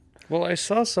Well, I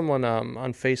saw someone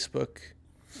on Facebook.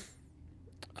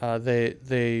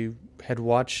 They had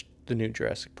watched the new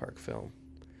Jurassic Park film,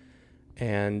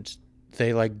 and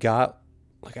they like got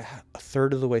like a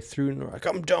third of the way through, and they're like,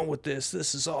 "I'm done with this.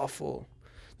 This is awful.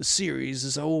 The series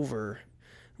is over."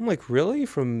 I'm like, "Really?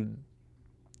 From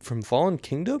Fallen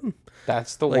Kingdom?"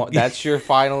 That's the Like- one. That's your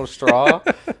final straw.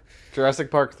 Jurassic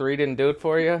Park 3 didn't do it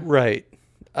for you. Right.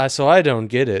 So I don't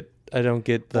get it. I don't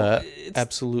get the It's-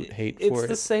 absolute hate It's for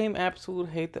the it. same absolute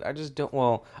hate that I just don't.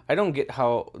 Well, I don't get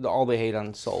how all the hate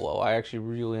on Solo. I actually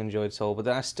really enjoyed Solo, but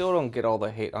then I still don't get all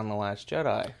the hate on The Last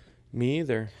Jedi. Me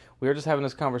either. We were just having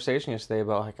this conversation yesterday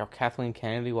about like how Kathleen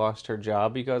Kennedy lost her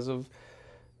job because of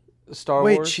Star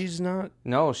Wait, Wars. she's not.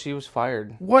 No, she was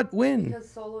fired. What? When? Because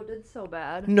Solo did so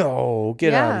bad. No,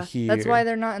 get out of here. That's why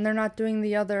they're not doing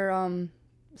the other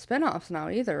spin-offs now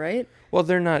either, right? Well,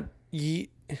 they're not.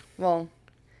 Well,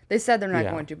 they said they're not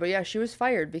Yeah. going to, but yeah, she was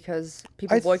fired because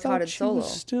people I boycotted thought she Solo.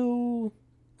 was still.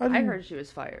 I heard she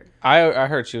was fired. I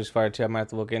heard she was fired too. I might have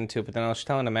to look into it. But then I was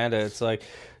telling Amanda, it's like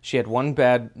she had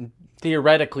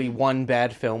theoretically one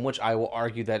bad film, which I will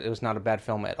argue that it was not a bad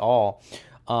film at all.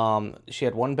 She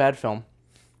had one bad film,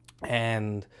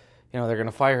 and they're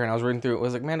gonna fire her. And I was reading through it. I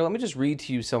was like, Amanda, let me just read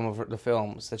to you some of the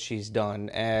films that she's done.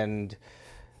 And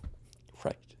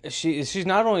Right. she's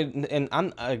not only, and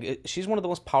she's one of the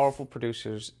most powerful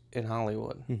producers in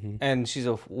Hollywood, and she's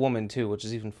a woman too, which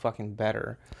is even fucking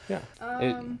better. Yeah.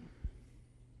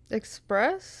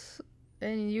 Express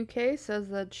in UK says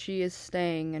that she is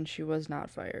staying and she was not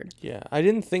fired. Yeah. I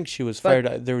didn't think she was But-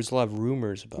 fired. There was a lot of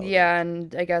rumors about it. Yeah,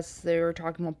 and I guess they were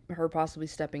talking about her possibly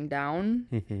stepping down,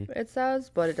 Mm-hmm. it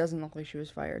says, but it doesn't look like she was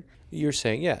fired. You're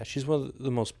saying, yeah, she's one of the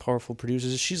most powerful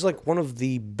producers. She's like one of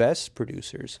the best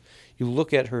producers. You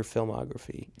look at her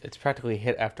filmography. It's practically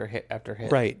hit after hit after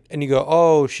hit. Right. And you go,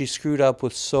 oh, she screwed up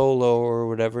with Solo or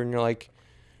whatever. And you're like,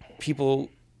 people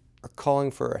are calling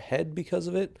for her head because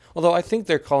of it. Although I think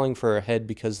they're calling for her head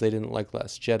because they didn't like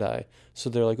Last Jedi. So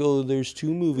they're like, oh, there's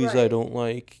two movies I Right. don't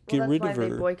like. Get Well, rid that's of why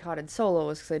her. they boycotted Solo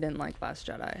was because they didn't like Last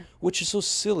Jedi. Which is so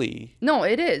silly. No,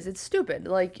 it is. It's stupid.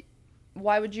 Like,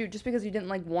 why would you, just because you didn't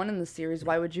like one in the series,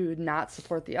 why would you not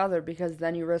support the other? Because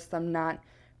then you risk them not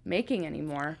making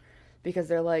anymore. Because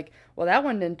they're like, well, that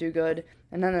one didn't do good,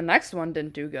 and then the next one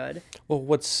didn't do good. Well,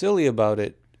 what's silly about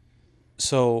it,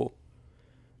 so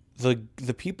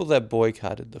the people that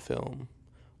boycotted the film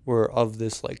were of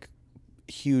this like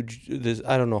huge,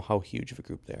 I don't know how huge of a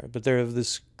group they are, but they're of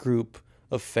this group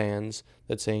of fans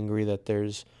that's angry that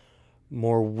there's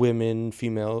more women,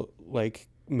 female like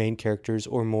main characters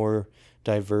or more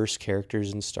diverse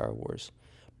characters in Star Wars.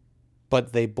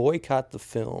 But they boycott the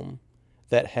film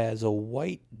that has a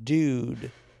white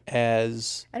dude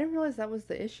as I didn't realize that was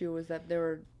the issue, was that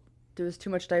there was too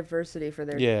much diversity for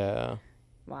their... yeah.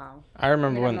 Wow. I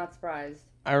remember I'm when not surprised.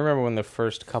 the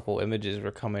first couple images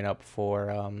were coming up for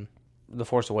The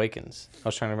Force Awakens. I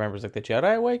was trying to remember, it was like the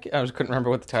Jedi Awakening? I just couldn't remember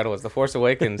what the title was. The Force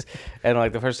Awakens. And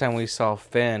like the first time we saw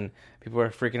Finn, people were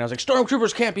freaking out. I was like,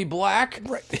 Stormtroopers can't be black.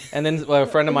 Right. And then a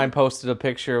friend of mine posted a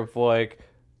picture of like,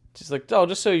 just like, oh,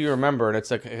 just so you remember. And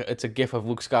it's like, it's a gif of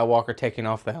Luke Skywalker taking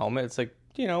off the helmet. It's like,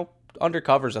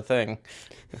 undercover's a thing.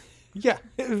 Yeah,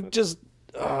 it just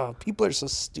people are so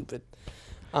stupid.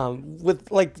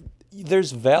 With like,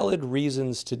 there's valid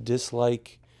reasons to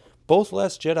dislike both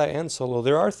Last Jedi and Solo.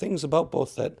 There are things about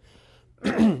both that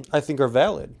I think are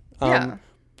valid. Yeah.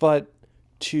 But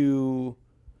to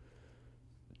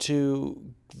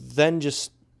then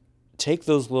just take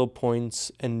those little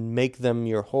points and make them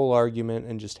your whole argument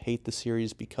and just hate the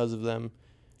series because of them,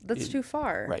 That's too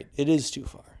far. right? It is too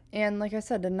far. And like I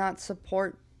said, to not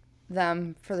support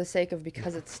them for the sake of,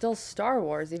 because it's still Star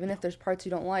Wars, even if there's parts you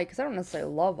don't like, because I don't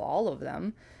necessarily love all of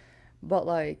them, but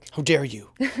like, How dare you?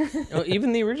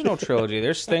 Even the original trilogy,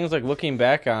 there's things like looking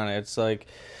back on it, it's like,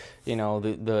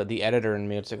 the editor in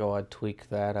me, it's like, oh, I'd tweak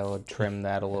that, I would trim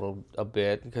that a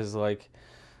bit, because like,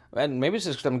 and maybe it's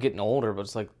just because I'm getting older, but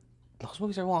it's like, those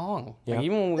movies are long. Yeah. Like,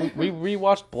 even when we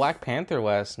rewatched Black Panther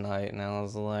last night, and I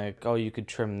was like, oh, you could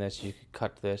trim this, you could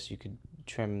cut this, you could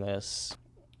trim this.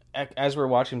 As we're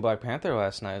watching Black Panther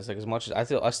last night, it's like, as much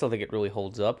as I still think it really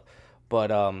holds up, but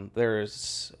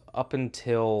there's up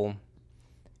until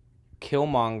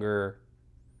Killmonger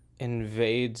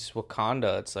invades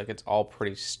Wakanda, it's like it's all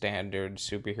pretty standard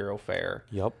superhero fare.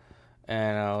 Yep.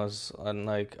 And I'm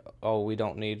like, oh, we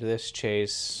don't need this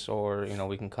chase, or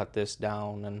we can cut this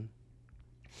down. And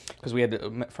because we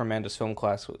had for Amanda's film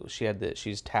class,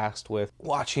 she's tasked with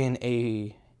watching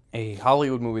a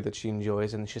Hollywood movie that she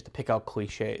enjoys, and she has to pick out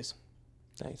cliches.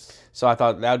 Nice. So I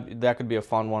thought that could be a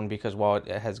fun one because while it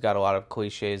has got a lot of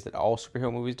cliches that all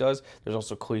superhero movies does, there's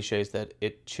also cliches that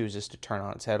it chooses to turn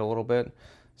on its head a little bit.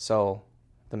 So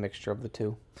the mixture of the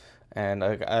two, and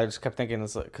I just kept thinking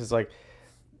this because like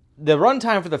the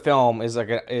runtime for the film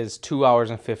is 2 hours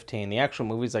and 15. The actual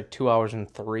movie is like 2 hours and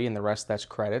 3, and the rest that's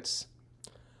credits.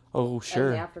 Oh, sure.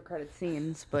 And the after credit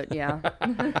scenes, but yeah.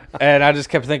 And I just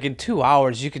kept thinking 2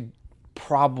 hours. You could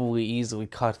probably easily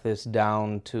cut this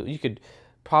down to. You could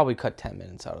probably cut 10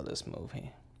 minutes out of this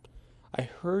movie. I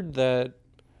heard that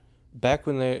back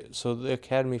when the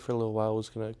Academy for a little while was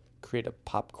going to create a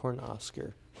popcorn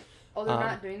Oscar. Oh, they're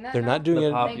not doing that. They're now? not doing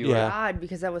it. Thank Yeah. God,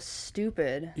 because that was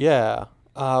stupid. Yeah.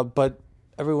 But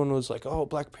everyone was like, "Oh,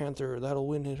 Black Panther, that'll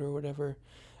win it," or whatever.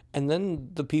 And then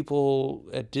the people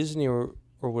at Disney or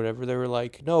whatever, they were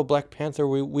like, "No, Black Panther,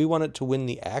 we want it to win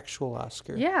the actual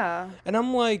Oscar." Yeah. And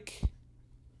I'm like,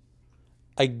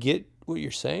 I get what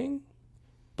you're saying,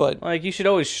 but Like you should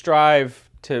always strive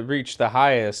to reach the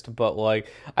highest, but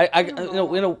like I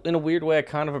in a weird way, I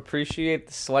kind of appreciate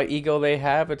the slight ego they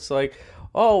have. It's like,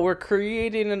 oh, we're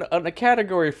creating a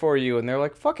category for you, and they're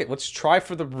like, fuck it, let's try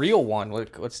for the real one.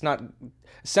 Like, let's not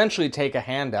essentially take a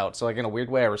handout. So like in a weird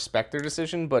way, I respect their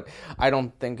decision, but I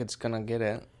don't think it's gonna get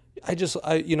it. I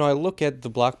look at the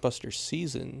blockbuster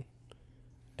season,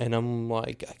 and I'm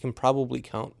like, I can probably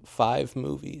count 5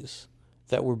 movies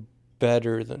that were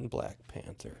better than Black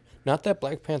Panther. Not that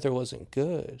Black Panther wasn't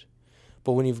good,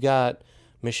 but when you've got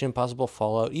Mission Impossible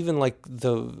Fallout, even like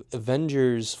the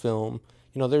Avengers film,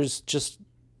 there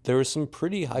was some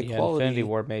pretty high quality. Infinity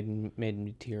War made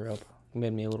me tear up,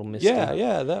 made me a little misty.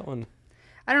 Yeah, that one.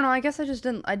 I don't know. I guess I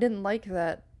didn't like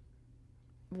that.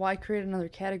 Why create another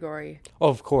category? Oh,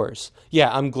 of course.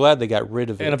 Yeah, I'm glad they got rid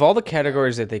of it. And of all the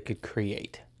categories that they could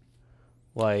create,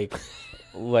 like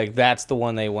that's the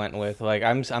one they went with. Like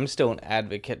I'm still an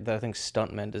advocate that I think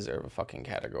stuntmen deserve a fucking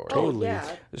category. Totally. Oh,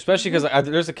 yeah. Especially because I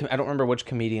don't remember which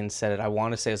comedian said it. I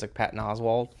want to say it's like Patton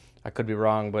Oswalt. I could be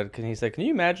wrong, but he's like, can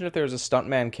you imagine if there was a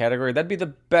stuntman category? That'd be the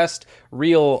best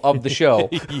reel of the show.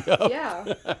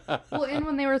 Yeah. Well, and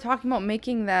when they were talking about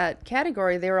making that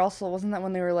category, they were also, wasn't that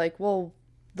when they were like, well,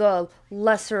 the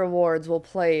lesser awards will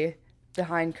play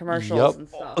behind commercials Yup. and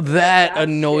stuff. That That's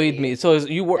annoyed shitty. me. So That's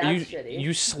shitty.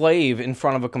 you slave in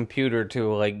front of a computer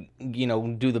to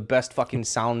do the best fucking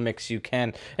sound mix you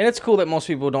can. And it's cool that most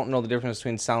people don't know the difference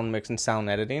between sound mix and sound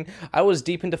editing. I was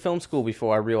deep into film school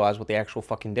before I realized what the actual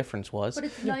fucking difference was. But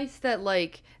it's nice that,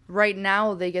 like, right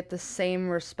now they get the same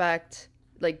respect,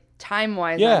 like,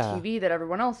 time-wise Yeah. on TV that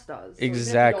everyone else does. So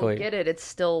Exactly. If you don't get it, it's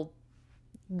still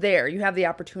there. You have the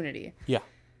opportunity. Yeah.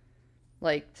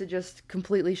 Like, to just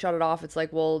completely shut it off, it's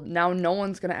like, well, now no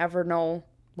one's going to ever know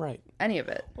Right. any of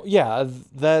it. Yeah,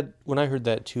 that when I heard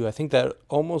that too, I think that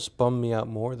almost bummed me out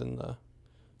more than the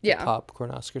Yeah.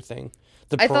 popcorn Oscar thing.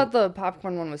 I thought the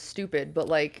popcorn one was stupid, but,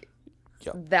 like,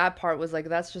 Yep. that part was like,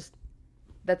 that's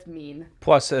mean.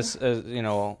 Plus, as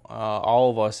all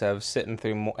of us have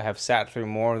sat through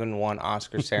more than one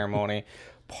Oscar ceremony.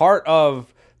 Part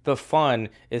of the fun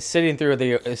is sitting through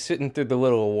the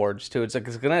little awards too. It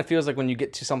feels like when you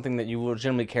get to something that you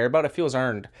legitimately care about, it feels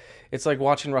earned. It's like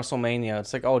watching WrestleMania.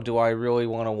 It's like, oh, do I really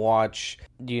want to watch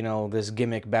this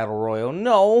gimmick battle royal?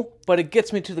 No, but it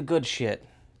gets me to the good shit.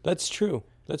 That's true.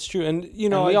 And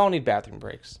We all need bathroom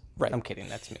breaks. Right. I'm kidding.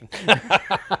 That's mean.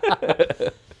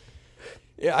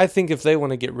 Yeah, I think if they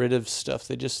want to get rid of stuff,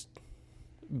 this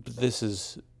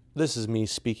is me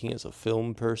speaking as a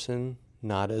film person,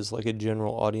 not as like a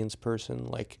general audience person.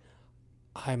 Like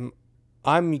I'm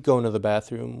going to the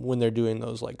bathroom when they're doing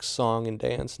those like song and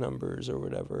dance numbers or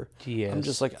whatever. Yes. I'm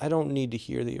just like, I don't need to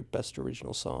hear the best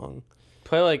original song.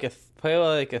 Play like a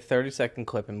 30-second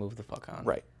clip and move the fuck on.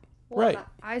 Right. Well, Right.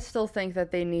 I still think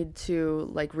that they need to,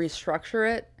 like, restructure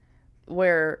it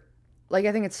where, like,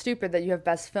 I think it's stupid that you have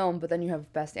best film, but then you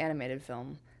have best animated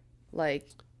film. Like,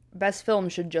 best film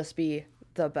should just be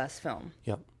the best film.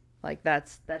 Yep. Like, that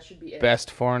should be it.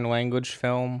 Best foreign language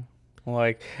film.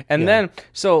 Then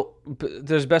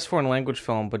there's best foreign language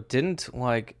film, but didn't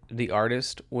like The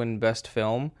Artist win best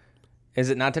film? Is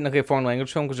it not technically a foreign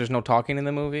language film because there's no talking in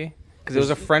the movie? Because it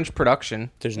was a French production.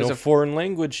 There's no foreign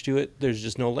language to it. There's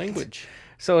just no language.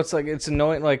 So it's like, it's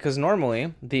annoying, like, because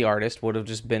normally The Artist would have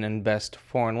just been in best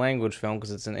foreign language film because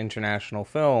it's an international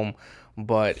film,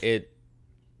 but it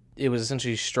was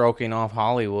essentially stroking off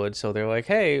Hollywood. So they're like,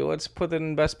 hey, let's put it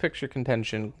in best picture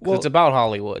contention because it's about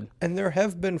Hollywood. And there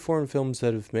have been foreign films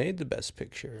that have made the best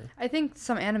picture. I think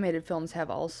some animated films have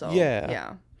also. Yeah.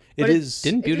 Yeah.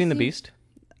 Didn't Beauty and the just Beast?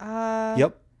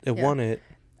 Yep. It won it.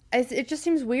 It just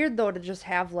seems weird, though, to just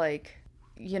have, like,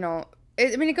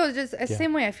 it goes just the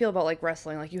same way I feel about like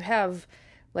wrestling. Like you have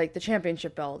like the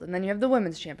championship belt, and then you have the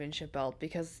women's championship belt,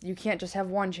 because you can't just have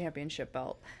one championship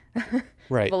belt.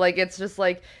 Right. But like it's just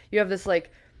like you have this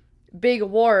like big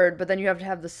award, but then you have to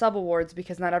have the sub awards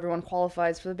because not everyone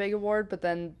qualifies for the big award, but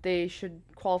then they should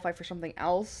qualify for something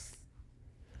else.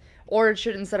 Or it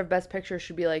should, instead of best picture,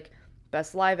 should be like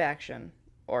best live action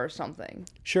or something.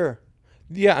 Sure.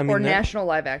 Yeah, I mean, or national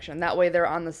live action. That way they're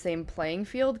on the same playing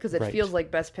field, because it feels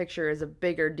like best picture is a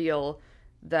bigger deal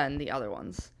than the other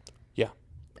ones. Yeah.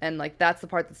 And like that's the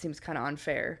part that seems kind of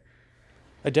unfair.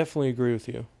 I definitely agree with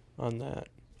you on that.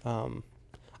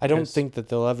 I don't think that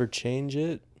they'll ever change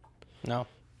it. No.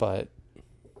 But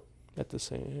at the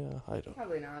same, I don't.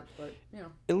 Probably not, but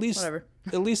At least, whatever.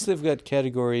 At least they've got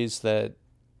categories that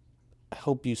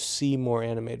help you see more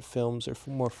animated films or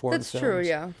more foreign films. That's true,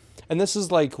 yeah. And this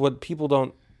is like what people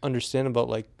don't understand about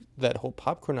like that whole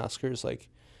popcorn Oscars. Like,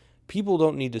 people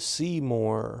don't need to see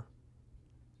more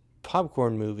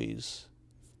popcorn movies.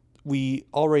 We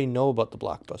already know about the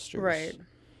blockbusters. Right.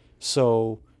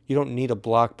 So you don't need a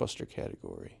blockbuster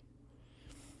category.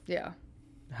 Yeah.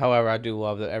 However, I do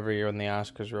love that every year when the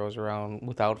Oscars rolls around,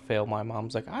 without fail, my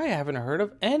mom's like, I haven't heard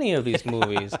of any of these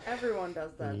movies. Everyone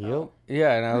does that, Yep. though.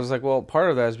 Yeah, and I was like, well, part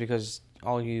of that is because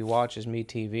all you watch is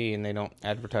MeTV, and they don't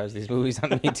advertise these movies on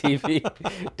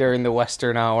MeTV during the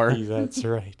Western hour. That's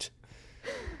right.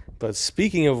 But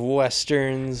speaking of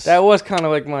Westerns... That was kind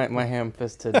of like my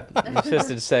ham-fisted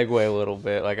segue a little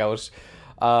bit. Like, I was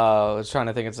trying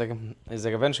to think, it's like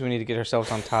eventually we need to get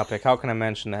ourselves on topic. How can I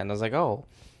mention that? And I was like, oh...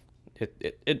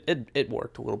 It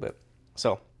worked a little bit.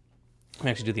 So, let me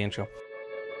actually do the intro.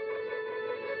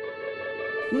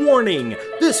 Warning!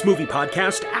 This movie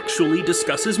podcast actually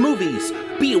discusses movies.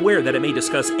 Be aware that it may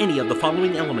discuss any of the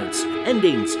following elements: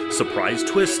 endings, surprise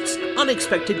twists,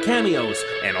 unexpected cameos,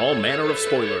 and all manner of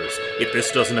spoilers. If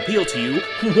this doesn't appeal to you,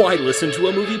 why listen to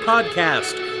a movie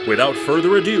podcast? Without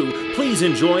further ado, please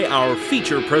enjoy our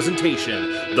feature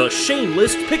presentation, The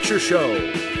Shameless Picture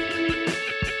Show.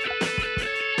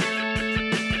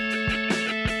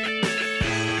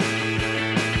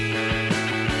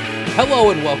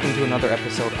 Hello and welcome to another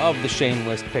episode of the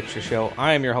Shameless Picture Show.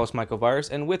 I am your host, Michael Virus,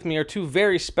 and with me are two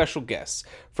very special guests.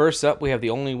 First up, we have the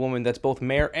only woman that's both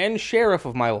mayor and sheriff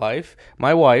of my life,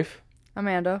 my wife.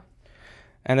 Amanda.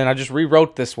 And then I just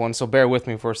rewrote this one, so bear with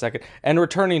me for a second. And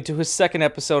returning to his second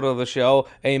episode of the show,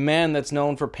 a man that's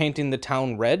known for painting the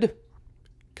town red.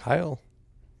 Kyle.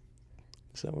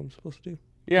 Is that what I'm supposed to do?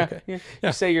 Yeah, Okay. yeah.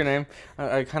 You say your name.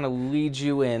 I kind of lead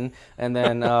you in, and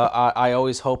then I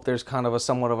always hope there's kind of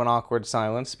somewhat of an awkward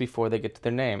silence before they get to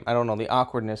their name. I don't know. The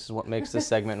awkwardness is what makes this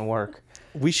segment work.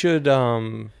 We should,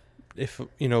 if,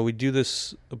 we do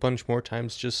this a bunch more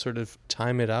times, just sort of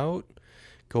time it out.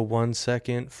 Go 1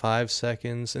 second, 5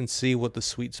 seconds, and see what the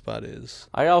sweet spot is.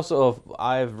 I've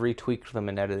retweaked them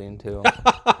in editing, too.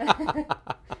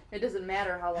 It doesn't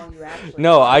matter how long you actually...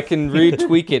 No, I can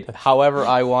retweak it however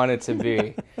I want it to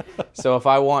be. So if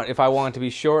I want it to be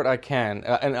short, I can.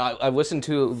 And I listen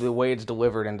to the way it's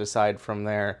delivered and decide from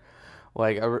there.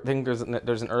 Like, I think there's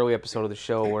an early episode of the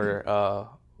show where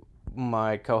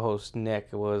my co-host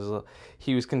Nick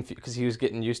he was confused because he was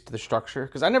getting used to the structure.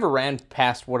 Because I never ran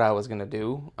past what I was going to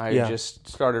do. I just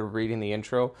started reading the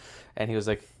intro, and he was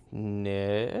like,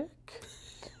 Nick...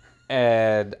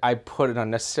 And I put an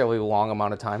unnecessarily long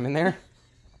amount of time in there.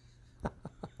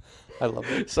 I love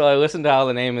it. So I listen to how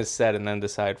the name is said and then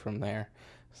decide from there.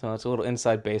 So it's a little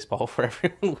inside baseball for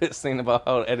everyone listening about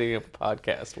how editing a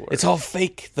podcast works. It's all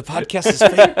fake. The podcast is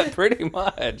fake. Pretty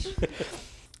much.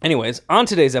 Anyways, on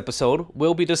today's episode,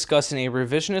 we'll be discussing a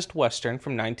revisionist Western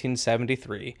from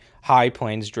 1973, High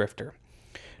Plains Drifter.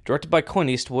 Directed by Clint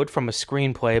Eastwood from a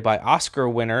screenplay by Oscar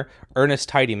winner Ernest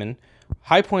Tidyman,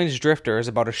 High Plains Drifter is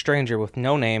about a stranger with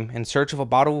no name in search of a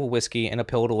bottle of whiskey and a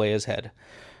pillow to lay his head.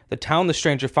 The town the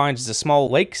stranger finds is a small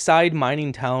lakeside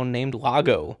mining town named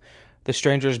Lago. The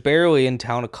stranger is barely in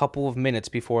town a couple of minutes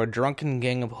before a drunken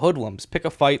gang of hoodlums pick a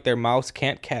fight their mouths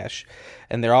can't cash,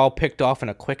 and they're all picked off in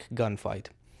a quick gunfight.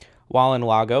 While in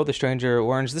Lago, the stranger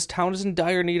learns this town is in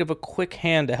dire need of a quick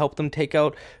hand to help them take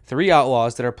out 3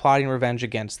 outlaws that are plotting revenge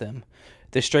against them.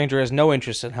 The stranger has no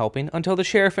interest in helping until the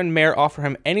sheriff and mayor offer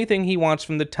him anything he wants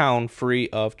from the town free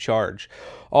of charge.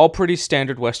 All pretty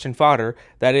standard Western fodder,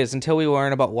 that is, until we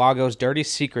learn about Lago's dirty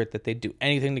secret that they'd do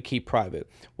anything to keep private.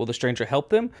 Will the stranger help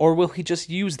them, or will he just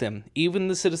use them? Even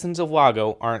the citizens of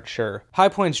Lago aren't sure. High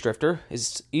Plains Drifter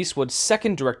is Eastwood's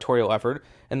second directorial effort,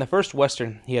 and the first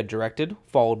Western he had directed,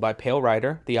 followed by Pale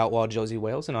Rider, The Outlaw Josie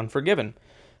Wales, and Unforgiven.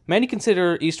 Many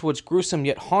consider Eastwood's gruesome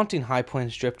yet haunting High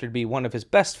Plains Drifter to be one of his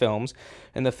best films,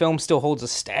 and the film still holds a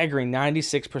staggering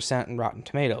 96% in Rotten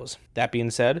Tomatoes. That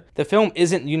being said, the film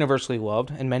isn't universally loved,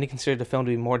 and many consider the film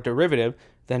to be more derivative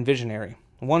than visionary.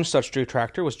 One such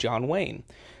detractor was John Wayne,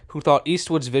 who thought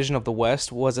Eastwood's vision of the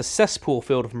West was a cesspool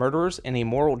filled with murderers and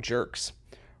immoral jerks.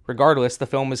 Regardless, the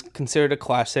film is considered a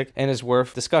classic and is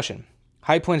worth discussion.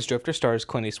 High Plains Drifter stars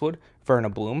Clint Eastwood, Verna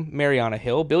Bloom, Mariana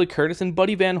Hill, Billy Curtis, and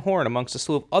Buddy Van Horn amongst a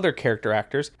slew of other character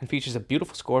actors, and features a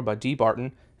beautiful score by Dee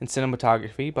Barton and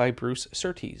cinematography by Bruce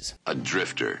Surtees. A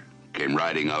drifter came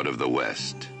riding out of the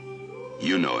West.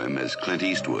 You know him as Clint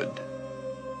Eastwood.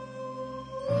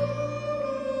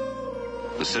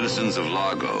 The citizens of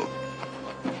Largo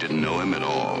didn't know him at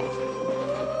all.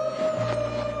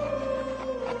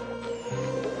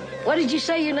 What did you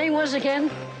say your name was again?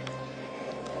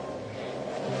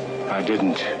 I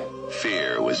didn't.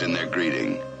 Fear was in their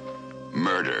greeting.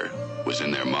 Murder was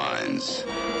in their minds.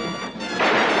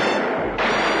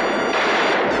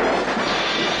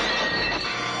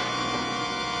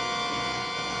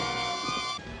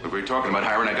 We're talking about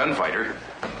hiring a gunfighter.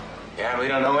 Yeah, we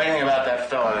don't know anything about that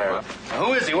fella there. Now,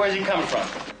 who is he? Where's he coming from?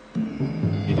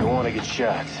 You don't want to get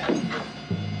shot.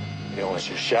 You don't want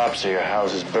your shops or your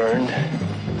houses burned.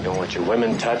 You don't want your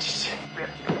women touched.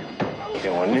 You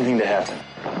don't want anything to happen.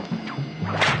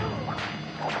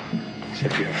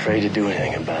 Except you're afraid to do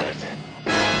anything about it.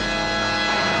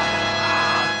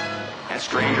 That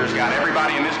stranger's got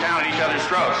everybody in this town at each other's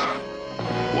throats.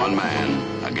 One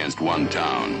man against one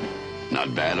town.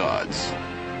 Not bad odds.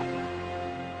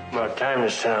 About time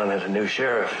this town had a new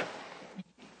sheriff.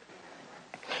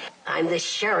 I'm the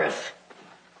sheriff.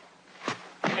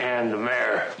 And the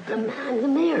mayor. I'm the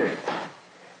mayor.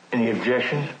 Any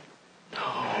objections?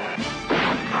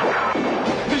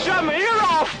 You shot my ear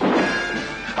off!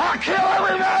 I'll kill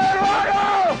every man in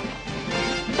Largo!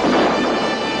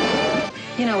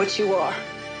 You know what you are.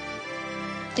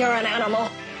 You're an animal.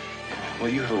 Well,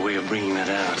 you have a way of bringing that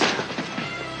out.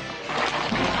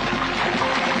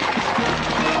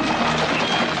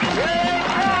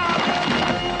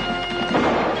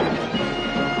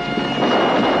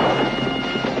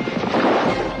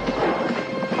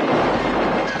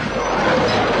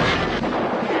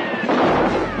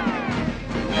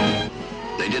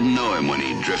 They didn't know him when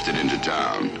he drifted into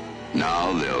town.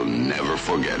 Now they'll never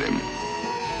forget him.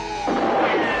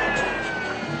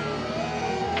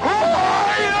 Who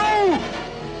are you?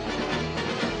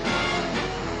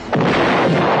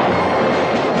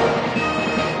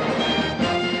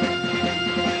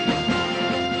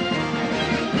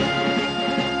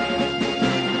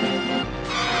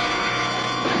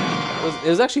 It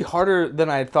was actually harder than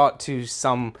I had thought to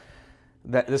sum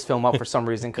this film up for some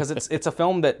reason, because it's a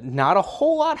film that not a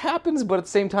whole lot happens, but at the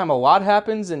same time a lot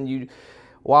happens, and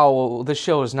while this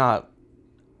show is not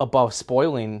above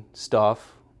spoiling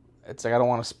stuff, it's like I don't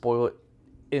want to spoil it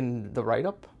in the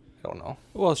write-up. I don't know.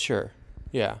 Well, sure.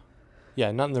 Yeah.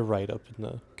 Yeah, not in the write-up, in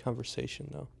the conversation,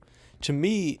 though. To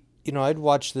me, I'd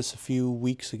watched this a few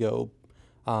weeks ago.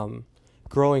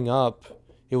 Growing up,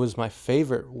 it was my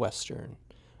favorite Western.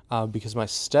 Because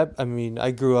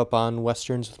I grew up on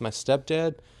Westerns with my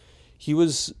stepdad. He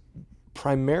was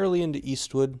primarily into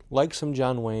Eastwood, like some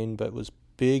John Wayne, but was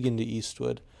big into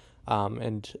Eastwood.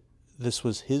 And this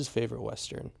was his favorite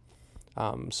Western.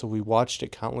 So we watched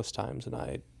it countless times, and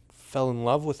I fell in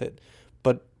love with it.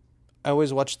 But I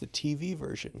always watched the TV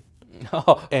version.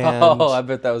 I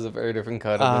bet that was a very different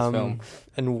cut of this film.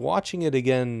 And watching it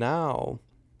again now,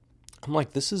 I'm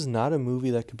like, this is not a movie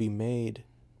that could be made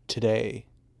today.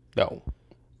 No.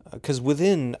 Because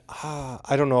within,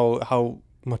 I don't know how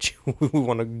much we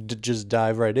want to just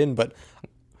dive right in, but,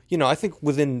 I think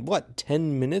within,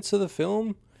 10 minutes of the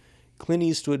film, Clint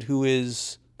Eastwood, who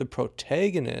is the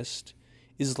protagonist,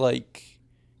 is like,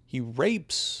 he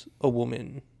rapes a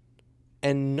woman,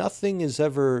 and nothing is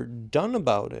ever done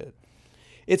about it.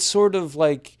 It's sort of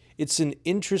like, it's an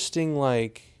interesting,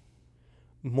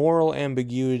 moral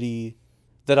ambiguity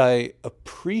that I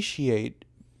appreciate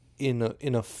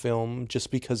in a film,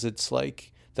 just because it's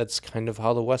like, that's kind of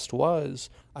how the West was.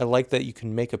 I like that you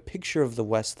can make a picture of the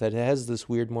West that has this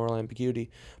weird moral ambiguity,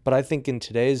 but I think in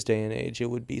today's day and age it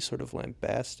would be sort of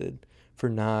lambasted for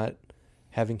not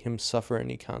having him suffer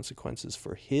any consequences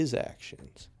for his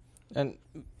actions. And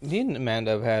me and Amanda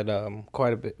have had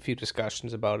quite a few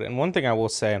discussions about it. And one thing I will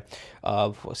say,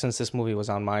 since this movie was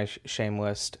on my shame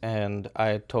list, and I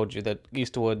had told you that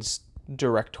Eastwood's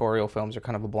directorial films are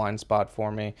kind of a blind spot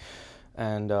for me,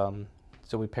 and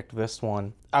so we picked this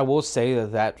one. I will say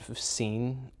that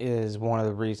scene is one of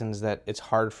the reasons that it's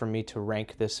hard for me to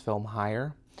rank this film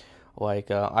higher.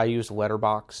 I used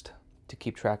Letterboxd to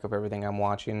keep track of everything I'm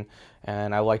watching,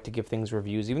 and I like to give things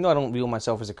reviews, even though I don't view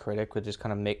myself as a critic. It just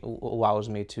kind of allows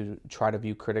me to try to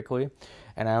view critically.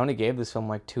 And I only gave this film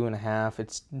like 2.5.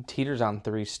 It teeters on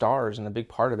 3 stars, and a big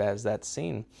part of that is that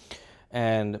scene.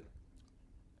 And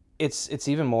it's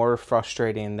even more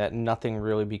frustrating that nothing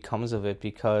really becomes of it,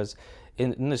 because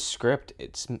in the script,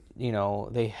 it's, you know,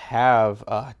 they have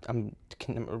I'm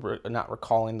not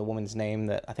recalling the woman's name.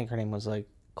 That I think her name was like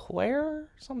Claire or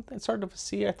something. It started with a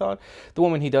C, I thought. The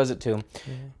woman he does it to,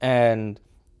 and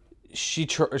she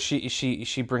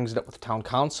brings it up with the town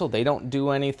council. They don't do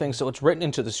anything, so it's written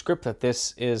into the script that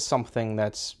this is something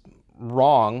that's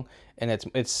wrong, and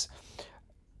it's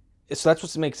so that's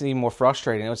what makes it even more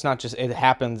frustrating. It's not just it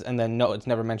happens and then no, it's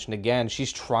never mentioned again.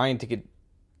 She's trying to get,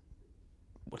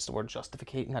 what's the word, justice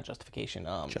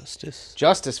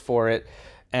for it,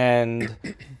 and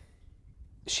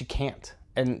she can't,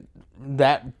 and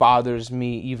that bothers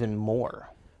me even more.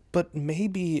 But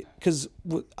maybe, because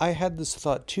I had this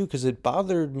thought too, because it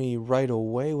bothered me right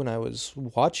away when I was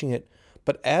watching it,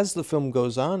 but as the film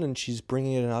goes on and she's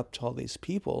bringing it up to all these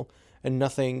people and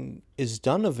nothing is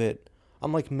done of it,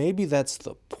 I'm like, maybe that's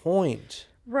the point.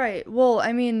 Right. Well,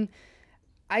 I mean,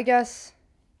 I guess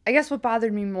what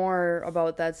bothered me more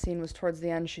about that scene was towards the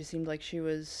end, she seemed like she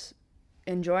was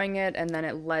enjoying it, and then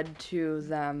it led to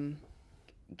them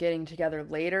getting together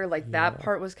later. Like, that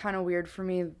part was kind of weird for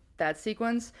me, that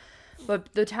sequence.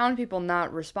 But the town people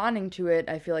not responding to it,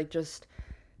 I feel like just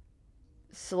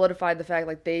solidified the fact,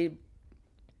 like, they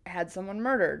had someone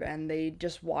murdered, and they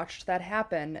just watched that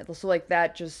happen. So, like,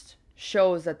 that just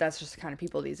shows that that's just the kind of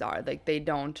people these are. Like, they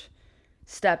don't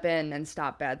step in and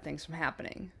stop bad things from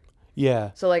happening.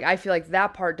 Yeah. So, like, I feel like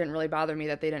that part didn't really bother me,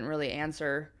 that they didn't really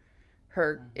answer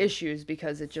her issues,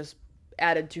 because it just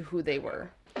added to who they were.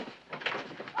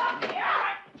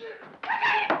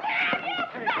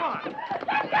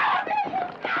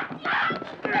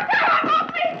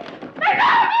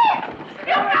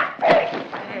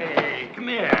 Hey, come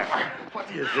here.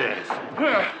 What is this?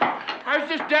 I was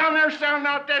just down there sounding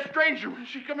out that stranger when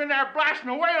she come in there blasting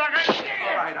away like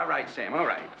a... All right, Sam, all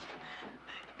right.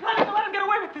 Not going to let him get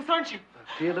away with this, aren't you?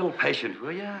 Be a little patient,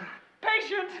 will you?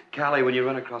 Patient? Callie, when you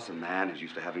run across a man who's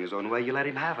used to having his own way, you let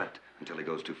him have it until he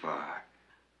goes too far.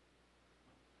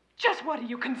 Just what do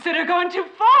you consider going too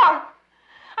far?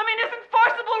 I mean, isn't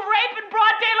forcible rape in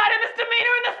broad daylight a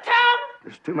misdemeanor in this town?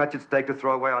 There's too much at stake to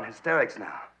throw away on hysterics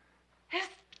now.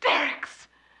 Hysterics?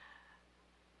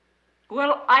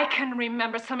 Well, I can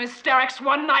remember some hysterics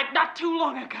one night not too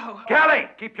long ago. Callie,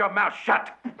 keep your mouth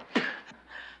shut.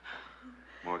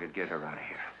 Morgan, get her out of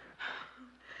here.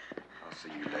 I'll see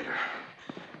you later.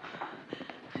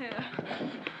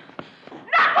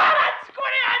 Not while that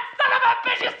squinty-eyed son of a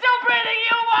bitch is still breathing,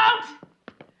 you won't!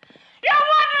 You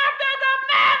wonder if there's a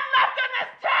man left in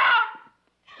this town!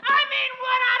 I mean,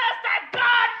 one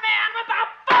honest-to-God man with a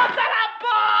full set of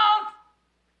balls!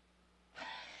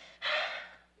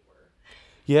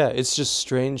 Yeah, it's just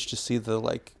strange to see the,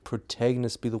 like,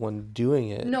 protagonist be the one doing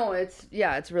it. No,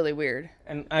 it's really weird.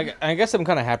 And I guess I'm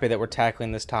kind of happy that we're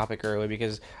tackling this topic early,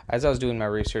 because as I was doing my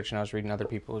research and I was reading other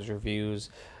people's reviews,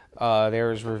 I've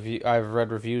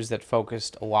read reviews that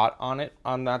focused a lot on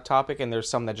that topic, and there's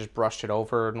some that just brushed it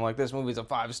over and like, this movie's a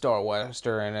 5-star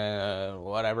Western and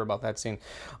whatever about that scene,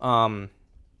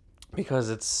 because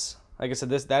it's, like I said,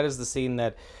 that is the scene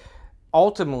that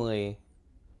ultimately,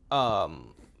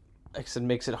 like I said,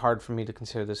 makes it hard for me to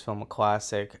consider this film a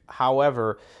classic.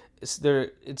 However, it's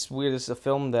weird. This is a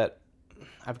film that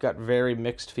I've got very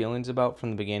mixed feelings about from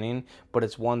the beginning, but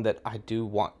it's one that I do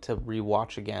want to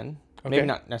rewatch again. Okay. Maybe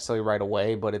not necessarily right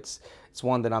away, but it's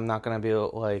one that I'm not going to be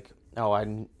like, oh,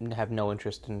 I have no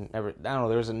interest in ever. I don't know.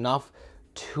 There's enough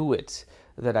to it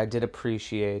that I did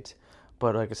appreciate.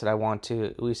 But like I said, I want to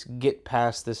at least get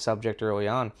past this subject early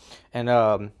on.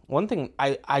 And one thing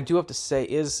I do have to say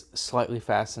is slightly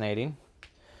fascinating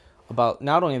about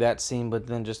not only that scene, but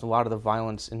then just a lot of the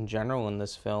violence in general in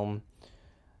this film,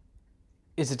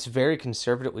 is it's very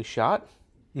conservatively shot.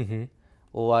 Mm-hmm.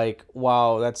 Like,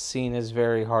 while that scene is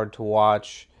very hard to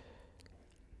watch,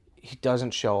 he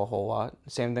doesn't show a whole lot.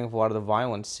 Same thing with a lot of the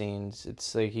violence scenes.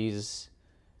 It's like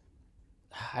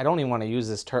I don't even want to use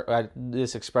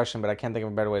this expression, but I can't think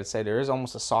of a better way to say it. There is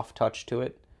almost a soft touch to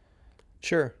it.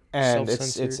 Sure. And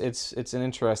it's an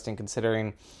interesting,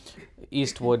 considering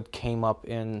Eastwood came up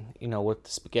in, with the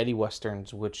spaghetti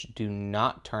westerns, which do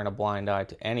not turn a blind eye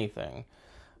to anything.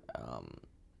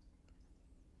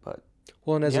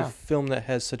 And as a film that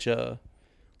has such a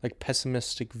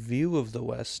pessimistic view of the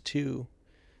West too,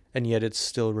 and yet it's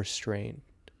still restrained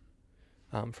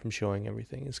from showing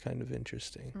everything, is kind of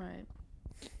interesting. Right.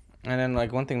 And then,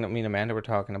 like, one thing that me and Amanda were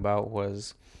talking about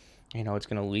was, you know, it's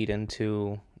going to lead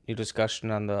into your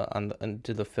discussion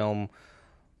into the film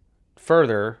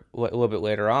further a little bit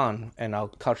later on, and I'll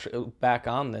touch back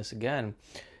on this again,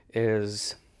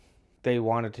 is they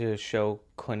wanted to show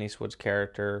Clint Eastwood's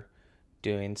character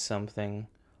doing something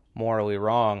morally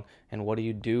wrong. And what do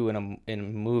you do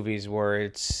in movies where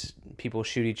it's people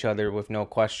shoot each other with no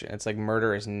question? It's like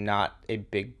murder is not a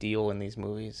big deal in these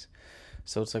movies.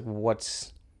 So it's like,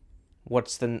 what's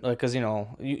the, like, because, you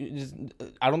know,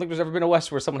 I don't think there's ever been a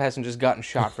West where someone hasn't just gotten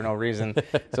shot for no reason.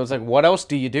 So it's like, what else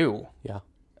do you do? Yeah.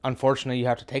 Unfortunately, you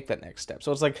have to take that next step.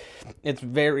 So it's like, it's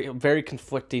very, very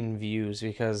conflicting views,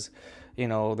 because, you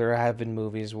know, there have been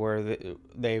movies where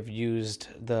they've used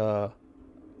the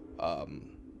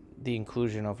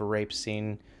inclusion of a rape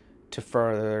scene to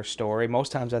further their story.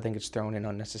 Most times I think it's thrown in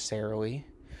unnecessarily.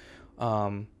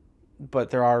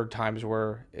 But there are times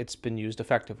where it's been used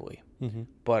effectively. Mm-hmm.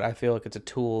 But I feel like it's a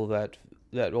tool that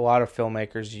a lot of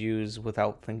filmmakers use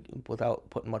without putting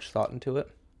much thought into it.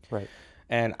 Right.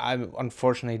 And I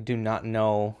unfortunately do not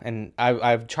know, and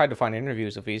I've tried to find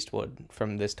interviews of Eastwood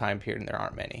from this time period, and there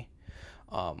aren't many.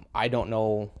 I don't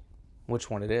know which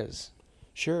one it is.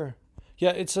 Sure.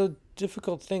 Yeah, it's a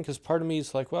difficult thing, because part of me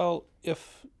is like, well,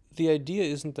 if the idea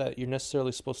isn't that you're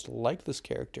necessarily supposed to like this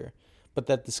character, but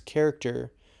that this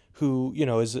character, who, you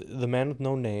know, is the man with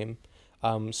no name,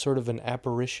 sort of an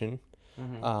apparition,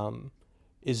 mm-hmm.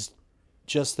 Is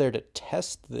just there to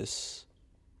test this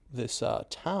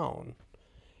town.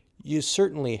 You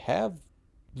certainly have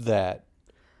that.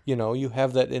 You know, you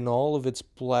have that in all of its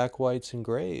black, whites, and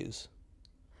grays.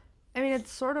 I mean,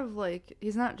 it's sort of like,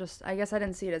 he's not just, I guess I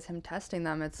didn't see it as him testing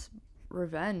them, it's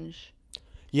revenge.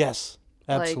 Yes,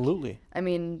 absolutely. Like, I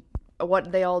mean,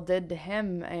 what they all did to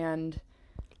him, and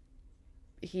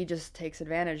he just takes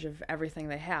advantage of everything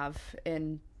they have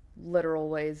in literal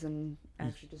ways, and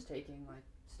actually just taking, like,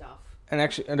 stuff. And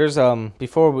actually, there's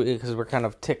because we're kind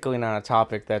of tickling on a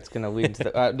topic that's going to lead to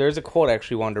the, there's a quote I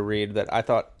actually wanted to read that I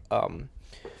thought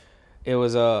it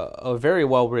was a very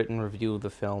well written review of the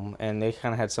film, and they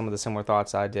kind of had some of the similar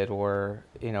thoughts I did, where,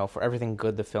 you know, for everything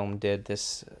good the film did,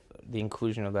 the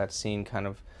inclusion of that scene kind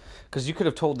of, because you could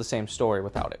have told the same story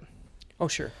without it. Oh,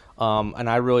 sure. And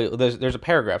I really, there's a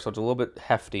paragraph, so it's a little bit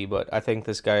hefty, but I think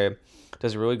this guy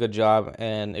does a really good job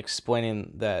in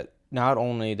explaining that not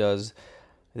only does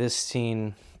this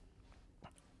scene,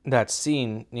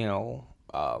 you know,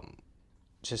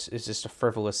 it's just a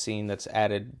frivolous scene that's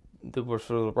added, the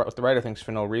writer thinks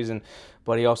for no reason,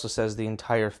 but he also says the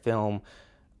entire film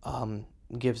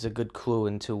gives a good clue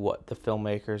into what the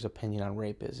filmmaker's opinion on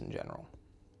rape is in general.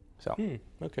 So,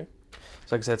 okay.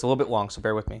 So like I said, it's a little bit long, so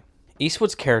bear with me.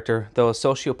 Eastwood's character, though a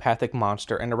sociopathic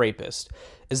monster and a rapist,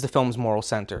 is the film's moral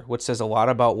center, which says a lot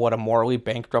about what a morally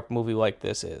bankrupt movie like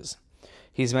this is.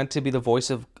 He's meant to be the voice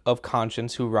of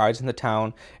conscience who rides in the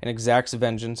town and exacts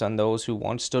vengeance on those who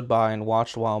once stood by and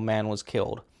watched while a man was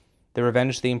killed. The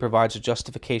revenge theme provides a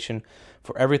justification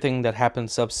for everything that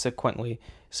happens subsequently,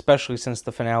 especially since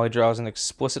the finale draws an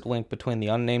explicit link between the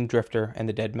unnamed drifter and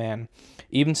the dead man,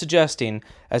 even suggesting,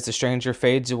 as the stranger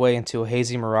fades away into a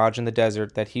hazy mirage in the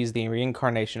desert, that he's the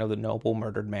reincarnation of the noble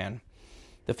murdered man.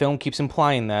 The film keeps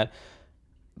implying that,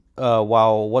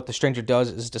 while what the stranger does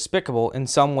is despicable, in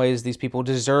some ways these people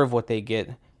deserve what they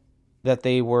get, that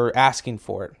they were asking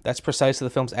for it. That's precisely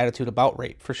the film's attitude about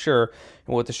rape, for sure,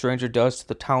 and what the stranger does to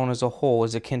the town as a whole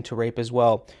is akin to rape as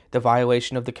well, the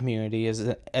violation of the community as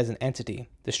an entity.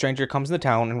 The stranger comes in the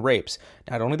town and rapes,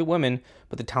 not only the women,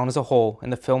 but the town as a whole,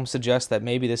 and the film suggests that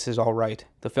maybe this is all right.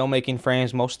 The filmmaking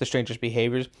frames most of the stranger's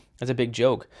behaviors as a big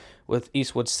joke, with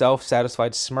Eastwood's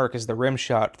self-satisfied smirk as the rim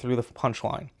shot through the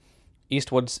punchline.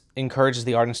 Eastwood encourages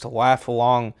the audience to laugh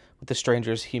along with the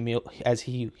stranger as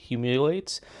he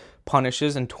humiliates,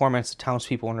 punishes, and torments the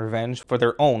townspeople in revenge for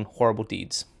their own horrible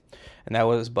deeds. And that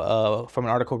was from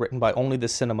an article written by Only the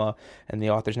Cinema, and the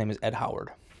author's name is Ed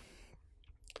Howard.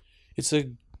 It's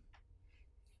a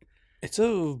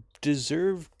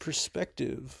deserved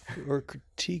perspective or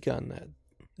critique on that.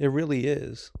 It really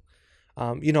is.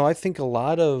 You know, I think a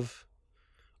lot of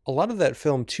that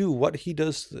film too, what he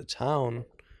does to the town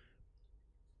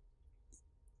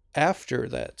after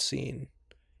that scene,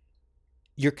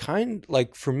 you're kind,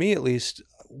 like, for me at least,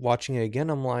 watching it again,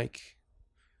 I'm like,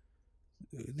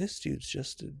 this dude's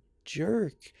just a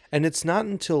jerk. And it's not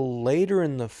until later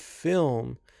in the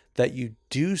film that you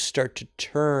do start to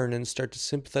turn and start to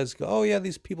sympathize, go, oh yeah,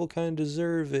 these people kind of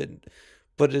deserve it.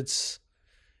 But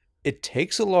it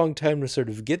takes a long time to sort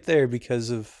of get there because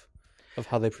of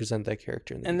how they present that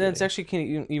character in the and then it's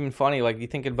actually even funny, like, you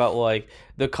thinking about, like,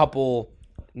 the couple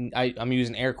I'm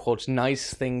using air quotes,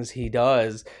 nice things he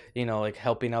does, you know, like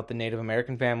helping out the Native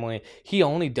American family, he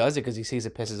only does it because he sees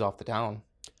it pisses off the town.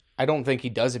 I don't think he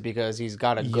does it because he's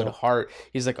got a good heart.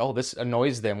 He's like, oh, this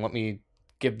annoys them. Let me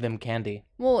give them candy.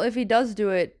 Well, if he does do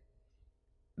it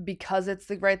because it's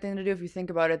the right thing to do, if you think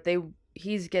about it,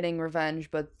 he's getting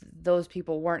revenge, but those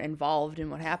people weren't involved in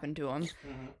what happened to him.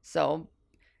 Mm-hmm. So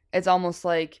it's almost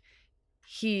like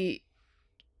he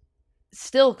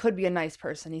still could be a nice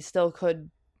person. He still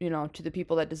could, you know, to the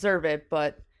people that deserve it,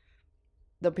 but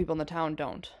the people in the town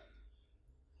don't.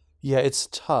 Yeah, it's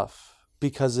tough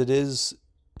because it is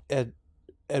at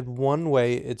one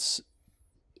way it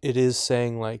is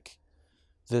saying like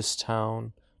this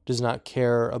town does not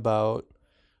care about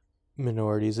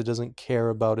minorities. It doesn't care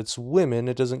about its women.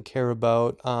 It doesn't care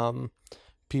about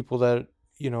people that,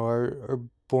 you know, are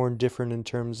born different in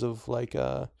terms of like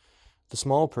the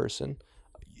small person.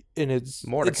 And it's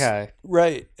Mordecai.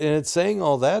 Right. And it's saying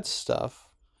all that stuff,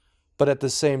 but at the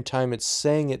same time it's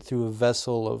saying it through a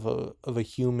vessel of a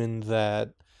human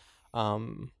that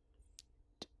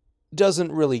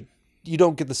doesn't really, you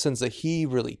don't get the sense that he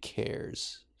really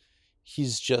cares.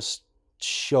 He's just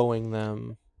showing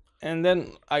them. And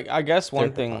then I guess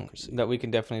one thing that we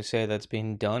can definitely say that's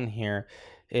being done here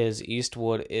is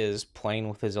Eastwood is playing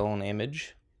with his own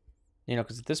image. You know,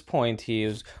 because at this point he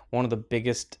is one of the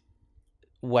biggest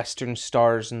Western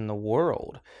stars in the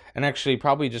world, and actually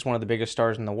probably just one of the biggest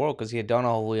stars in the world because he had done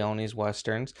all Leone's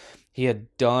westerns. He had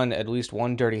done at least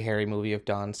one Dirty Harry movie of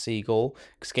Don Siegel,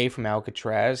 Escape from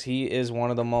Alcatraz. He is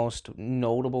one of the most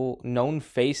known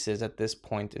faces at this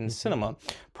point in cinema.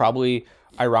 Probably,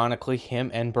 ironically,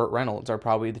 him and Burt Reynolds are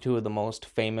probably the two of the most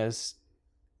famous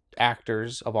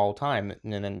actors of all time,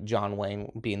 and then John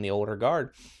Wayne being the older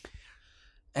guard.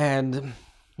 And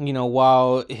you know,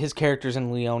 while his characters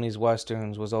in Leone's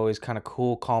westerns was always kind of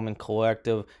cool, calm, and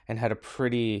collective, and had a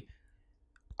pretty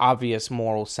obvious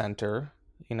moral center,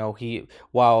 you know,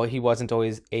 while he wasn't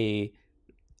always the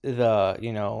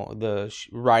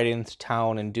ride into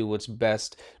town and do what's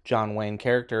best John Wayne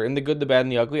character, in The Good, the Bad,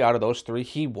 and the Ugly, out of those three,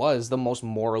 he was the most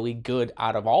morally good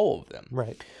out of all of them.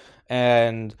 Right.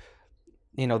 And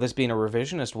you know, this being a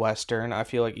revisionist Western, I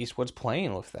feel like Eastwood's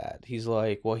playing with that. He's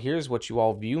like, well, here's what you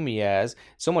all view me as.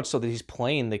 So much so that he's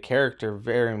playing the character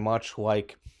very much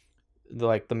like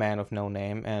the Man with No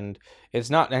Name. And it's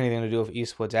not anything to do with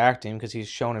Eastwood's acting because he's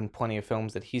shown in plenty of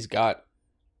films that he's got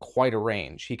quite a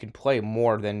range. He can play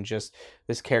more than just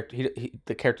this character.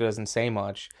 The character doesn't say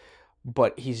much,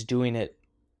 but he's doing it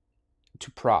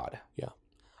to prod. Yeah.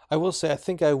 I will say, I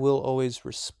think I will always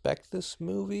respect this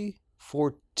movie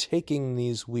for taking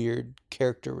these weird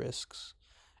character risks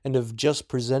and of just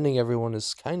presenting everyone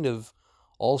as kind of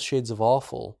all shades of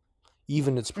awful,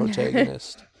 even its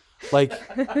protagonist. Like,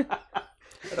 I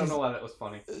don't know why that was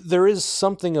funny. There is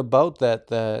something about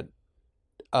that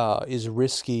is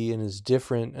risky and is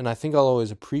different, and I think I'll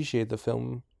always appreciate the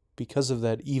film because of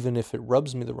that, even if it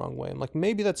rubs me the wrong way. I'm like,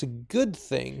 maybe that's a good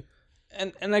thing.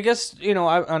 And I guess, you know,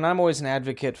 I'm always an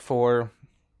advocate for.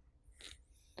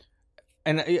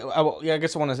 And I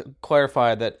guess I want to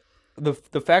clarify that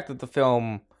the fact that the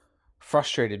film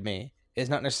frustrated me is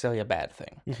not necessarily a bad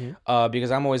thing, because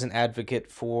I'm always an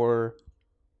advocate for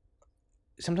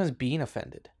sometimes being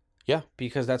offended. Yeah,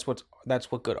 because that's what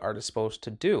good art is supposed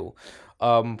to do.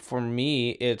 For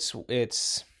me, it's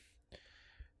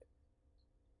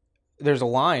there's a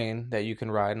line that you can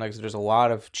ride, and like there's a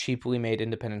lot of cheaply made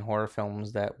independent horror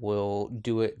films that will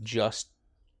do it just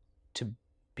to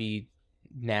be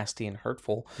nasty and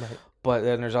hurtful. Right. But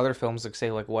then there's other films like,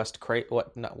 say, like Wes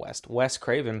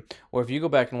Craven, where if you go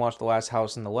back and watch The Last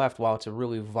House on the Left, while it's a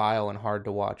really vile and hard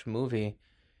to watch movie,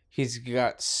 he's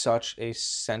got such a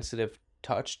sensitive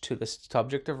touch to the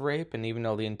subject of rape, and even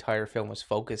though the entire film was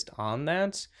focused on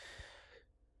that,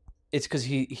 it's because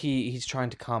he's trying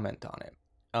to comment on it.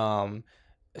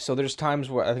 So there's times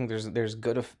where I think there's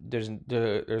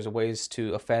ways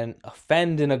to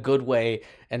offend in a good way,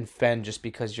 and offend just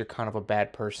because you're kind of a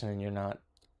bad person and you're not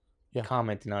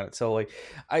commenting on it. So like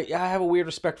I have a weird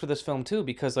respect for this film too,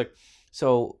 because like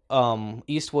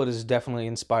Eastwood is definitely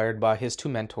inspired by his two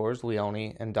mentors,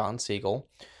 Leone and Don Siegel,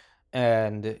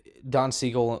 and Don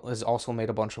Siegel has also made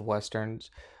a bunch of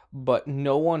westerns, but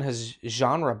no one has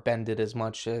genre bended as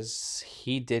much as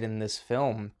he did in this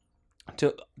film.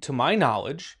 To my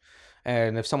knowledge,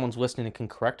 and if someone's listening and can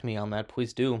correct me on that,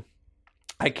 please do.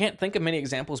 I can't think of many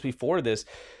examples before this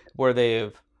where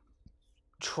they've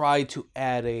tried to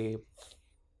add a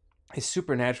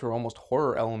supernatural, almost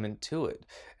horror element to it.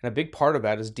 And a big part of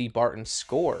that is Dee Barton's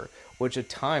score, which at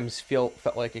times felt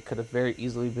like it could have very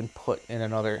easily been put in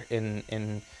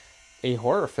a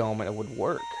horror film and it would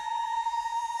work.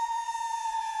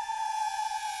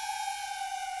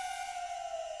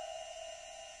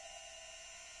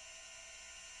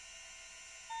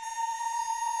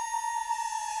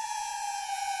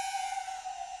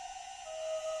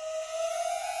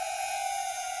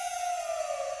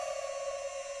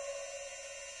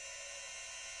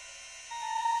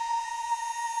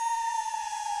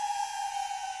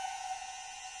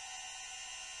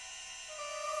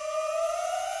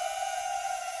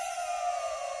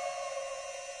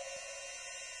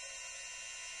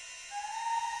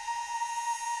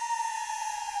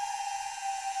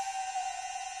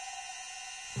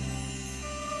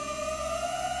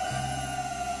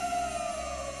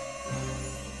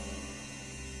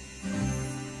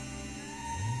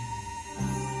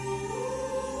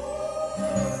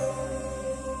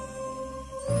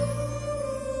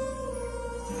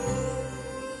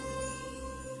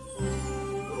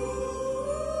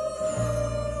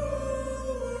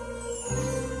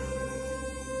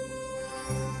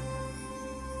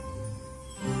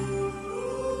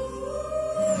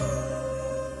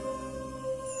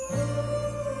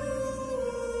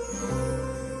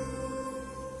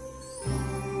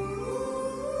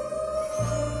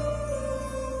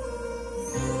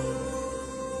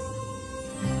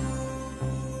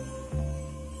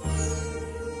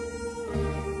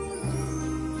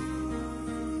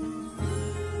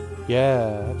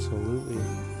 Yeah, absolutely.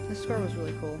 The score was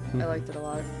really cool. I liked it a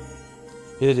lot.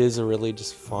 It is a really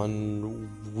just fun,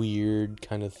 weird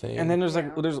kind of thing. And then there's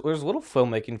there's little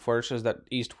filmmaking flourishes that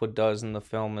Eastwood does in the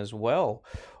film as well,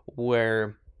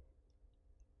 where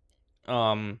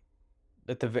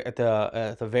at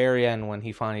the very end, when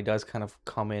he finally does kind of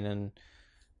come in and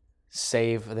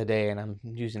save the day, and I'm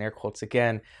using air quotes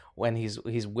again, when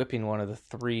he's whipping one of the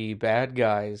three bad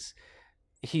guys,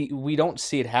 we don't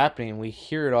see it happening. We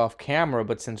hear it off camera,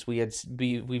 but since we've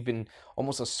been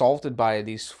almost assaulted by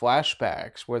these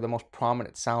flashbacks where the most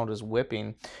prominent sound is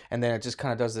whipping, and then it just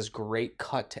kind of does this great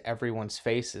cut to everyone's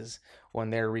faces when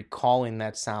they're recalling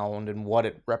that sound and what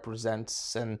it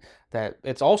represents, and that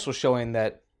it's also showing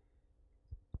that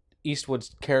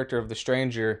Eastwood's character of the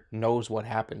stranger knows what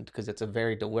happened because it's a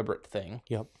very deliberate thing.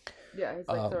 Yep. Yeah, he's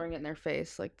like throwing it in their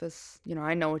face like this,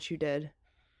 I know what you did.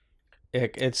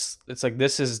 It's like,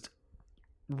 this is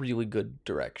really good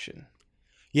direction.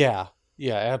 Yeah,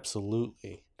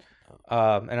 absolutely.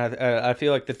 And I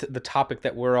feel like the topic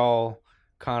that we're all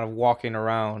kind of walking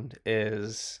around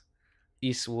is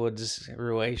Eastwood's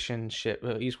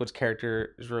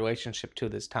character's relationship to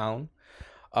this town.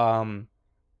 I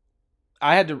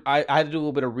had to do a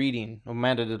little bit of reading.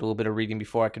 Amanda did a little bit of reading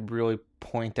before I could really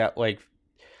point out, like,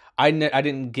 I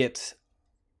didn't get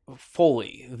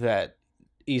fully that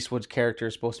Eastwood's character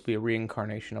is supposed to be a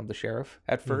reincarnation of the sheriff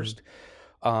at first.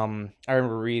 I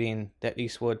remember reading that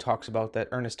Eastwood talks about that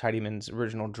Ernest Tidyman's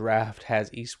original draft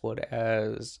has Eastwood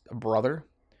as a brother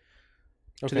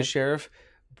to the sheriff,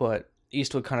 but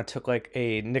Eastwood kind of took like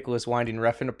a Nicholas Winding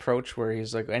Refn approach where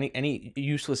he's like, any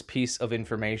useless piece of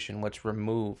information, let's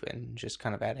remove and just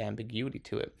kind of add ambiguity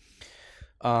to it.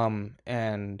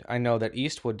 And I know that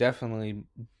Eastwood definitely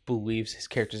believes his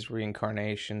character's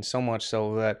reincarnation, so much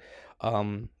so that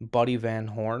Buddy Van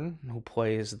Horn, who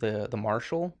plays the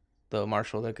marshal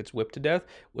that gets whipped to death,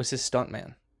 was his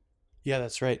stuntman. Yeah,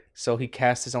 that's right. So he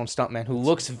cast his own stuntman who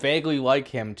looks vaguely like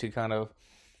him to kind of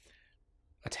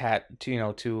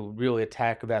to really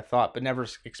attack that thought, but never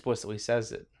explicitly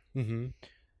says it.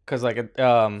 Because that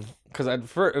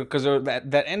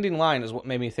ending line is what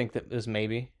made me think that it was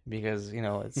maybe, because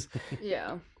it's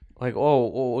Yeah. like,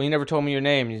 you never told me your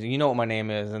name. You know what my name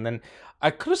is. And then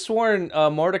I could have sworn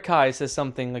Mordecai says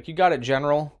something like, "You got it,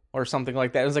 General," or something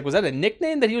like that. It was like, was that a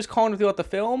nickname that he was calling throughout the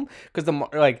film? Because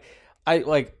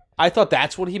I thought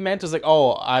that's what he meant. It was like,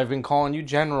 "Oh, I've been calling you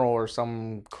General," or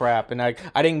some crap. And I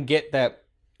didn't get that,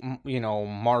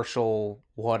 Marshall,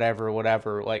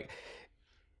 whatever. Like,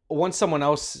 once someone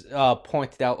else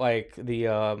pointed out like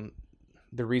the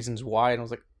reasons why, and I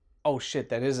was like, "Oh shit,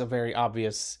 that is a very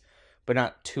obvious." But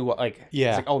not too, like, yeah.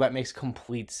 It's like, oh, that makes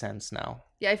complete sense now.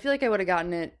 Yeah, I feel like I would have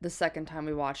gotten it the second time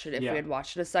we watched it if we had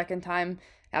watched it a second time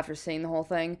after seeing the whole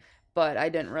thing. But I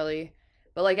didn't really.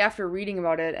 But, like, after reading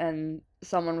about it and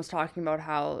someone was talking about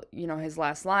how, his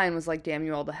last line was, like, "Damn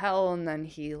you all to hell," and then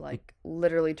he, like,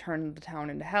 literally turned the town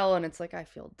into hell, and it's like, I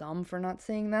feel dumb for not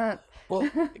seeing that. Well,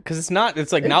 because it's not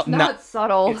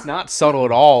subtle. It's not subtle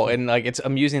at all, and, like, it's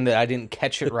amusing that I didn't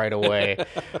catch it right away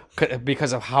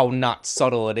because of how not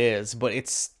subtle it is, but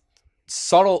it's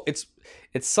subtle. It's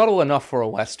subtle enough for a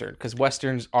Western, because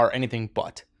Westerns are anything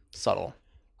but subtle.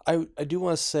 I do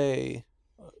want to say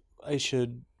I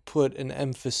should put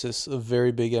a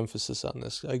very big emphasis on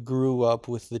this. I grew up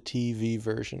with the TV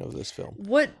version of this film.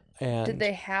 What did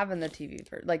they have in the TV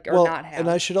version? Not have? And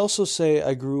I should also say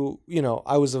I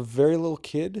was a very little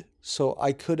kid, so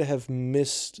I could have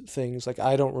missed things. Like,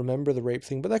 I don't remember the rape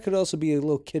thing, but that could also be a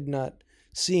little kid not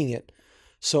seeing it.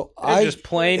 So They're just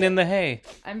playing in the hay.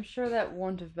 I'm sure that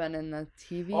wouldn't have been in the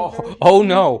TV version. Oh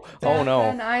no.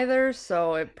 Either,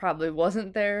 so it probably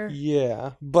wasn't there.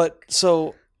 Yeah, but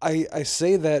so I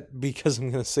say that because I'm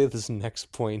going to say this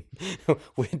next point,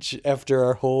 which after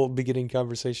our whole beginning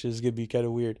conversation is going to be kind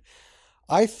of weird.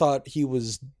 I thought he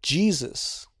was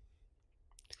Jesus.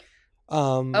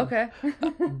 Okay.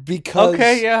 Because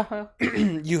okay, yeah.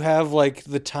 You have, like,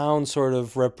 the town sort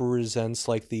of represents,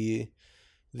 like, the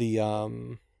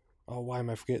why am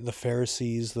I forgetting, the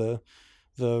Pharisees, the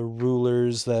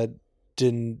rulers that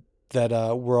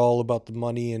were all about the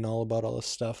money and all about all this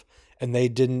stuff. And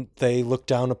they looked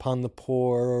down upon the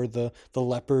poor or the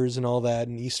lepers and all that.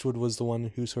 And Eastwood was the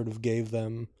one who sort of gave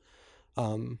them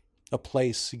a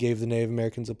place. He gave the Native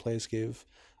Americans a place, gave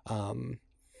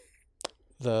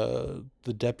the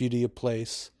deputy a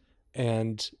place.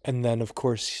 And then, of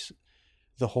course,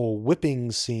 the whole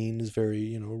whipping scene is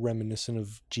very, reminiscent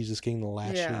of Jesus getting the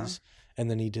lashes. Yeah. And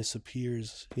then he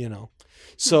disappears,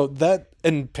 So that,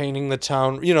 and painting the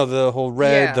town, the whole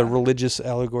red, the religious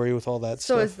allegory with all that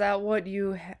stuff. So is that what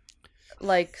you...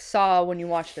 like saw when you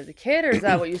watched it as a kid, or is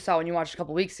that what you saw when you watched a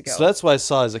couple weeks ago? So that's what I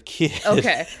saw as a kid.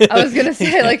 Okay, I was gonna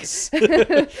say like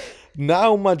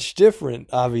now much different,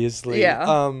 obviously.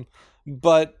 Yeah.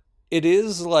 But it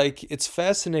is like it's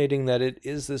fascinating that it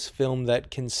is this film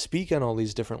that can speak on all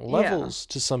these different levels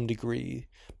to some degree,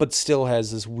 but still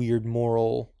has this weird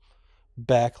moral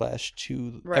backlash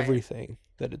to everything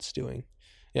that it's doing.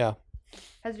 Yeah.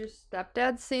 Has your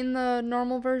stepdad seen the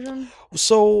normal version?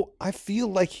 So I feel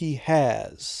like he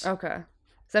has. Okay.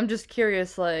 So I'm just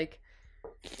curious, like,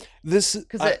 this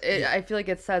because I feel like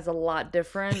it says a lot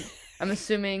different. I'm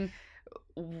assuming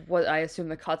I assume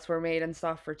the cuts were made and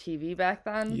stuff for TV back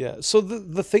then. Yeah. So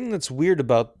the thing that's weird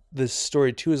about this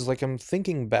story too is like I'm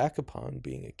thinking back upon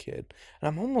being a kid, and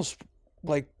I'm almost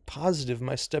like positive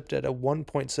my stepdad at one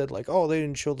point said like, "Oh, they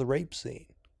didn't show the rape scene."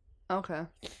 Okay.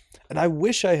 And I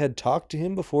wish I had talked to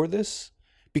him before this,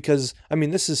 because I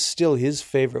mean this is still his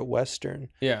favorite Western.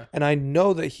 Yeah. And I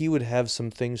know that he would have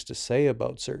some things to say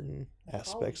about certain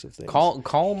aspects of things.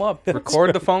 Call him up.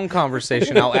 Record the phone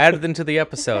conversation. I'll add it into the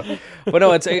episode. But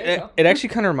no, it actually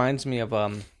kind of reminds me of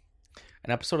an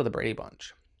episode of the Brady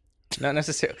Bunch. Not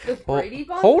necessarily. The Brady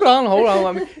Bunch? Hold on.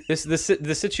 I mean,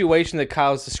 the situation that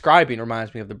Kyle's describing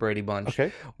reminds me of the Brady Bunch.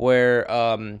 Okay. Where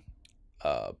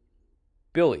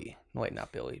Billy. Wait,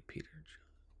 not Billy. Peter.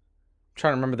 I'm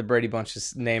trying to remember the Brady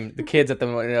Bunch's name. The kids at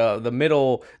the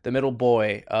middle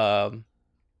boy.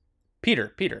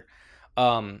 Peter.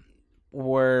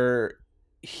 Where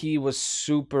he was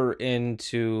super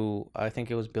into, I think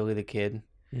it was Billy the Kid,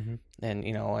 and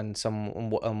and some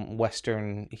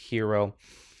Western hero,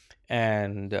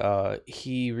 and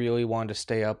he really wanted to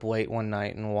stay up late one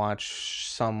night and watch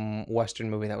some Western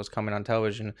movie that was coming on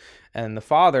television, and the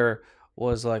father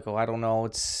was like, "Oh, I don't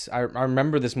know. I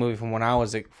remember this movie from when I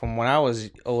was a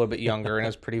little bit younger, and it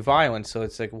was pretty violent. So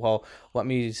it's like, well, let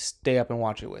me stay up and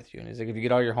watch it with you." And he's like, "If you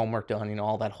get all your homework done,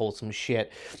 all that wholesome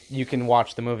shit, you can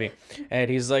watch the movie."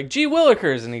 And he's like, "Gee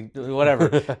Willikers," and whatever.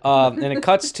 And it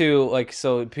cuts to like,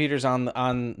 so Peter's on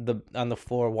the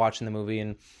floor watching the movie,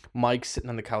 and Mike's sitting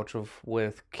on the couch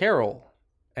with Carol,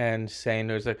 and saying,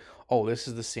 "There's like, oh, this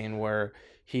is the scene where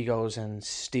he goes and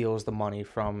steals the money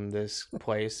from this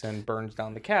place and burns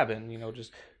down the cabin,"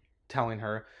 just telling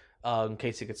her in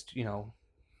case he gets,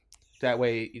 that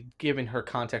way giving her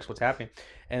context what's happening.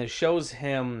 And it shows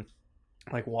him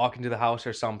like walking to the house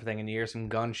or something, and you hear some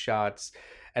gunshots,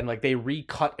 and like they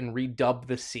recut and redub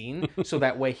the scene so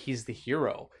that way he's the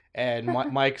hero. And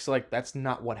Mike's like, "That's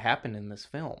not what happened in this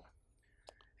film."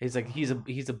 He's like, he's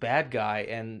a bad guy,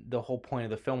 and the whole point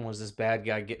of the film was this bad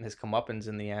guy getting his comeuppance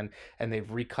in the end, and they've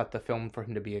recut the film for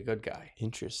him to be a good guy.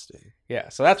 Interesting. Yeah,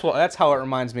 so that's how it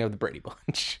reminds me of the Brady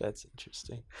Bunch. That's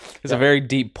interesting. It's a very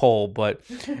deep pull, but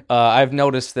I've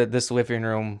noticed that this living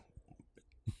room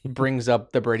brings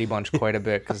up the Brady Bunch quite a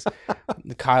bit, because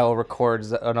Kyle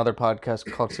records another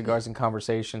podcast called Cigars and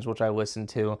Conversations, which I listen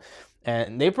to,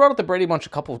 and they brought up the Brady Bunch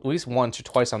at least once or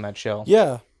twice on that show.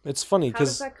 Yeah. It's funny How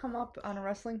does because that come up on a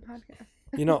wrestling podcast?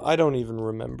 I don't even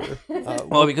remember.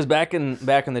 Well, because back in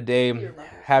the day,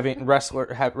 having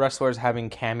wrestlers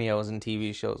having cameos in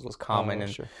TV shows was common,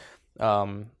 and sure.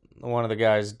 One of the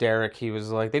guys, Derek, he was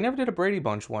like, they never did a Brady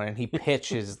Bunch one, and he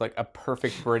pitches like a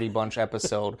perfect Brady Bunch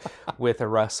episode with a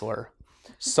wrestler,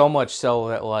 so much so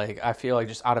that like I feel like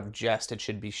just out of jest it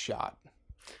should be shot.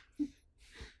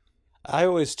 I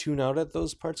always tune out at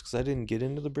those parts because I didn't get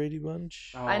into the Brady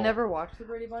Bunch. I never watched the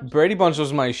Brady Bunch. Brady Bunch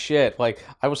was my shit. Like,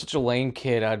 I was such a lame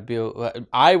kid.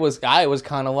 I was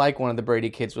kind of like one of the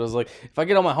Brady kids. Was like, if I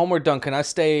get all my homework done, can I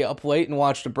stay up late and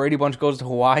watch the Brady Bunch Goes to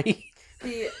Hawaii?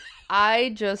 See,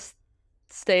 I just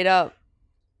stayed up.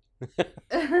 I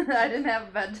didn't have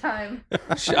a bedtime.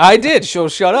 I did. So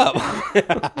shut up.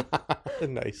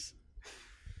 Nice.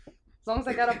 As long as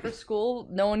I got up for school,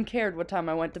 no one cared what time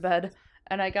I went to bed.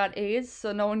 And I got A's,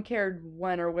 so no one cared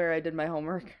when or where I did my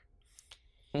homework.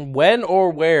 When or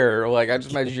where? Like, I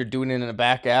just imagine you're doing it in a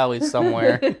back alley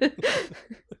somewhere.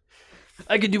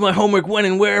 I can do my homework when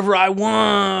and wherever I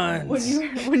want.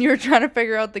 When you were trying to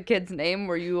figure out the kid's name,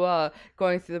 were you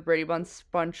going through the Brady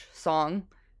Bunch song?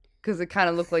 Because it kind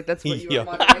of looked like that's what you were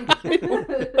wondering.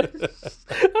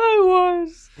 I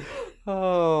was.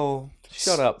 Oh,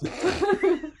 shut up.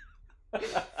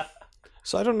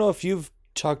 So I don't know if you've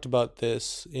talked about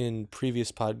this in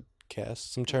previous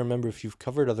podcasts. I'm trying to remember if you've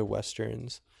covered other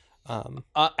Westerns.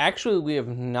 Actually, we have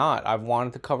not. I've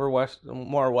wanted to cover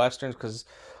more Westerns because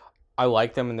I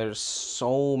like them, and there's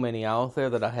so many out there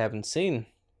that I haven't seen.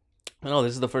 I know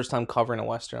this is the first time covering a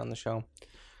Western on the show.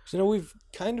 So, we've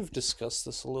kind of discussed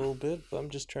this a little bit, but I'm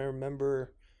just trying to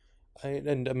remember.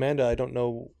 And Amanda, I don't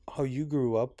know how you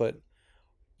grew up, but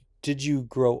did you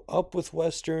grow up with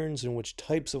Westerns, and which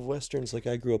types of Westerns? Like,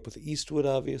 I grew up with Eastwood,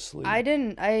 obviously.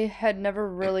 I had never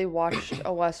really watched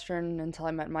a Western until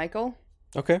I met Michael.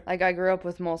 Okay. Like, I grew up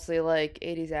with mostly, like,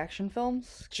 80s action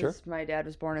films. Sure. My dad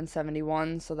was born in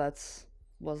 1971, so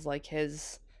was, like,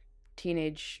 his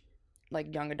teenage,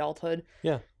 like, young adulthood.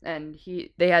 Yeah. And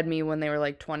they had me when they were,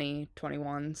 like, 20,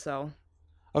 21, so...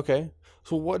 Okay.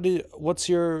 So what's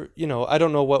your, I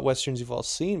don't know what Westerns you've all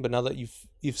seen, but now that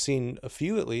you've seen a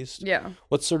few at least. Yeah.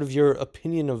 What's sort of your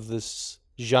opinion of this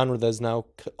genre that is now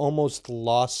almost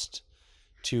lost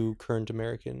to current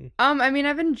American? I mean,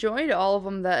 I've enjoyed all of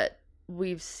them that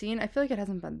we've seen. I feel like it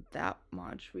hasn't been that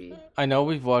much. I know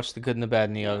we've watched The Good and the Bad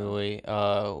and the Ugly,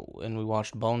 and we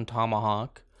watched Bone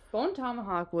Tomahawk. Bone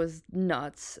Tomahawk was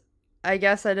nuts. I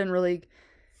guess I didn't really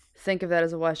think of that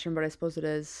as a Western, but I suppose it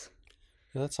is.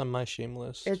 Yeah, that's on my shame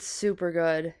list. It's super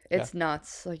good. It's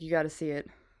nuts. Like, you got to see it.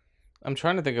 I'm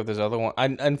trying to think of this other one.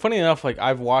 And funny enough, like,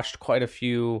 I've watched quite a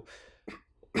few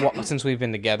since we've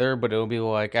been together, but it'll be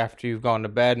like after you've gone to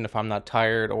bed, and if I'm not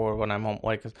tired, or when I'm home,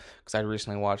 like, because I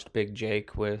recently watched Big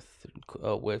Jake with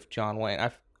John Wayne.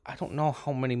 I don't know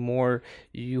how many more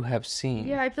you have seen.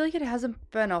 Yeah, I feel like it hasn't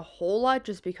been a whole lot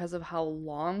just because of how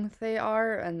long they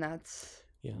are, and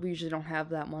we usually don't have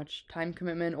that much time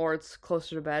commitment, or it's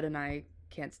closer to bed and I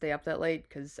can't stay up that late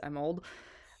because I'm old.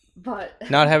 But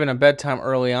not having a bedtime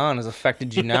early on has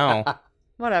affected you now.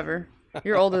 Whatever.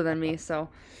 You're older than me, so.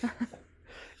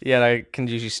 Yeah, I can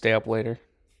usually stay up later.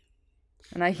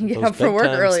 And I can get up for work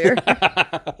earlier.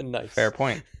 Nice. Fair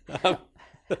point. But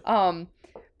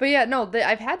yeah, no,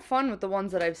 I've had fun with the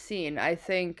ones that I've seen. I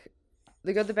think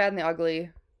The Good, the Bad, and the Ugly,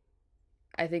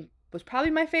 I think, was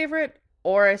probably my favorite.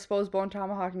 Or I suppose Bone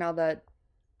Tomahawk, now that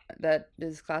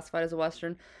is classified as a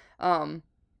Western.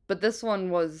 But this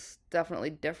one was definitely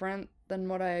different than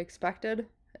what I expected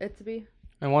it to be.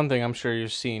 And one thing I'm sure you're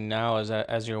seeing now is that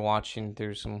as you're watching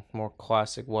through some more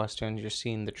classic Westerns, you're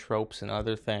seeing the tropes and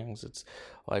other things. It's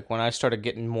like when I started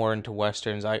getting more into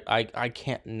Westerns, I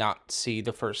can't not see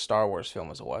the first Star Wars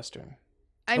film as a Western.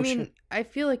 I mean, I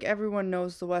feel like everyone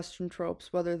knows the Western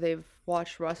tropes, whether they've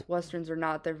watched Westerns or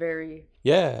not. They're very...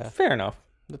 Yeah. Fair enough.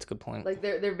 That's a good point. Like,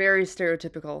 they're very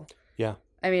stereotypical. Yeah.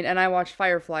 I mean, and I watched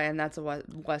Firefly, and that's a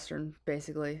Western,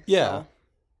 basically. Yeah. So,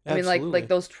 I mean, like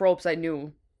those tropes I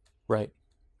knew. Right.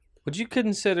 Would you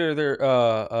consider their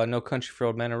No Country for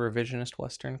Old Men a revisionist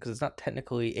Western? Because it's not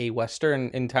technically a Western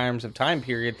in terms of time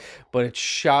period, but it's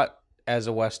shot as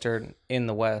a Western in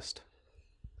the West.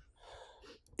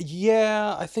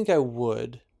 Yeah, I think I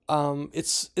would.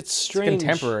 It's strange. It's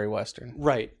contemporary Western.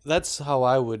 Right. That's how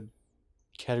I would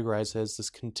categorize it, as this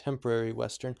contemporary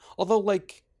Western. Although,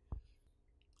 like,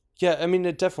 yeah, I mean,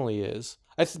 it definitely is.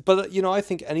 But I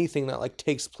think anything that like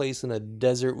takes place in a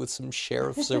desert with some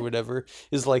sheriffs or whatever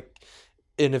is like,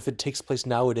 and if it takes place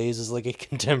nowadays, is like a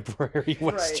contemporary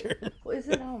Western. Right. Well, is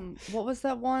it what was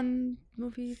that one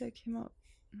movie that came out?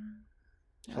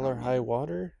 Hell or High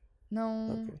Water?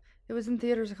 No, Okay. It was in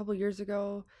theaters a couple years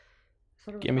ago.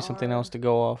 Give me something else to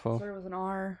go off of. I thought it was an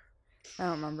R. I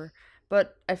don't remember.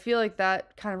 But I feel like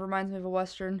that kind of reminds me of a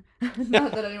Western.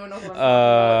 Not that anyone knows what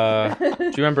I'm talking about. Do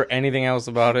you remember anything else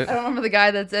about it? I don't remember the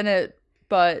guy that's in it,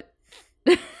 but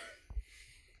it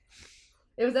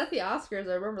was at the Oscars.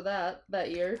 I remember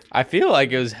that year. I feel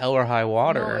like it was Hell or High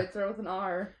Water. No, it started with an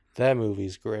R. That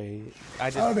movie's great.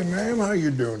 Howdy, ma'am. How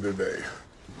you doing today?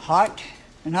 Hot,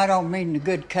 and I don't mean the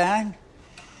good kind.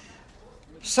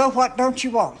 So what don't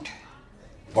you want?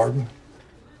 Pardon?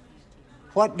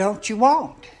 What don't you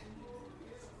want?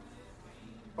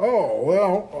 Oh,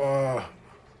 well,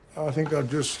 I think I'll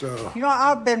just, You know,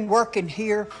 I've been working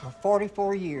here for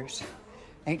 44 years.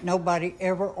 Ain't nobody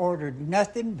ever ordered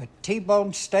nothing but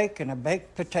T-bone steak and a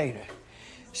baked potato.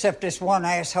 Except this one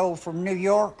asshole from New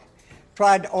York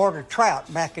tried to order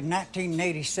trout back in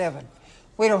 1987.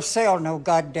 We don't sell no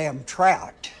goddamn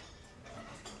trout.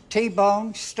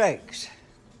 T-bone steaks.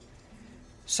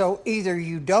 So either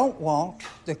you don't want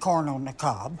the corn on the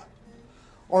cob,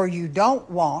 or you don't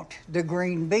want the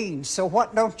green beans. So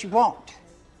what don't you want?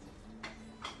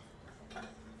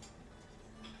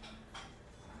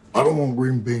 I don't want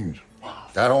green beans.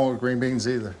 I don't want green beans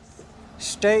either.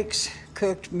 Steaks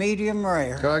cooked medium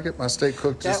rare. Can I get my steak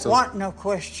cooked just That want no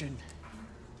question.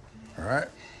 All right.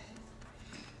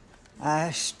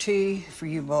 Iced tea for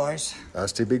you boys.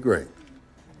 Iced tea be great.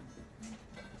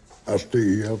 Iced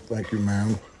tea, yeah, thank you,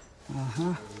 ma'am.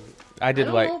 Uh-huh. I did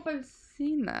I don't know if I've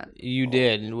seen that. You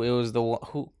did. It was the one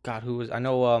who was. I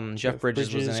know. Jeff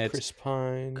Bridges was in it. Chris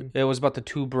Pine. It was about the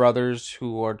two brothers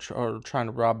who are trying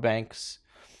to rob banks,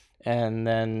 and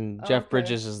then Jeff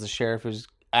Bridges is the sheriff who's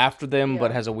after them,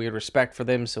 but Yeah. has a weird respect for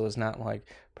them, so is not like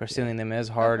pursuing them as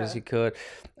hard as he could.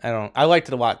 I liked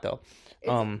it a lot though.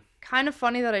 Kind of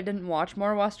funny that I didn't watch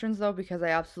more westerns though, because I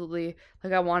absolutely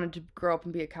I wanted to grow up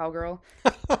and be a cowgirl.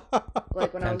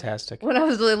 Like Fantastic. When I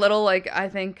was really little, like I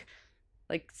think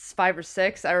like 5 or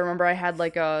 6, I remember I had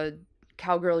like a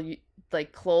cowgirl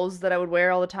like clothes that I would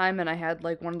wear all the time, and I had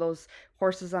like one of those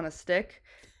horses on a stick,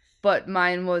 but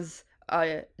mine was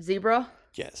a zebra.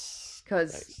 Yes.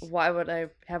 Because why would I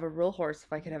have a real horse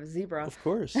if I could have a zebra? Of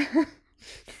course.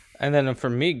 And then for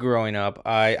me growing up,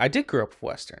 I did grow up with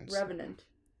westerns.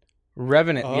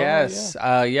 Revenant. Oh, yes.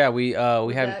 Yeah. We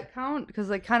Does had that count? Because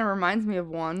it kind of reminds me of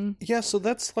one. Yeah, so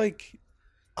that's like,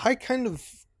 I kind of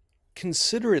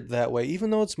consider it that way,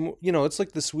 even though it's more, it's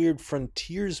like this weird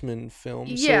frontiersman film.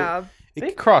 Yeah. So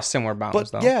they cross similar bounds,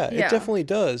 but though. yeah, it definitely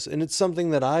does, and it's something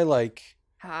that I like.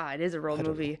 It is a real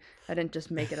movie. I didn't just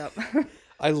make it up.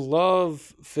 I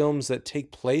love films that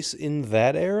take place in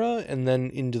that era and then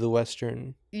into the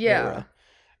Western era.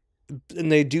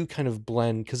 And they do kind of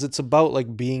blend because it's about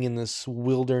like being in this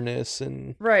wilderness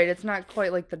and right. It's not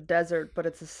quite like the desert, but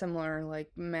it's a similar like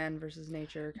man versus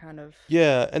nature kind of.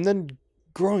 Yeah, and then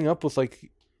growing up with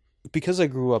because I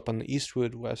grew up on the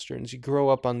Eastwood Westerns, you grow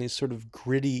up on these sort of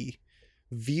gritty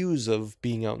views of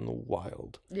being out in the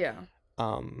wild. Yeah.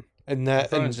 And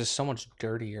that it's just so much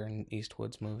dirtier in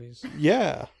Eastwood's movies.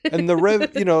 Yeah, and the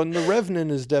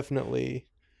Revenant is definitely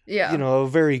a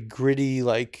very gritty,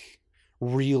 like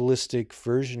realistic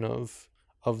version of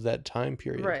that time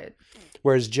period. Right.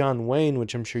 Whereas John Wayne,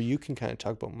 which I'm sure you can kind of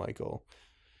talk about, Michael,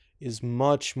 is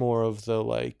much more of the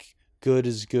like good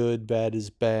is good, bad is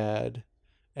bad,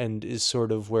 and is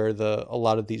sort of where a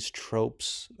lot of these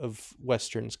tropes of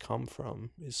westerns come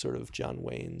from. Is sort of John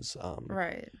Wayne's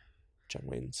right. John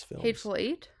Wayne's films. Hateful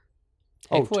Eight?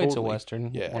 Hateful Eight's a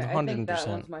Western. Yeah. 100%. I think that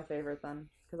one's my favorite then,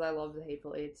 because I love the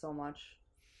Hateful Eight so much.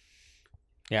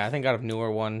 Yeah, I think out of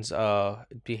newer ones,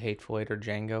 it'd be Hateful Eight or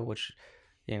Django, which,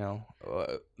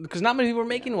 because not many people are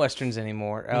making Westerns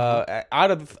anymore. Out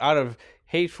of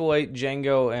Hateful Eight,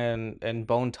 Django, and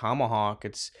Bone Tomahawk,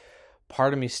 it's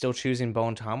part of me still choosing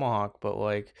Bone Tomahawk, but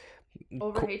like...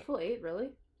 Over Hateful Eight, really?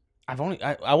 I want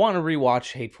to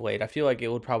rewatch Hateful Eight. I feel like it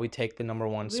would probably take the number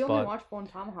one spot. We only watched Bone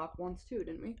Tomahawk once too,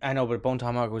 didn't we? I know, but Bone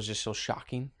Tomahawk was just so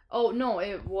shocking. Oh no,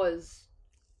 it was.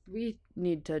 We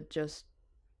need to just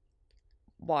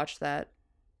watch that.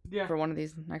 Yeah. For one of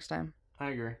these next time.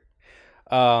 I agree.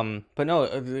 But no,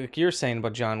 like you're saying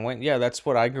about John Wayne, yeah, that's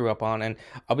what I grew up on, and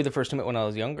I'll be the first to admit when I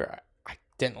was younger, I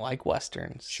didn't like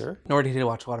westerns. Sure. Nor did he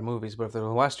watch a lot of movies, but if there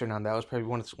was a western on, that was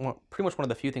probably pretty much one of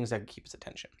the few things that could keep his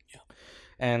attention. Yeah.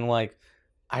 And like,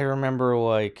 I remember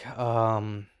like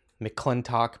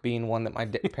McClintock being one that my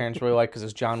parents really liked because it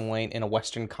was John Wayne in a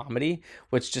western comedy,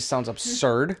 which just sounds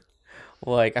absurd.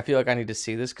 Like, I feel like I need to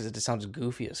see this because it just sounds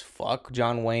goofy as fuck.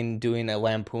 John Wayne doing a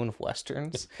lampoon of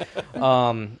westerns.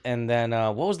 And then,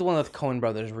 what was the one that the Coen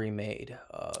brothers remade?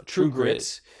 True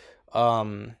Grit.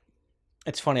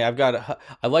 It's funny. I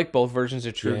like both versions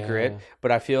of True Grit,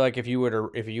 but I feel like if you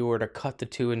were to cut the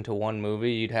two into one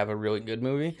movie, you'd have a really good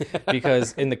movie.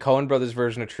 Because in the Coen brothers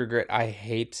version of True Grit, I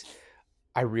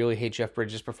really hate Jeff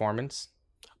Bridges' performance.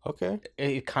 Okay.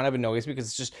 It kind of annoys me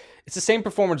because it's the same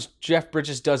performance Jeff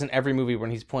Bridges does in every movie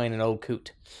when he's playing an old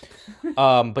coot.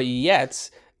 But yet,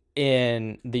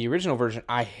 in the original version,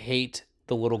 I hate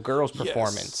the little girl's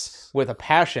performance with a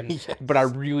passion, but I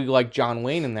really like John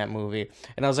Wayne in that movie.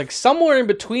 And I was like, somewhere in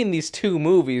between these two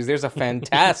movies, there's a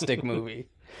fantastic movie.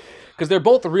 Because they're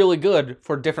both really good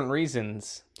for different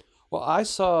reasons. Well, I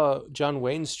saw John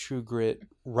Wayne's True Grit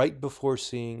right before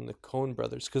seeing the Coen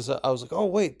brothers because I was like, oh,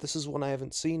 wait, this is one I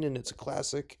haven't seen and it's a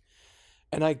classic.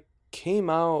 And I came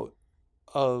out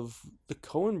of the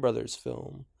Coen brothers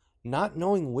film not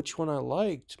knowing which one I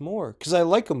liked more because I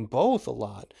like them both a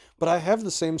lot. But I have the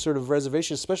same sort of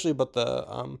reservation, especially about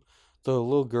the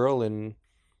little girl in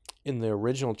the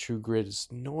original True Grit is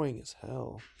annoying as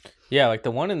hell. Yeah, like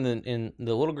the one in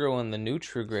the little girl in the new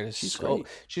True Grit is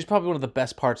she's probably one of the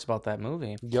best parts about that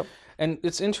movie. Yep. And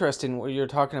it's interesting where you're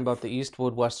talking about the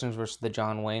Eastwood westerns versus the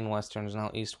John Wayne westerns.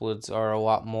 Now Eastwood's are a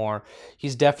lot more.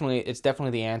 It's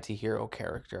definitely the anti-hero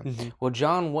character. Mm-hmm. Well,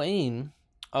 John Wayne,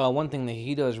 one thing that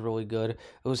he does really good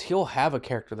is he'll have a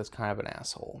character that's kind of an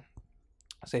asshole.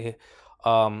 Say,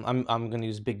 I'm going to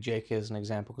use Big Jake as an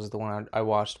example because it's the one I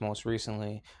watched most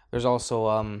recently. There's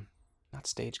also not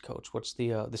Stagecoach. What's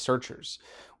the Searchers,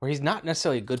 where he's not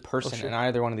necessarily a good person in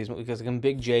either one of these movies. Because in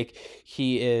Big Jake,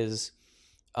 he is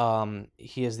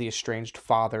the estranged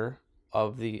father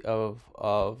of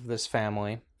this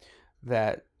family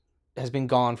that has been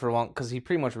gone for a long because he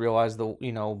pretty much realized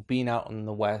being out in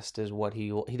the West is what he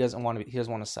doesn't want to. He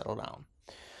doesn't want to settle down.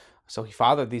 So he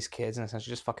fathered these kids and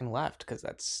essentially just fucking left because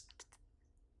that's,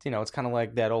 it's kind of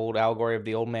like that old allegory of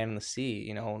the old man in the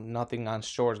sea. Nothing on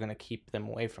shore is going to keep them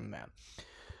away from that.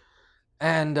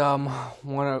 And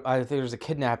I think there was a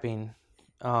kidnapping,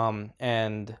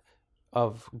 and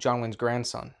of John Wayne's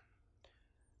grandson.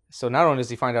 So not only does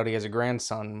he find out he has a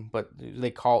grandson, but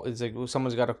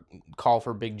someone's got to call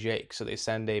for Big Jake. So they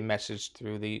send a message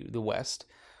through the West,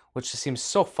 which just seems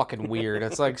so fucking weird.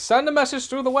 It's like, send a message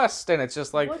through the West, and it's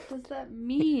just like, what does that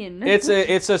mean? It's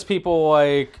just people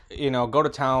like, go to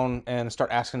town and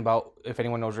start asking about if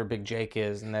anyone knows where Big Jake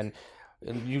is, and then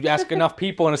you ask enough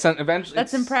people, and eventually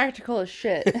that's impractical as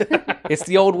shit. It's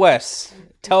the Old West.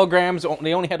 Telegrams,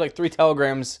 they only had like 3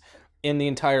 telegrams in the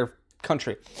entire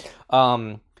country,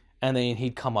 and then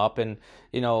he'd come up, and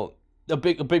a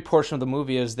big portion of the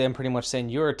movie is them pretty much saying,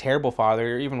 you're a terrible father,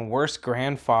 you're even worse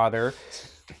grandfather.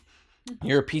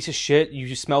 You're a piece of shit.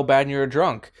 You smell bad and you're a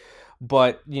drunk.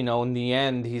 But, in the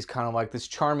end, he's kind of like this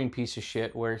charming piece of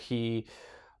shit where he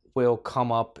will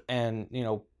come up and,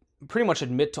 pretty much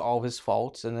admit to all of his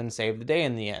faults and then save the day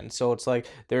in the end. So it's like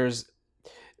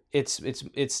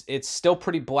it's still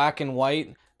pretty black and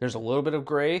white. There's a little bit of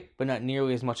gray, but not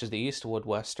nearly as much as the Eastwood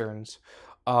Westerns.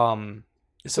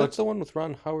 Is that the one with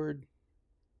Ron Howard?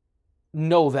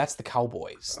 No, that's the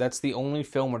Cowboys. That's the only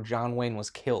film where John Wayne was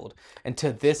killed. And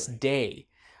to this day,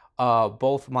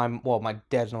 both my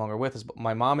dad's no longer with us, but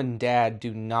my mom and dad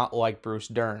do not like Bruce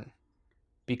Dern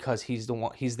because he's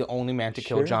the only man to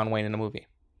kill John Wayne in a movie.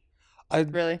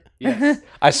 Really? Yes.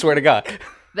 I swear to God.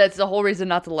 That's the whole reason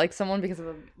not to like someone because of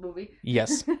a movie?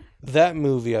 Yes. That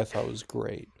movie I thought was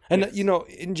great. And,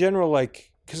 in general,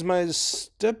 like, because my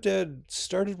stepdad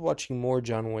started watching more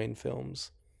John Wayne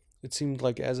films. It seemed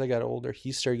like as I got older,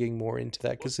 he started getting more into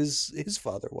that because his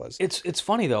father was. It's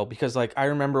funny though because like I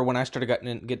remember when I started getting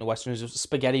into westerns, it was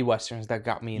spaghetti westerns that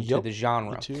got me into the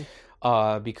genre. Me too.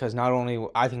 Because not only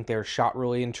I think they're shot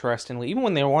really interestingly, even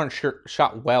when they weren't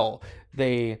shot well,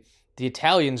 the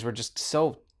Italians were just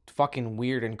so fucking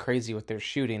weird and crazy with their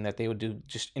shooting that they would do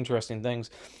just interesting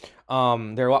things.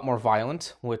 They're a lot more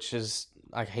violent, which is,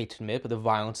 I hate to admit, but the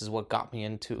violence is what got me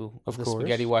into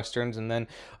spaghetti westerns, and then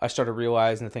I started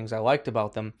realizing the things I liked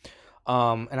about them.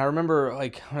 And I remember,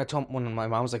 like, when my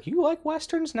mom was like, "You like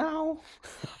westerns now?"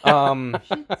 She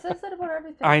says that about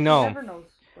everything. I know. She never knows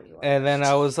what you like. And then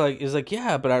I was like,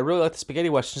 "Yeah, but I really like the spaghetti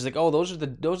westerns." She's like, "Oh, those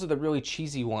are the really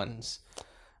cheesy ones."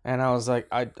 And I was like,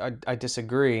 I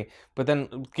disagree. But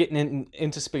then getting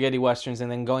into spaghetti westerns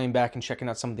and then going back and checking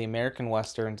out some of the American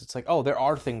westerns, it's like, oh, there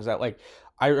are things that, like,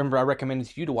 I remember I recommended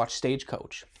to you to watch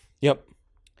Stagecoach. Yep.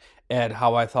 And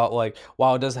how I thought, like,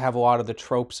 while it does have a lot of the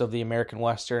tropes of the American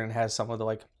western and has some of the,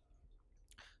 like,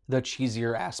 the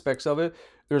cheesier aspects of it,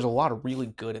 there's a lot of really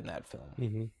good in that film.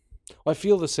 Mm-hmm. Well, I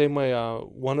feel the same way.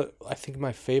 I think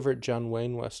my favorite John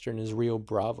Wayne western is Rio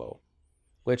Bravo,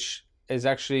 which is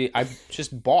actually I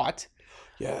just bought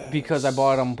because I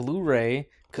bought it on Blu-ray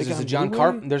because there's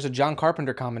a John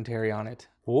Carpenter commentary on it.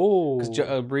 Whoa!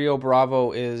 Because Rio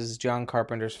Bravo is John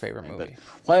Carpenter's favorite movie.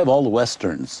 Why of all the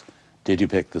westerns did you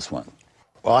pick this one?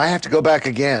 Well, I have to go back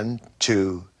again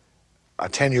to a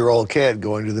 10-year-old kid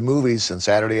going to the movies on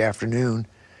Saturday afternoon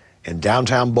in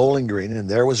downtown Bowling Green, and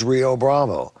there was Rio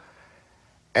Bravo.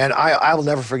 And I will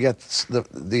never forget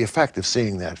the effect of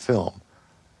seeing that film.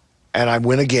 And I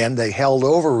went again. They held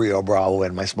over Rio Bravo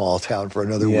in my small town for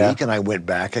another week, and I went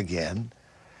back again.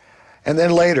 And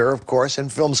then later, of course, in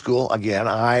film school, again,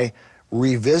 I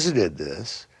revisited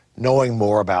this, knowing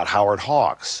more about Howard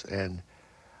Hawks. And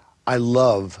I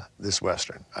love this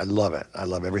Western. I love it. I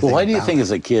love everything. Well, why do you think it.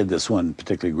 as a kid this one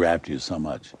particularly grabbed you so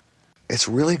much? It's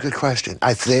a really good question.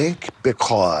 I think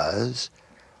because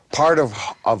part of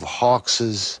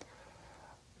Hawks's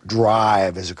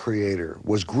drive as a creator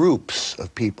was groups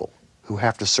of people who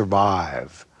have to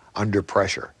survive under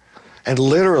pressure. And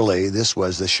literally, this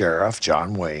was the sheriff,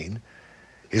 John Wayne,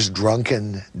 his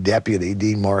drunken deputy,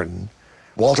 Dean Martin,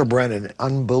 Walter Brennan,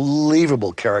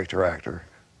 unbelievable character actor,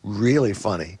 really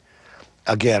funny.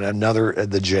 Again,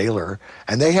 the jailer.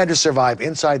 And they had to survive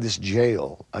inside this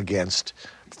jail against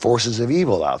forces of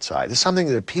evil outside. It's something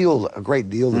that appealed a great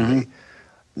deal to me,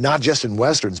 not just in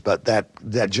Westerns, but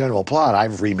that general plot.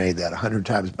 I've remade that 100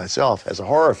 times myself as a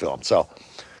horror film. So,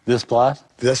 This plot?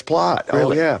 This plot.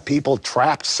 Really? Oh, yeah. People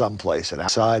trapped someplace, and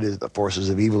outside the forces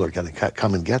of evil are going to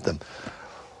come and get them.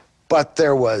 But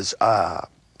there was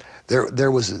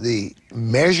there was the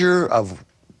measure of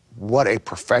what a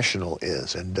professional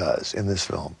is and does in this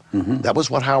film. That was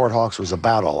what Howard Hawks was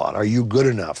about a lot. Are you good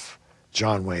enough,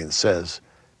 John Wayne says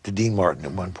to Dean Martin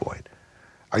at one point.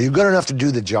 Are you good enough to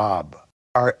do the job?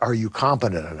 Are you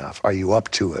competent enough? Are you up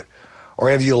to it? Or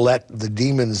have you let the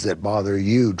demons that bother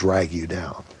you drag you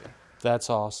down? That's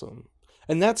awesome.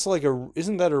 And that's like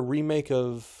isn't that a remake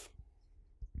of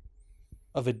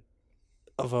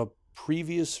a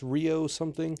previous Rio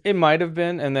something? It might have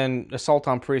been, and then Assault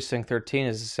on Precinct 13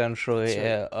 is essentially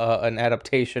an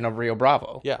adaptation of Rio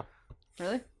Bravo. Yeah.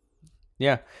 Really?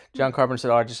 Yeah. John Carpenter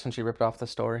said, I just essentially ripped off the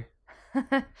story.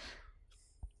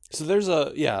 So there's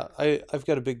I've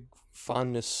got a big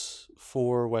fondness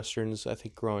for Westerns, I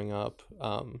think, growing up.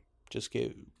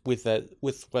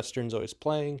 With Westerns always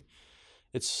playing,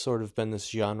 it's sort of been this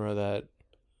genre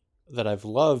that I've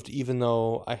loved, even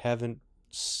though I haven't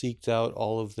seeked out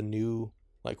all of the new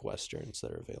like Westerns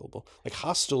that are available. Like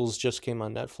Hostiles just came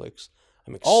on Netflix.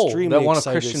 I'm extremely that one of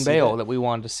excited Christian to see Bale that we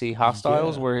wanted to see.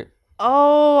 Hostiles, where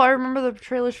Oh, I remember the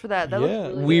trailers for that. That Yeah. looked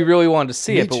really we good. really wanted to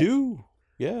see Me it. But too.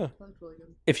 Yeah.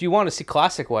 if you want to see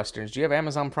classic Westerns, do you have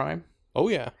Amazon Prime? Oh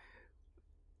yeah.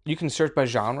 You can search by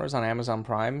genres on Amazon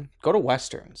Prime. Go to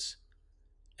Westerns.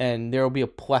 And there will be a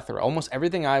plethora. Almost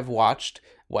everything I've watched,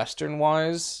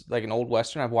 Western-wise, like an old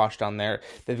Western, I've watched on there.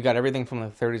 They've got everything from the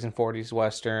 30s and 40s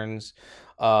Westerns.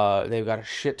 They've got a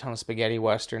shit ton of spaghetti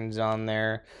Westerns on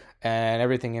there. And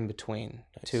everything in between,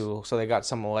 too. So they got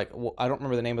some, like, I don't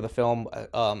remember the name of the film.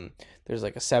 There's,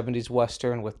 like, a 70s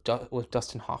Western with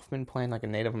Dustin Hoffman playing, like, a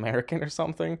Native American or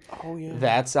something. Oh, yeah.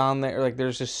 That's on there. Like,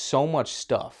 there's just so much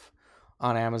stuff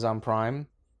on Amazon Prime.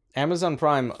 Amazon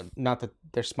Prime, not that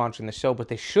they're sponsoring the show, but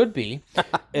they should be,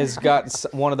 has got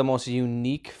one of the most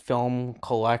unique film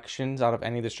collections out of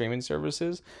any of the streaming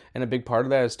services. And a big part of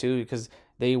that is, too, because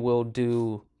they will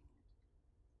do...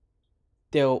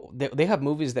 They have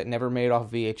movies that never made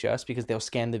off VHS because they'll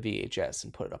scan the VHS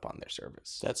and put it up on their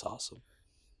service. That's awesome.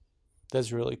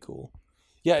 That's really cool.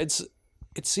 Yeah,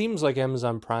 it seems like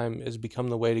Amazon Prime has become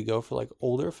the way to go for like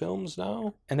older films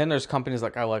now. And then there's companies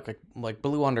like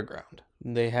Blue Underground.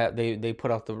 They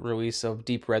put out the release of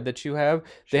Deep Red that you have.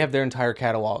 They have their entire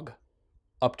catalog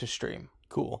up to stream.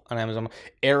 Cool. On Amazon.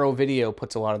 Arrow Video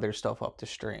puts a lot of their stuff up to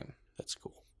stream. That's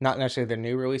cool. Not necessarily their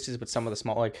new releases, but some of the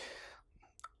small, like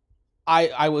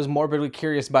I was morbidly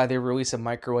curious by their release of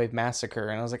Microwave Massacre,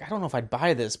 and I was like, I don't know if I'd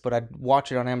buy this, but I'd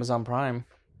watch it on Amazon Prime.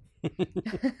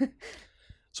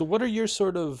 So what are your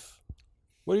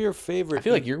favorite... I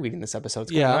feel like you're leading this episode.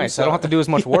 It's kind Yeah, of I'm nice. I don't have to do as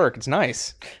much work. It's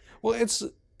nice. Well,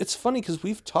 it's funny because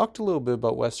we've talked a little bit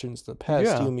about Westerns in the past,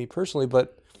 Yeah. you and me personally,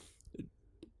 but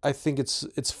I think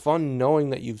it's fun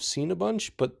knowing that you've seen a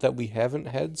bunch, but that we haven't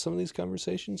had some of these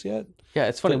conversations yet. Yeah,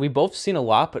 it's funny. We've both seen a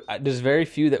lot, but there's very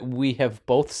few that we have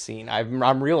both seen.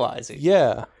 I'm realizing.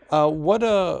 Yeah.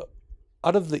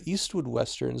 Out of the Eastwood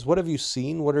Westerns, what have you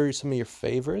seen? What are some of your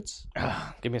favorites?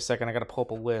 Give me a second. I got to pull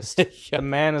up a list. The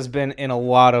man has been in a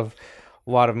lot of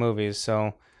movies.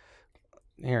 So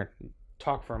here,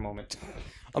 talk for a moment.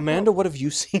 Amanda, what have you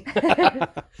seen?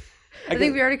 I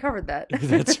think we already covered that.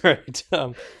 That's right.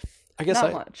 I guess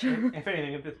Not much. If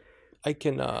anything, I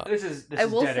can. This is I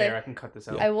will dead say, air. I can cut this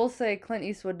out. I will say Clint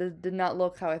Eastwood did not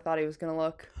look how I thought he was going to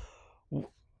look.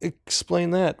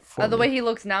 Explain that for The me. way he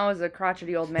looks now as a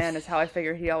crotchety old man is how I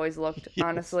figured he always looked,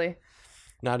 honestly.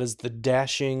 Not as the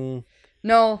dashing.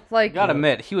 No, like... Gotta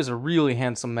admit, he was a really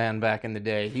handsome man back in the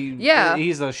day. Yeah.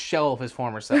 He's a shell of his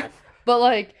former self. But,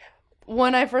 like,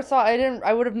 when I first saw it,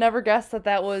 I would have never guessed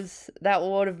that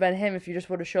would have been him if you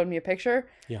just would have showed me a picture.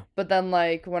 Yeah. But then,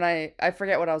 like, when I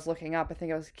forget what I was looking up. I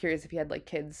think I was curious if he had, like,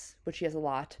 kids, which he has a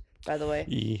lot, by the way.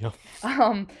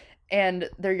 Yeah. And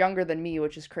they're younger than me,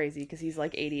 which is crazy because he's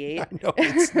like 88. I know,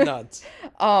 it's nuts.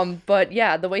 But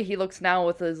yeah, the way he looks now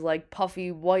with his like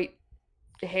puffy white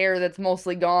hair that's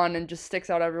mostly gone and just sticks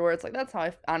out everywhere, it's like that's how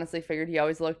I honestly figured he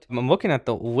always looked. I'm looking at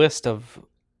the list of.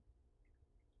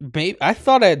 I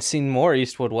thought I had seen more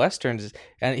Eastwood Westerns,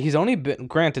 and he's only been.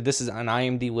 Granted, this is an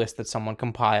IMDb list that someone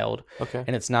compiled, okay,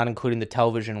 and it's not including the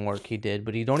television work he did.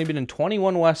 But he'd only been in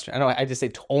 21 Westerns. I know I just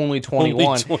say only 21.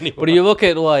 Only 21. But you look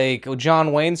at like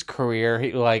John Wayne's career,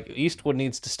 Eastwood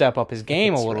needs to step up his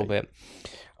game a little bit.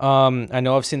 I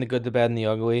know I've seen The Good, the Bad, and the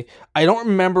Ugly. I don't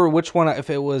remember which one, if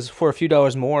it was For a Few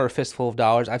Dollars More or Fistful of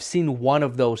Dollars. I've seen one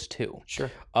of those two. Sure.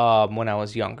 When I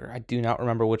was younger, I do not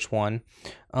remember which one.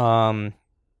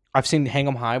 I've seen Hang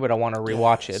 'em High, but I want to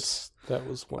rewatch it. That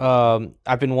was one.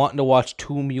 I've been wanting to watch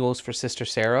Two Mules for Sister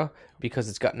Sarah because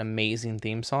it's got an amazing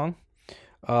theme song.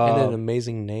 And an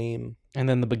amazing name. And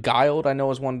then The Beguiled, I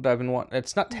know, is one that I've been wanting.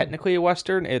 It's not technically a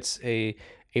Western. It's a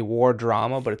war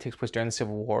drama, but it takes place during the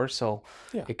Civil War, so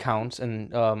it counts. And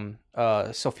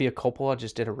Sofia Coppola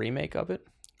just did a remake of it.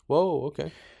 Whoa, okay.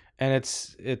 And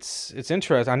it's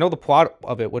interesting. I know the plot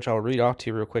of it, which I'll read off to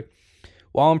you real quick.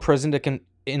 While imprisoned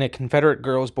in a Confederate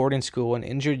girls' boarding school, an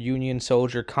injured Union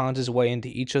soldier cons his way into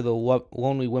each of the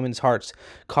lonely women's hearts,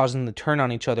 causing them to turn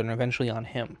on each other and eventually on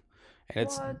him. And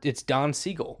it's Don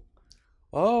Siegel.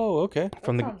 Oh, okay.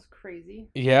 Sounds crazy.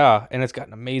 Yeah, and it's got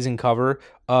an amazing cover.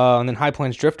 And then High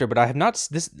Plains Drifter, but I have not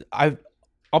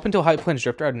up until High Plains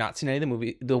Drifter, I've not seen any of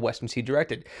the westerns he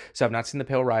directed. So I've not seen The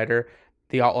Pale Rider,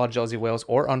 The Outlaw Jersey Wales,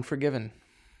 or Unforgiven.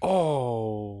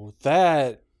 Oh,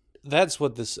 that's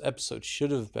what this episode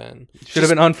should have been. Should have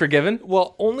been Unforgiven?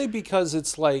 Well, only because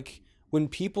it's like when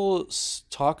people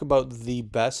talk about the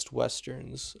best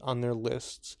westerns on their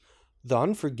lists, The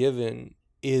Unforgiven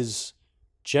is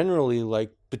generally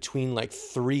like between like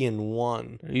 3 and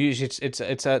 1. Usually it's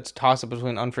a toss up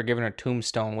between Unforgiven or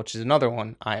Tombstone, which is another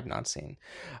one I have not seen.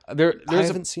 I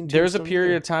haven't seen Tombstone. There's a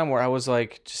period of time where I was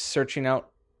like just searching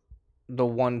out the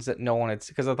ones that no one had,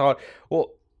 because I thought,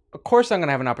 well, of course I'm going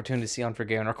to have an opportunity to see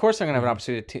Unforgiven. Or of course I'm going to have an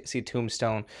opportunity to see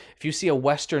Tombstone. If you see a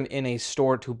Western in a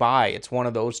store to buy, it's one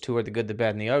of those two, or The Good, the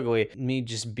Bad, and the Ugly. Me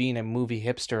just being a movie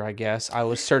hipster, I guess. I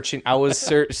was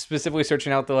specifically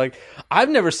searching out I've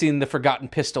never seen The Forgotten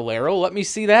Pistolero. Let me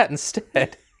see that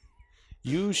instead.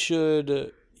 You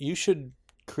should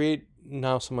create,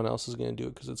 now someone else is going to do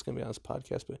it because it's going to be on this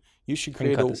podcast, but you should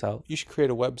create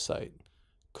a website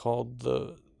called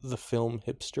the Film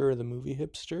Hipster or the Movie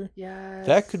Hipster. Yes.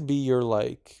 That could be your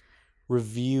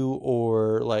review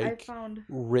or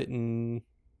written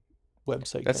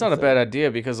website. That's not a bad idea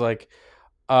because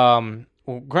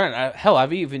Grant, hell,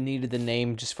 I've even needed the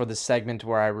name just for the segment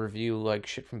where I review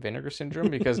shit from Vinegar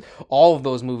Syndrome, because all of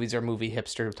those movies are movie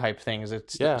hipster type things.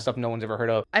 It's stuff no one's ever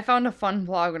heard of. I found a fun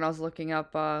blog when I was looking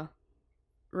up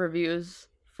reviews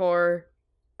for,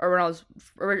 or when I was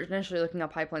initially looking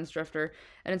up High Plains Drifter,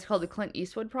 and it's called the Clint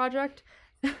Eastwood Project.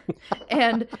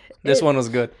 And this one was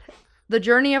good. The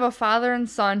journey of a father and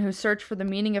son who search for the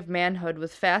meaning of manhood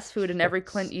with fast food in every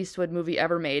Clint Eastwood movie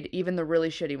ever made, even the really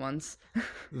shitty ones.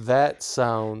 That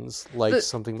sounds like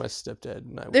something my stepdad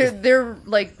and I would. Their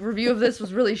review of this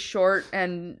was really short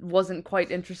and wasn't quite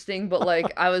interesting, but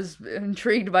I was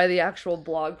intrigued by the actual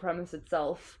blog premise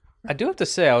itself. I do have to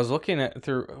say, I was looking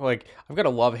through I've got a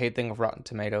love-hate thing with Rotten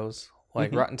Tomatoes.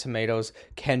 Rotten Tomatoes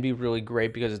can be really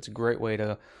great because it's a great way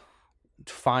to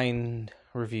find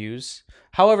reviews.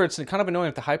 However, it's kind of annoying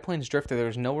with the High Plains Drifter.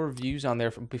 There's no reviews on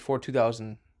there from before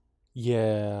 2000.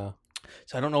 Yeah.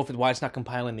 So I don't know why it's not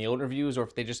compiling the old reviews, or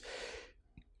if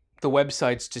the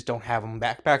websites just don't have them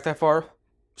back that far.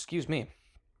 Excuse me.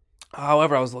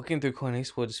 However, I was looking through Clint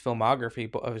Eastwood's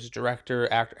filmography of his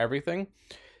director, actor, everything.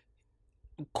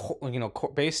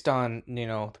 Based on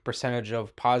the percentage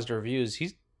of positive reviews,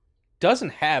 he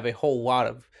doesn't have a whole lot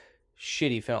of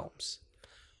shitty films.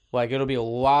 It'll be a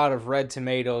lot of red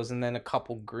tomatoes and then a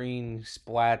couple green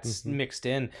splats mixed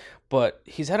in, but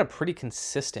he's had a pretty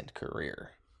consistent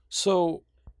career. So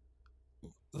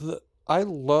I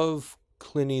love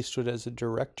Clint Eastwood as a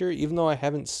director, even though I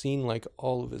haven't seen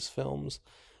all of his films.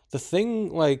 The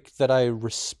thing that I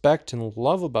respect and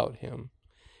love about him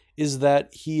is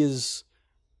that he is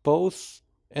both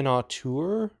an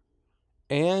auteur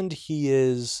and he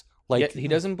is Yet he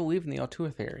doesn't believe in the auteur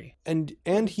theory. And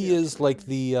he is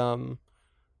the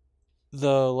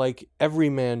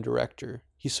everyman director.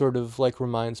 He sort of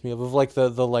reminds me of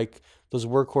the those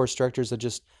workhorse directors that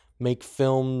just make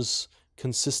films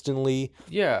consistently.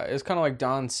 Yeah, it's kind of like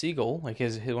Don Siegel,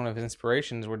 his one of his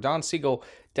inspirations, where Don Siegel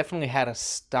definitely had a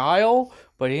style,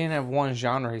 but he didn't have one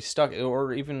genre he stuck,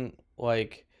 or even I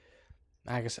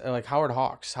guess Howard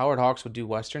Hawks. Howard Hawks would do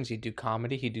westerns, he'd do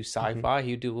comedy, he'd do sci-fi,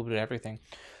 he'd do a little bit of everything.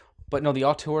 But no, the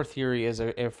auteur theory is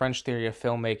a French theory of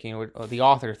filmmaking, or the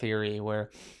author theory, where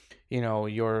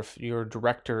your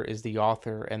director is the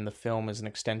author and the film is an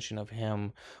extension of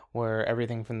him, where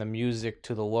everything from the music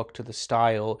to the look to the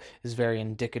style is very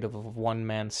indicative of one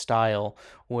man's style,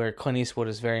 where Clint Eastwood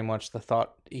is very much the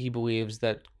thought. He believes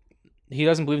that he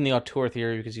doesn't believe in the auteur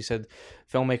theory because he said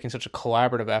filmmaking is such a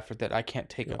collaborative effort that I can't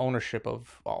take ownership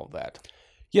of all of that.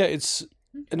 Yeah,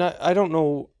 and I don't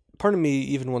know, part of me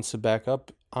even wants to back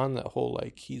up on that whole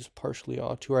he's partially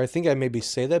auteur. I think I maybe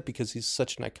say that because he's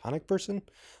such an iconic person,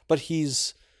 but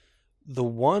he's the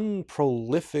one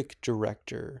prolific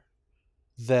director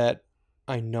that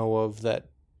I know of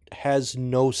that has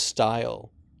no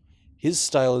style. His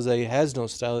style is that he has no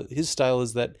style. His style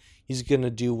is that he's going to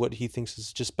do what he thinks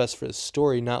is just best for his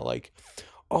story, not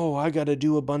I got to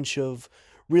do a bunch of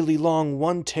really long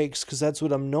one takes because that's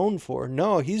what I'm known for.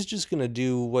 No, he's just going to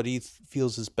do what he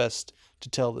feels is best to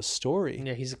tell the story.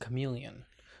 Yeah, he's a chameleon,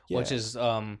 which is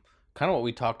kind of what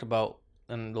we talked about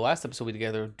in the last episode we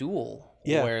together, Duel.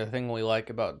 Yeah. Where the thing we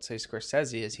like about, say,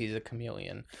 Scorsese is he's a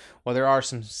chameleon. Well, there are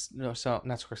some, not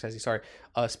Scorsese, sorry,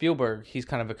 Spielberg. He's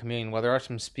kind of a chameleon. While there are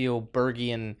some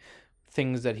Spielbergian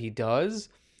things that he does,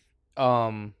 he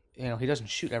doesn't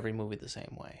shoot every movie the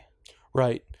same way.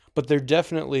 Right. But they're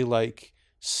definitely like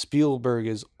Spielberg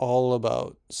is all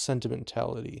about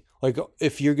sentimentality. Like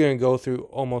if you're going to go through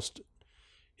almost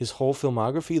his whole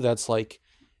filmography, that's like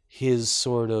his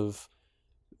sort of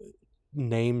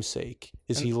namesake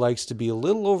is he likes to be a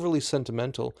little overly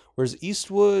sentimental, whereas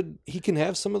Eastwood, he can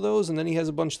have some of those and then he has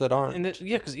a bunch that aren't. And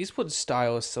because Eastwood's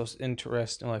style is so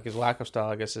interesting, like his lack of style,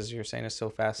 I guess, as you're saying, is so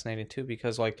fascinating too,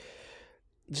 because like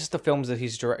just the films that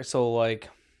he's direct. So like,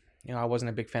 I wasn't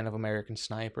a big fan of American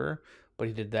Sniper, but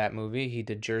he did that movie. He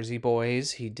did Jersey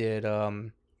Boys. He did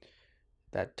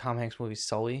that Tom Hanks movie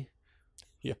Sully.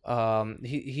 Yeah.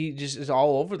 He just is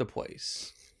all over the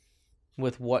place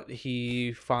with what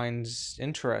he finds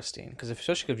interesting, because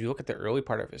especially if you look at the early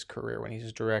part of his career when he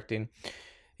was directing,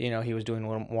 he was doing a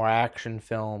little more action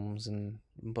films,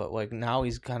 but like now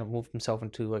he's kind of moved himself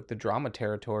into like the drama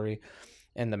territory,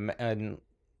 and the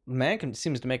man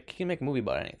seems to make a movie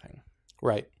about anything.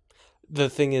 Right. The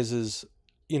thing is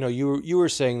you were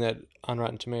saying that on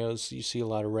Rotten Tomatoes you see a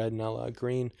lot of red and not a lot of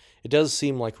green. It does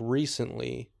seem like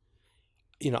recently,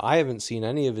 I haven't seen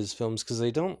any of his films because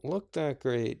they don't look that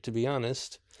great, to be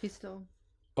honest. He's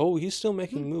still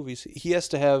making movies. He has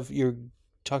to have, you're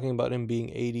talking about him being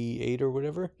 88 or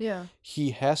whatever. Yeah. He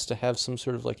has to have some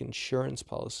sort of like insurance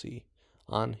policy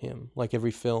on him. Like every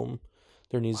film,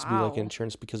 there needs to be like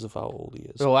insurance because of how old he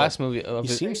is. The last movie of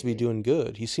he seems to be doing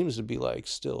good. He seems to be like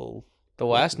still. The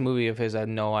last movie of his I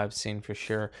know I've seen for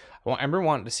sure. I remember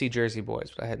wanting to see Jersey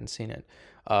Boys, but I hadn't seen it.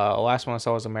 The last one I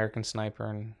saw was American Sniper,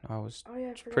 and I was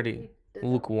pretty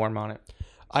lukewarm on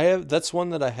it. That's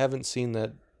one that I haven't seen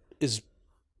that is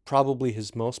probably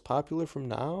his most popular from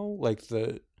now, like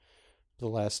the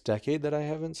last decade that I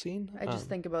haven't seen. I just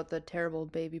think about the terrible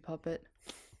baby puppet.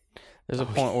 There's a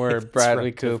point where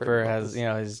Bradley Cooper has,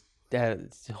 his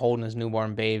dad holding his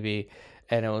newborn baby,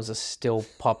 and it was a still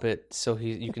puppet, so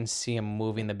you can see him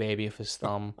moving the baby with his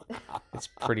thumb. It's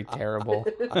pretty terrible.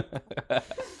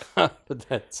 But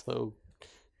that's so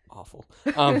awful.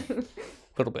 A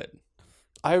little bit.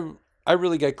 I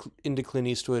really got into Clint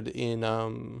Eastwood in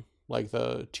like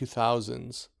the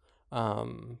 2000s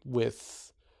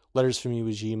with Letters from Iwo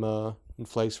Jima and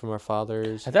Flags from Our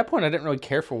Fathers. At that point, I didn't really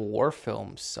care for war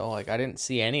films, so like I didn't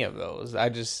see any of those.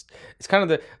 It's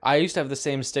kind of I used to have the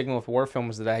same stigma with war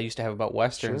films that I used to have about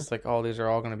westerns. Sure. It's like, oh, these are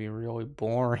all going to be really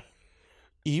boring.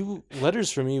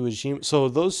 Letters from Iwo Jima. So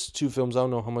those two films, I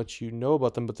don't know how much you know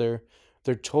about them, but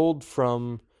they're told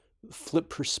from flip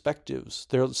perspectives.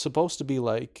 They're supposed to be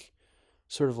like,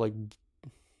 sort of like,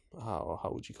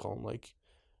 how would you call them? Like,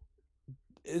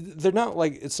 they're not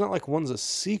like, it's not like one's a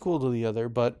sequel to the other,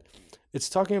 but it's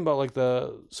talking about like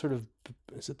the sort of,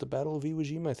 is it the Battle of Iwo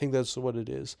Jima? I think that's what it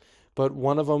is. But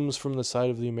one of them's from the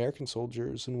side of the American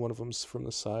soldiers, and one of them's from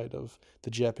the side of the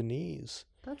Japanese.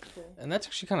 That's cool. And that's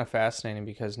actually kind of fascinating,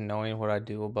 because knowing what I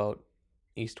do about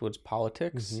Eastwood's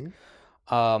politics,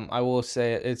 I will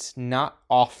say it's not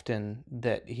often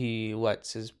that he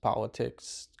lets his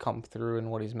politics come through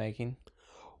in what he's making.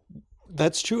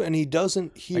 That's true, and he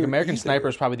doesn't hear. Like American either. Sniper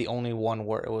is probably the only one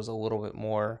where it was a little bit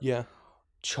more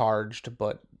charged,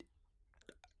 but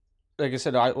like I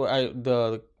said,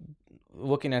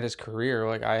 looking at his career,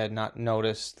 like I had not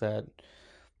noticed that.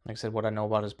 Like I said, what I know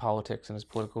about his politics and his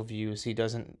political views, he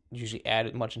doesn't usually add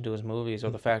it much into his movies,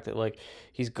 or the fact that like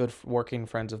he's good working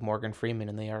friends of Morgan Freeman,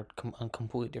 and they are on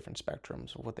completely different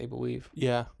spectrums of what they believe.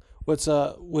 Yeah, what's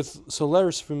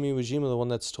Letters from Iwo Jima, the one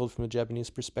that's told from a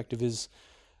Japanese perspective, is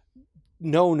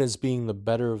known as being the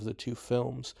better of the two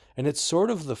films, and it's sort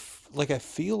of I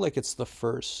feel like it's the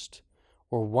first,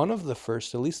 or one of the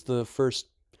first, at least the first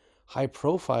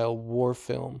high-profile war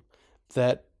film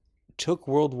that took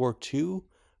World War II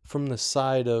from the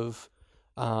side of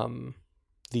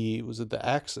the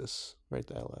Axis, right?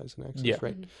 The Allies and Axis,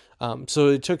 right? So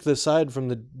it took the side from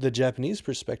the Japanese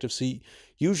perspective. So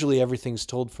usually everything's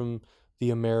told from the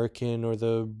American or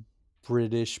the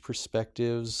British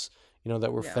perspectives,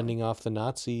 that were fending off the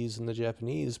Nazis and the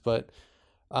Japanese. But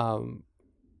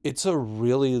it's a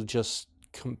really just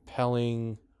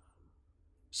compelling,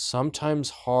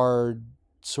 sometimes hard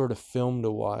sort of film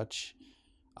to watch.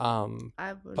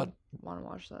 I would want to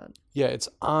watch that. Yeah, it's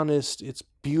honest, it's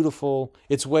beautiful.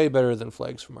 It's way better than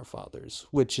Flags from Our Fathers,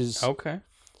 which is okay.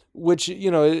 Which,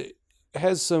 it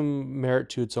has some merit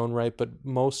to its own right, but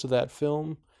most of that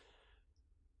film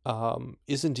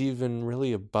isn't even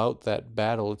really about that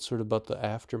battle. It's sort of about the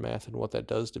aftermath and what that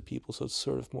does to people. So it's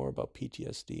sort of more about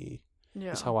PTSD.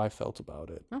 Yeah. Is how I felt about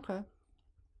it. Okay.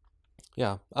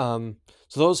 Yeah. So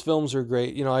those films are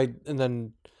great.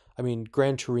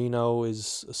 Gran Torino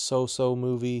is a so-so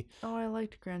movie. Oh, I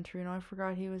liked Gran Torino. I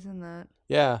forgot he was in that.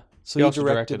 Yeah. So He he also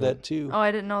directed directed that too. Oh,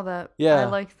 I didn't know that. Yeah. I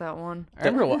liked that one. I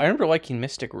remember liking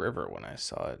Mystic River when I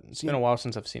saw it. It's been a while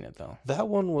since I've seen it though. That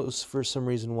one was for some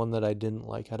reason one that I didn't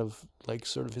like out of like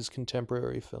sort of his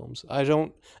contemporary films.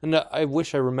 I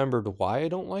wish I remembered why I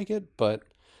don't like it, but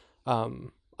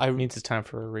it needs a time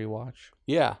for a rewatch.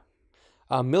 Yeah.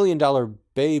 $1 Million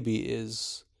Baby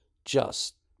is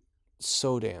just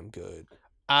so damn good.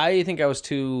 I think I was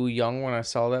too young when I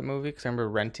saw that movie because I remember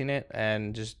renting it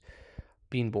and just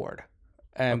being bored.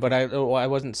 But I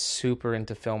wasn't super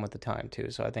into film at the time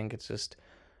too, so I think it's just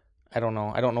I don't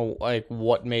know like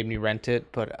what made me rent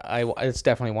it, but it's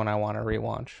definitely one I want to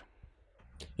rewatch.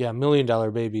 Yeah, $1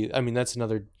 Million Baby. I mean, that's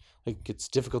another like it's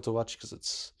difficult to watch because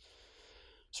it's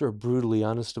sort of brutally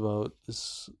honest about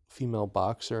this female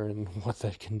boxer and what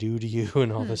that can do to you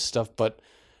and all this stuff, but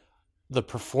the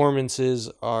performances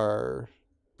are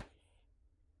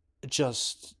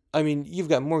just, I mean, you've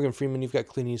got Morgan Freeman, you've got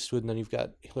Clint Eastwood, and then you've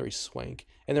got Hilary Swank,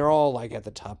 and they're all like at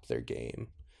the top of their game.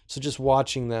 So just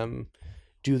watching them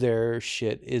do their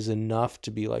shit is enough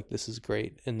to be like, this is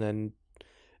great. And then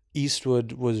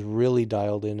Eastwood was really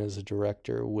dialed in as a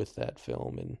director with that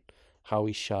film, and how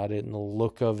he shot it and the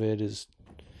look of it is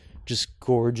just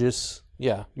gorgeous.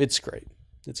 Yeah, it's great.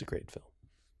 It's a great film.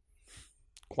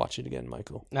 Watch it again,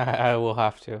 Michael. I will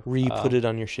have to. Put it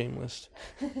on your shame list.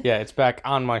 Yeah, it's back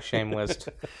on my shame list,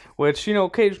 which,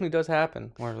 occasionally does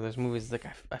happen, where there's movies like,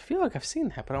 I feel like I've seen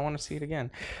that, but I want to see it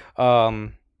again.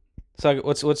 So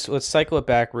let's cycle it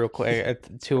back real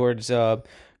quick towards, because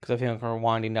I feel like we're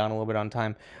winding down a little bit on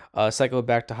time. Cycle it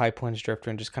back to High Plains Drifter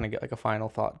and just kind of get like a final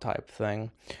thought type thing.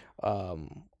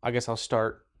 I guess I'll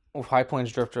start with High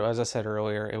Plains Drifter. As I said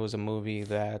earlier, it was a movie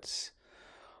that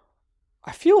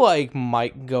I feel like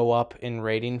might go up in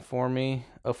rating for me.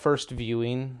 A first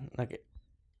viewing, like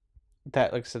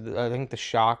that, like I said, I think the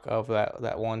shock of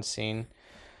that one scene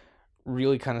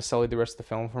really kind of sullied the rest of the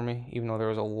film for me, even though there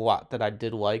was a lot that I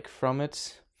did like from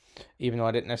it, even though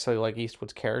I didn't necessarily like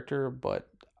Eastwood's character, but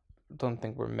don't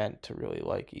think we're meant to really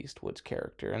like Eastwood's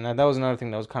character. And that was another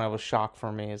thing that was kind of a shock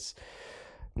for me, is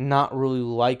not really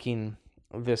liking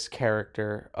this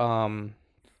character.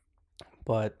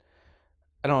 But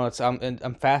I don't know,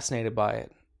 I'm fascinated by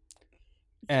it,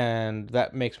 and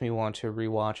that makes me want to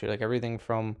rewatch it. Like everything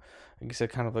from, like I said,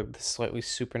 kind of like the slightly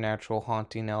supernatural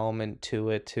haunting element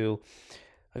to it, to,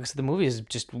 like I said, the movie is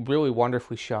just really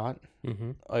wonderfully shot.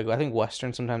 Mm-hmm. Like I think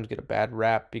westerns sometimes get a bad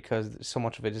rap because so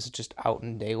much of it is just out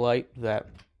in daylight that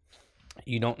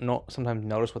you don't sometimes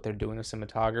notice what they're doing with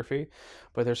cinematography.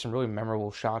 But there's some really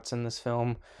memorable shots in this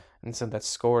film, and so that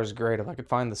score is great. If I could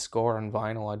find the score on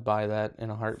vinyl, I'd buy that in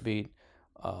a heartbeat.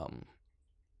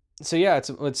 So yeah,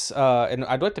 it's and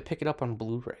I'd like to pick it up on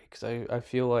Blu-ray because I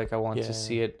feel like I want to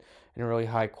see it in a really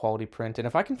high quality print. And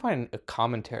if I can find a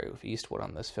commentary with Eastwood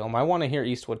on this film, I want to hear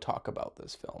Eastwood talk about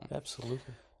this film. Absolutely.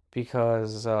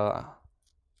 Because I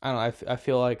don't know, I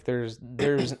feel like there's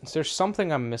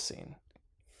something I'm missing.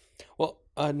 Well,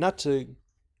 not to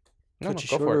cut you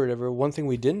short or whatever, one thing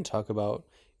we didn't talk about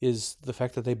is the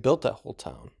fact that they built that whole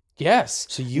town. Yes.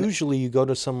 So usually you go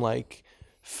to some like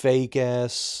fake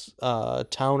ass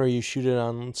town, or you shoot it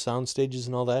on sound stages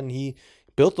and all that, and he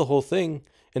built the whole thing,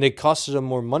 and it costed him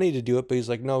more money to do it, but he's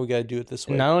like, no, we got to do it this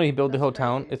way. Not only he built the whole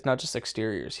town, it's not just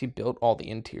exteriors, he built all the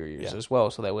interiors as well,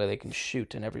 so that way they can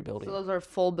shoot in every building. So those are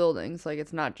full buildings, like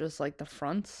it's not just like the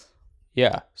fronts.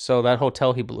 Yeah, so that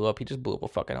hotel he blew up, he just blew up a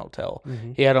fucking hotel.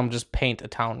 Mm-hmm. He had him just paint a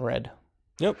town red.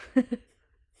 Yep.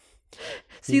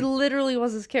 So he literally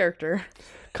was his character.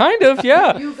 Kind of,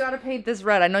 yeah. You gotta paint this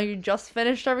red. I know you just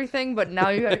finished everything, but now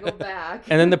you gotta go back.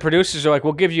 And then the producers are like,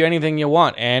 we'll give you anything you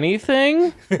want.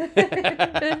 Anything?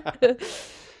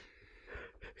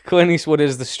 Clint Eastwood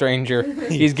is the stranger.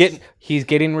 He's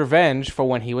getting revenge for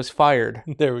when he was fired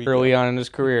early on in his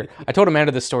career. I told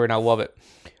Amanda this story and I love it.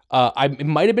 It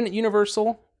might have been at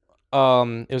Universal.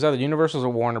 It was either Universal or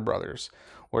Warner Brothers,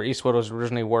 where Eastwood was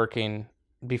originally working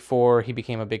before he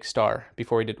became a big star,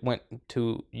 before he went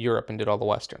to Europe and did all the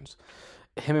westerns.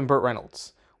 Him and Burt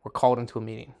Reynolds were called into a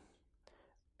meeting,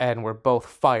 and were both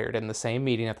fired in the same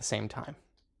meeting at the same time.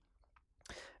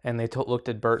 And they looked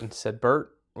at Burt and said,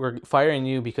 Burt, we're firing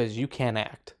you because you can't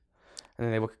act. And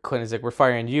then they look at Clint and he's like, we're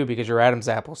firing you because your Adam's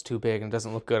apple's too big and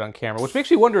doesn't look good on camera. Which makes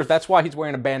me wonder if that's why he's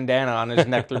wearing a bandana on his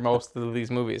neck through most of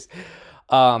these movies.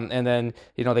 And then,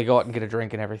 they go out and get a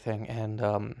drink and everything.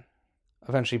 And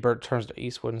eventually Burt turns to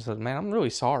Eastwood and says, "Man, I'm really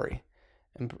sorry."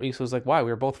 And Eastwood's like, "Why?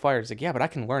 We were both fired." He's like, "Yeah, but I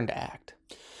can learn to act."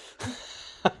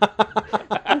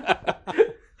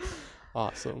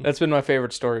 Awesome. That's been my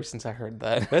favorite story since I heard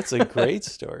that. That's a great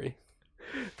story.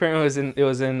 Apparently it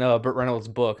was in Burt Reynolds'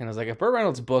 book, and I was like, if Burt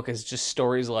Reynolds' book is just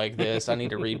stories like this, I need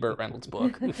to read Burt Reynolds'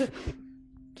 book.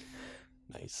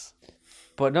 Nice.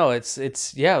 But no, it's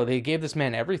they gave this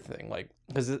man everything, like,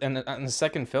 because in the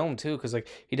second film too, because like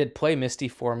he did play Misty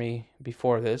for me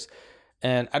before this,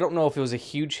 and I don't know if it was a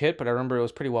huge hit, but I remember it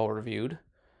was pretty well reviewed.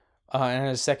 And in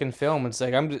his second film, it's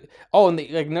like and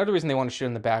another reason they want to shoot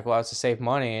in the back lot is to save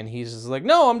money, and he's just like,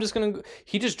 no, I'm just gonna.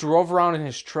 He just drove around in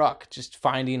his truck, just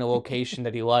finding a location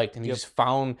that he liked, and he just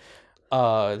found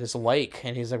this lake,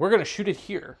 and he's like, we're gonna shoot it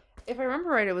here. If I remember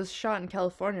right, it was shot in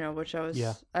California, which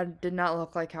Yeah. I did not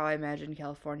look like how I imagined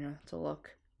California to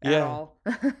look at all.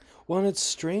 Well, and it's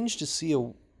strange to see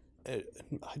I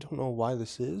don't know why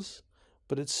this is,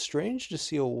 but it's strange to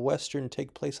see a Western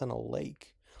take place on a lake.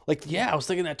 Like, yeah, I was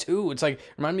thinking that too. It's like,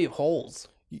 remind me of Holes.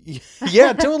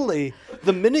 Yeah, totally.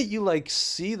 The minute you like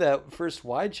see that first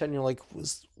wide shot, and you're like,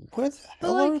 where the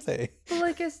hell are they? But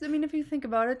like, I mean, if you think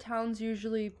about it, towns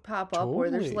usually pop up where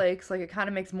there's Totally. lakes. Like, it kind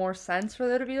of makes more sense for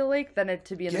there to be a lake than it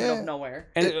to be in the middle of nowhere.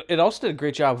 And it also did a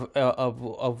great job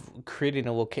of creating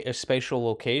a spatial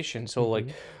location. So like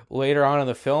later on in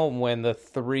the film, when the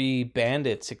three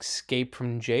bandits escape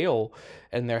from jail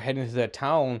and they're heading to that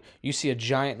town, you see a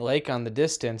giant lake on the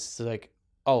distance. It's like,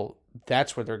 oh,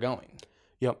 that's where they're going.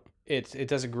 Yep. It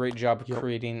does a great job of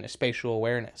creating a spatial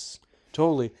awareness.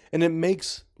 Totally. And it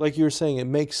makes, like you were saying, it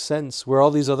makes sense where all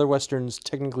these other Westerns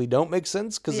technically don't make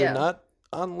sense because they're not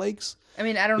on lakes. I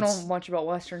mean, I don't know much about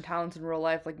Western towns in real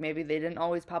life. Like, maybe they didn't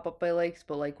always pop up by lakes,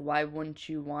 but like, why wouldn't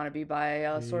you want to be by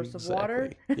a source of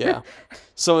water? Yeah.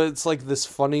 So it's like this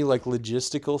funny, like,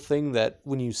 logistical thing that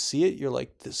when you see it, you're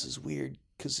like, this is weird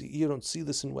because you don't see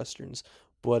this in Westerns,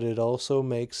 but it also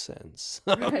makes sense.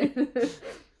 Right.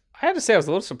 I had to say I was a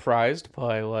little surprised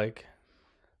by like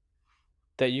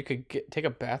that you could take a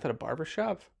bath at a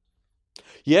barbershop.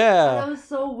 Yeah. That was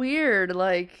so weird.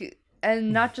 Like,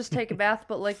 and not just take a bath,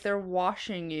 but like they're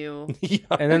washing you.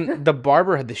 And then the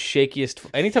barber had the shakiest.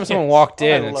 Anytime someone walked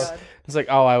in, it's like,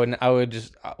 oh, I would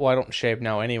just. Well, I don't shave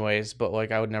now, anyways. But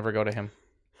like, I would never go to him.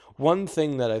 One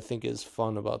thing that I think is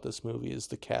fun about this movie is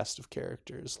the cast of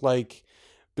characters. Like,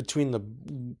 between the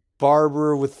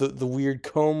barber with the weird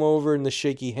comb over and the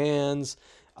shaky hands,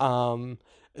 then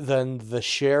the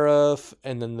sheriff,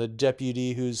 and then the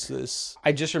deputy who's this.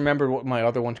 I just remembered what my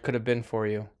other one could have been for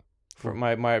you. For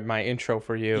my intro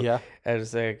for you. Yeah.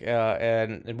 As like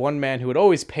and one man who would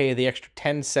always pay the extra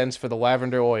 10 cents for the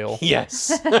lavender oil.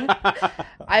 Yes.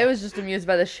 I was just amused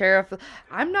by the sheriff.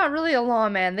 I'm not really a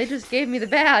lawman. They just gave me the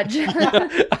badge.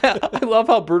 I love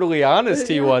how brutally honest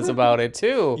he was about it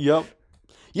too. Yep.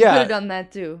 He could have done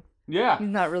that too. Yeah. He's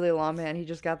not really a lawman. He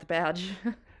just got the badge.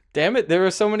 Damn it, there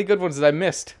were so many good ones that I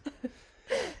missed.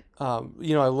 I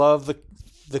love the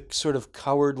sort of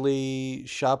cowardly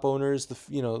shop owners.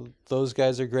 Those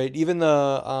guys are great. Even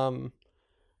the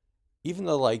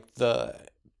like the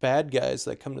bad guys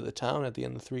that come to the town at the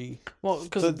end of 3. Well,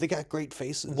 because they got great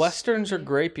faces. Westerns are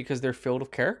great because they're filled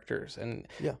with characters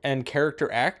and character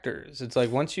actors. It's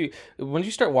like once you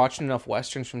start watching enough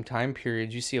Westerns from time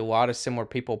periods, you see a lot of similar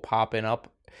people popping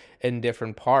up in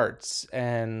different parts,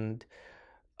 and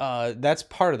that's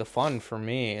part of the fun for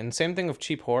me. And same thing with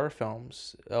cheap horror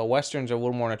films. Westerns are a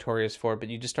little more notorious for it, but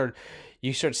you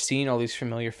start seeing all these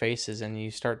familiar faces, and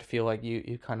you start to feel like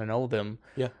you kind of know them.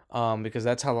 Yeah. Because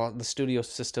that's how the studio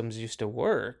systems used to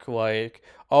work. Like,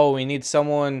 oh, we need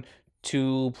someone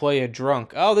to play a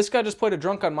drunk. Oh, this guy just played a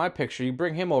drunk on my picture. You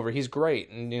bring him over. He's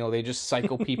great. And, they just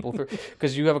cycle people through.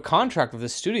 Because you have a contract with the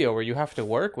studio where you have to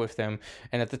work with them.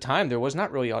 And at the time, there was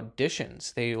not really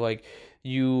auditions.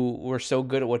 You were so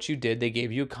good at what you did, they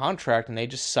gave you a contract, and they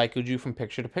just cycled you from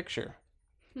picture to picture.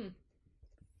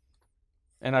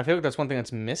 And I feel like that's one thing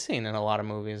that's missing in a lot of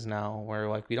movies now, where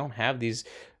like we don't have these.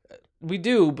 We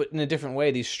do, but in a different way.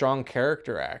 These strong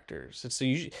character actors. It's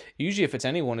usually if it's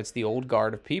anyone, it's the old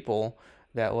guard of people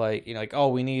that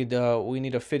we need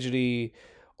a fidgety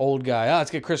old guy.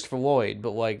 Let's get Christopher Lloyd.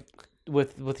 But like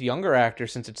with younger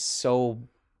actors, since it's so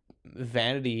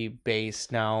vanity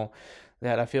based now,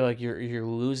 that I feel like you're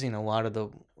losing a lot of the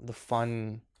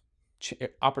fun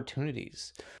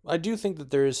opportunities. I do think that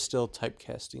there is still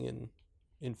typecasting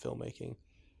in filmmaking.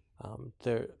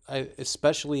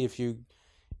 Especially if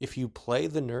you play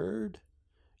the nerd,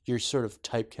 you're sort of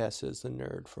typecast as the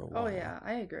nerd for a while. Oh yeah,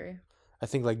 I agree. I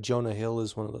think like Jonah Hill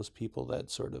is one of those people that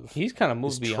sort of he's kind of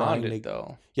moved beyond it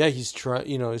though. Yeah, he's trying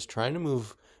to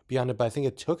move beyond it, but I think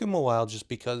it took him a while just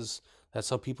because that's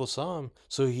how people saw him.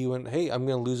 So he went, hey, I'm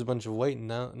going to lose a bunch of weight, and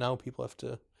now people have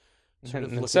to sort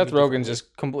of And look Seth at me Rogen's differently.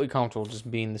 just completely comfortable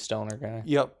just being the stoner guy.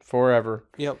 Yep. Forever.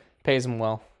 Yep. Pays him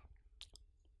well.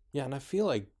 Yeah, and I feel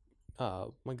like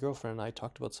my girlfriend and I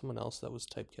talked about someone else that was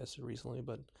typecasted recently,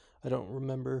 but I don't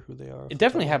remember who they are. It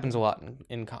definitely happens a lot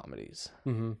in comedies.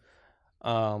 Mhm.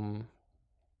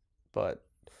 But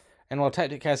while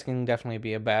typecasting can definitely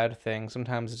be a bad thing,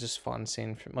 sometimes it's just fun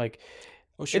seeing like.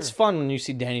 Oh, sure. It's fun when you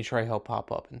see Danny Trejo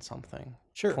pop up in something.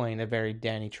 Sure. Playing a very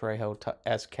Danny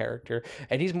Trejo-esque character,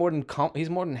 and he's more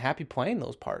than happy playing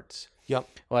those parts. Yep.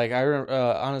 Like I remember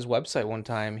on his website one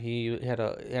time, he had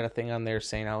a thing on there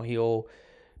saying how he'll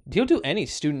do any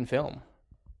student film.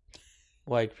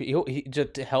 Like he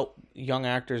just to help young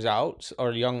actors out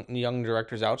or young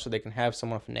directors out so they can have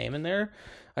someone with a name in there.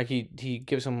 Like he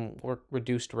gives them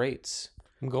reduced rates.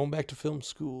 I'm going back to film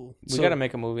school. We got to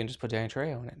make a movie and just put Danny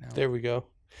Trejo in it now. There we go.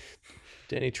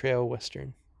 Danny Trejo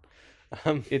Western.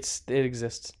 It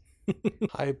exists.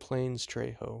 High Plains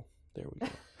Trejo. There we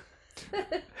go.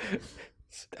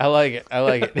 I like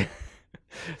it.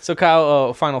 So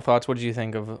Kyle, final thoughts. What did you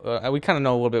think of? We kind of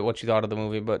know a little bit what you thought of the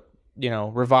movie, but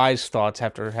revised thoughts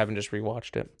after having just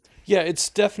rewatched it. Yeah, it's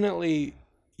definitely.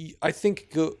 I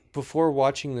think before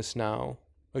watching this now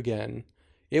again,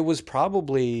 it was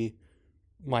probably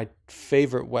my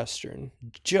favorite Western,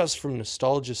 just from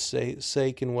nostalgia's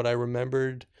sake and what I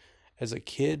remembered as a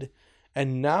kid.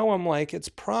 And now I'm like, it's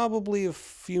probably a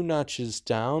few notches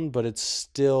down, but it's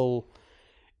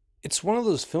one of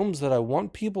those films that I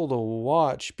want people to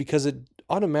watch because it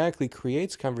automatically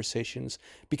creates conversations,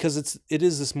 because it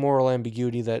is this moral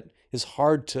ambiguity that is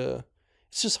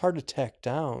it's just hard to tack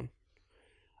down.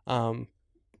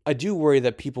 I do worry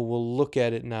that people will look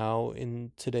at it now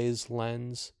in today's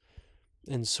lens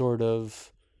and sort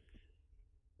of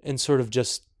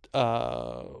just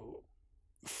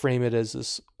frame it as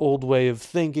this old way of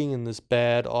thinking and this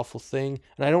bad, awful thing.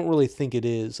 And I don't really think it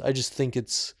is. I just think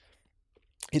it's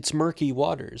murky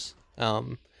waters.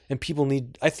 And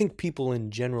I think people in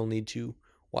general need to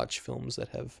watch films that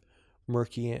have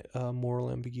murky moral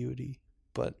ambiguity.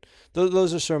 But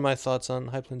those are sort of my thoughts on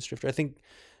High Plains Drifter. I think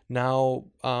now,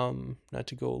 not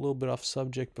to go a little bit off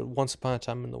subject, but Once Upon a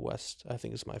Time in the West, I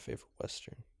think is my favorite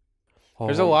Western.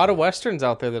 There's a lot of Westerns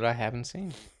out there that I haven't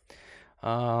seen.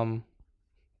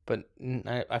 But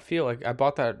I feel like I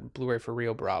bought that Blu-ray for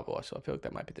Rio Bravo, so I feel like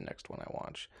that might be the next one I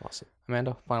watch. Awesome.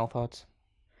 Amanda, final thoughts?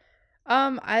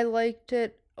 I liked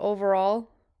it overall.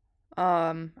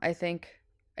 I think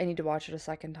I need to watch it a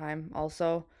second time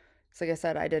also. So like I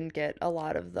said, I didn't get a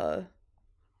lot of the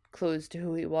clues to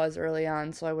who he was early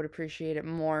on, so I would appreciate it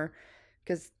more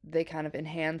because they kind of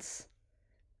enhance,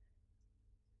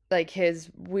 like, his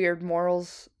weird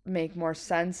morals make more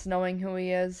sense knowing who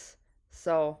he is.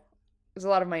 So there's a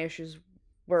lot of my issues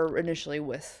were initially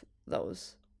with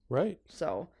those. Right.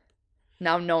 So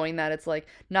now knowing that, it's like,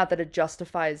 not that it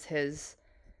justifies his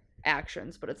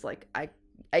actions, but it's like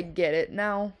I get it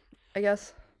now, I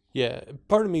guess. Yeah,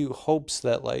 part of me hopes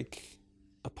that, like,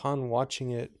 upon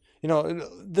watching it,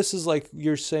 this is like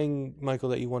you're saying, Michael,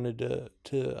 that you wanted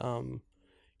to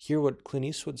hear what Clint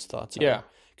Eastwood's thoughts are. Yeah.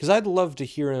 Because I'd love to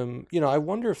hear him. I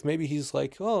wonder if maybe he's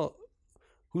like, well,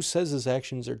 who says his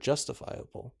actions are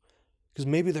justifiable? Because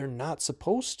maybe they're not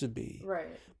supposed to be.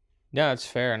 Right. Yeah, it's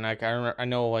fair. And like I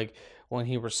know, like, when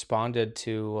he responded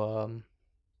to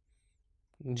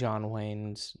John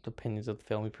Wayne's opinions of the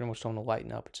film, he pretty much told him to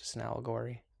lighten up. It's just an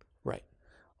allegory. Right.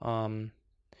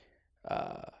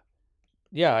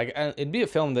 Yeah, it'd be a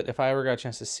film that if I ever got a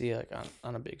chance to see, like,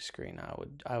 on a big screen,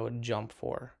 I would jump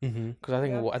for. Because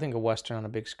I think a Western on a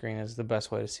big screen is the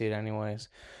best way to see it, anyways.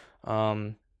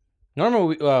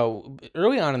 Normally,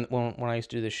 early on when I used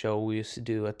to do this show, we used to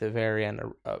do at the very end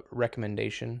a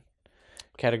recommendation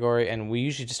category, and we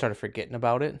usually just started forgetting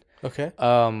about it. Okay.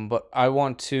 But I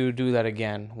want to do that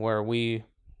again, where we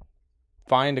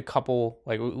find a couple,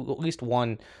 like at least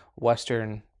one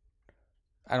Western.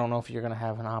 I don't know if you're gonna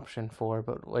have an option for,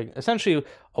 but like essentially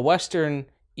a Western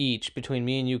each between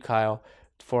me and you, Kyle.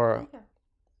 For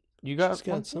you got She's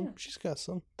got some. Yeah. She's got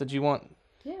some. Did you want?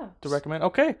 Yeah. To recommend?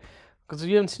 Okay, because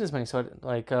you haven't seen as many, so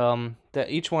like that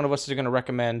each one of us is gonna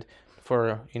recommend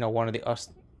for one of us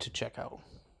to check out.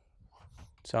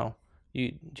 So do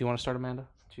you want to start, Amanda?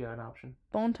 Do you have an option?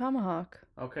 Bone Tomahawk.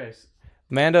 Okay.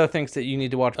 Amanda thinks that you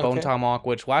need to watch Bone Tomahawk,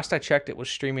 which last I checked, it was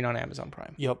streaming on Amazon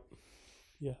Prime. Yep.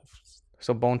 Yeah.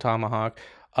 So Bone Tomahawk.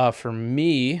 For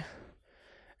me,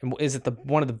 is it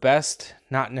one of the best?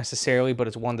 Not necessarily, but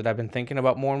it's one that I've been thinking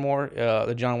about more and more.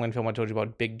 The John Wayne film I told you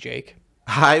about, Big Jake.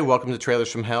 Hi, welcome to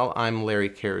Trailers from Hell. I'm Larry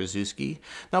Karaszewski.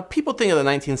 Now, people think of the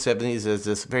 1970s as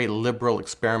this very liberal,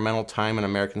 experimental time in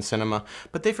American cinema,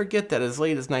 but they forget that as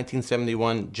late as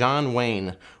 1971, John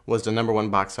Wayne was the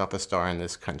 #1 box office star in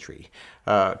this country.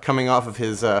 Coming off of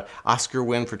his Oscar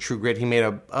win for True Grit, he made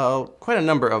quite a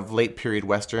number of late-period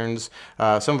westerns.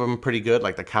 Some of them pretty good,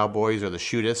 like The Cowboys or The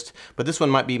Shootist, but this one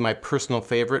might be my personal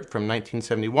favorite from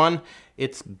 1971.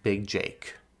 It's Big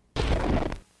Jake.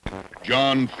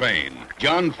 John Fane.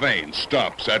 John Fane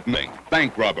stops at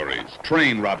bank robberies,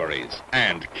 train robberies,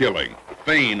 and killing.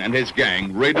 Fane and his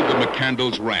gang raided the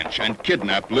McCandles ranch and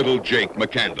kidnapped little Jake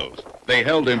McCandles. They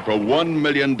held him for $1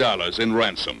 million in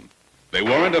ransom. They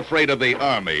weren't afraid of the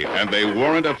Army, and they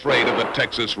weren't afraid of the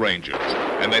Texas Rangers.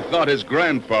 And they thought his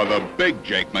grandfather, Big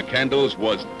Jake McCandles,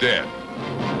 was dead.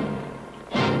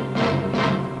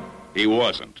 He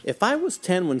wasn't. If I was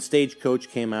 10 when Stagecoach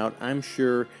came out, I'm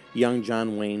sure young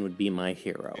John Wayne would be my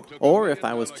hero. Or if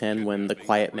I was 10 when The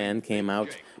Quiet Man came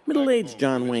out, middle-aged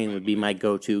John Wayne would be my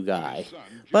go-to guy.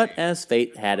 But as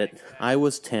fate had it, I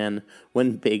was 10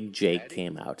 when Big Jake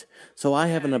came out. So I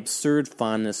have an absurd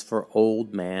fondness for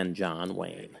old man John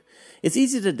Wayne. It's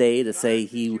easy today to say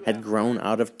he had grown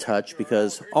out of touch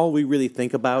because all we really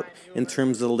think about in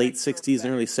terms of the late 60s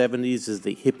and early 70s is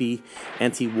the hippie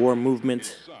anti-war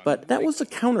movement. But that was the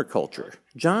counterculture.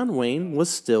 John Wayne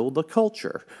was still the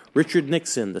culture. Richard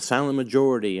Nixon, the silent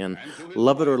majority, and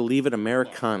Love It or Leave It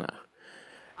Americana.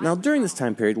 Now, during this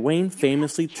time period, Wayne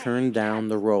famously turned down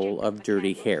the role of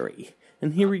Dirty Harry,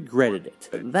 and he regretted it.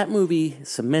 That movie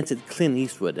cemented Clint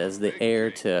Eastwood as the heir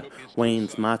to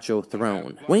Wayne's macho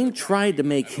throne. Wayne tried to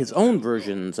make his own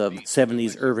versions of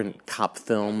 70s urban cop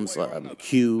films,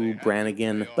 Q,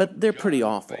 Brannigan, but they're pretty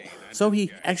awful. So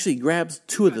he actually grabs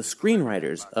two of the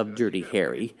screenwriters of Dirty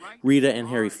Harry, Rita and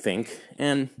Harry Fink,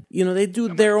 and, they do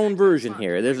their own version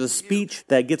here. There's a speech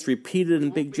that gets repeated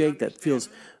in Big Jake that feels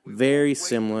very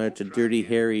similar to Dirty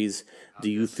Harry's "Do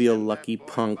You Feel Lucky,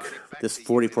 Punk? This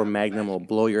 44 Magnum will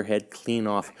blow your head clean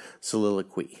off"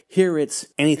 soliloquy. Here it's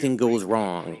anything goes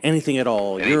wrong, anything at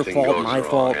all, your fault, my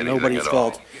fault, nobody's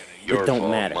fault. It don't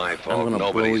matter. I'm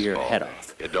gonna blow your head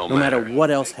off. No matter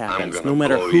what else happens, no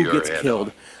matter who gets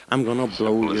killed, I'm gonna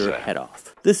blow your head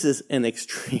off. This is an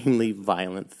extremely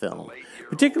violent film,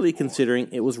 particularly considering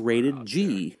it was rated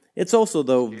G. It's also,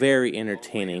 though, very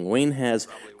entertaining. Wayne has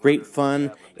great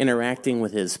fun interacting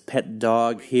with his pet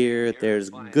dog here. There's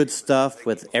good stuff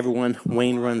with everyone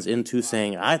Wayne runs into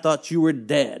saying, "I thought you were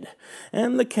dead."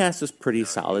 And the cast is pretty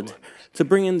solid. To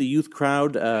bring in the youth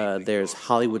crowd, there's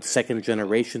Hollywood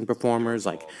second-generation performers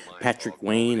like Patrick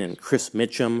Wayne and Chris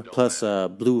Mitchum, plus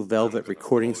Blue Velvet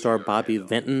recording star Bobby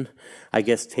Vinton, I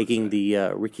guess taking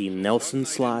the Ricky Nelson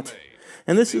slot.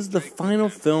 And this is the final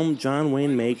film John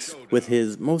Wayne makes with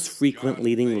his most frequent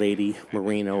leading lady,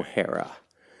 Maureen O'Hara.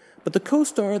 But the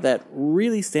co-star that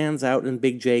really stands out in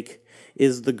Big Jake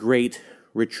is the great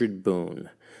Richard Boone.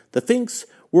 The Finks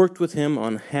worked with him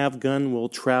on Have Gun Will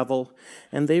Travel,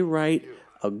 and they write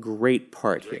a great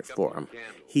part here for him.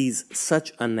 He's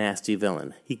such a nasty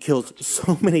villain. He kills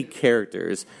so many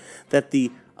characters that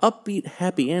the upbeat,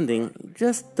 happy ending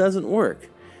just doesn't work.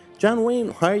 John Wayne,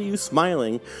 why are you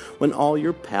smiling when all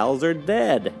your pals are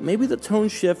dead? Maybe the tone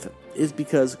shift is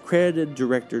because credited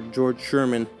director George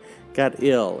Sherman got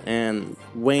ill, and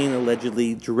Wayne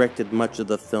allegedly directed much of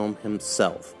the film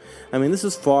himself. I mean, this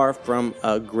is far from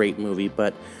a great movie,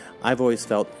 but I've always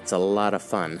felt it's a lot of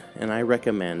fun, and I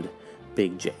recommend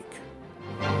Big Jake.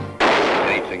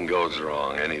 Anything goes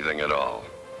wrong, anything at all.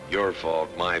 Your fault,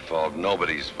 my fault,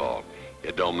 nobody's fault.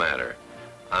 It don't matter.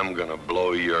 I'm gonna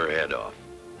blow your head off.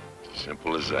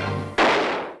 Simple as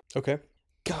that. Okay.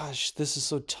 Gosh, this is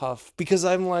so tough because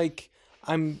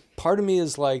part of me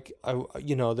is like,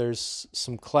 there's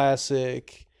some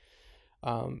classic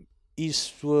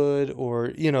Eastwood or,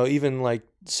 even like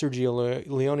Sergio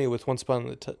Leone with Once Upon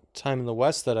a Time in the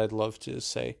West that I'd love to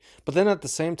say. But then at the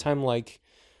same time, like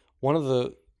one of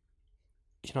the,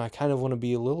 I kind of want to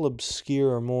be a little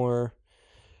obscure or more,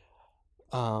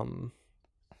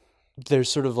 there's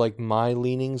sort of like my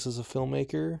leanings as a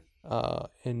filmmaker.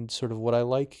 And sort of what I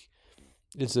like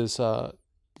is this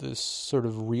sort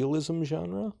of realism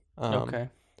genre. Okay.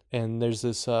 And there's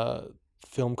this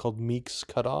film called Meek's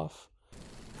Cut Off.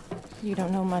 You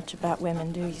don't know much about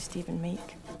women, do you, Stephen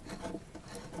Meek?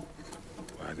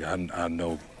 I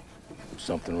know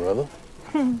something or other.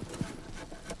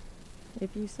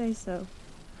 If you say so.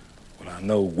 Well, I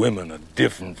know women are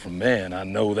different from men. I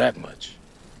know that much.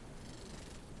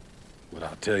 But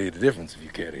I'll tell you the difference if you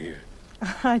care to hear.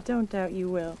 I don't doubt you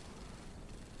will.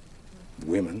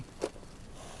 Women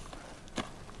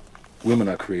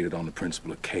are created on the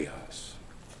principle of chaos.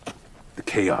 The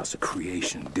chaos of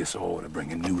creation, disorder,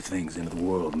 bringing new things into the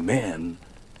world. Men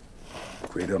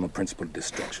created on the principle of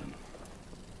destruction.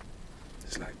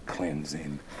 It's like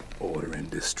cleansing, order, and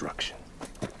destruction.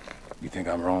 You think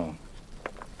I'm wrong?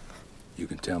 You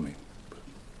can tell me. But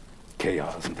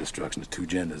chaos and destruction, the two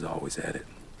genders always had it.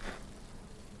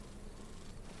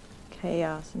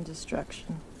 Chaos and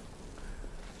destruction.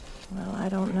 Well, I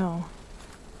don't know.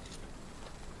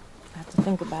 I have to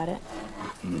think about it.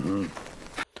 Mm-hmm.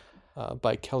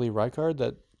 By Kelly Reichardt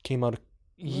that came out.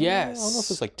 Yes. I don't know if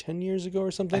it's like 10 years ago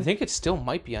or something. I think it still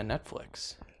might be on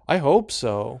Netflix. I hope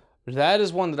so. That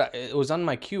is one that it was on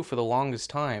my queue for the longest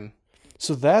time.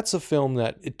 So that's a film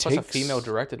that it Plus takes a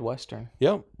female-directed Western.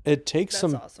 Yep. It takes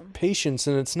That's some awesome. patience,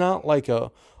 and it's not like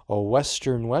a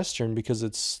Western because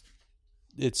it's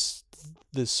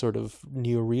this sort of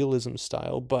neorealism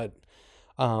style, but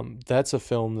that's a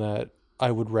film that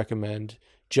I would recommend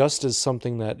just as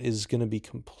something that is going to be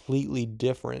completely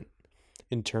different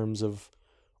in terms of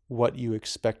what you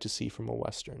expect to see from a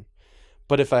Western.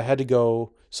 But if I had to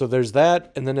go, so there's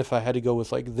that, and then if I had to go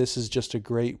with like, this is just a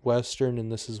great Western,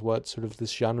 and this is what sort of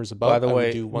this genre is about, By the I way,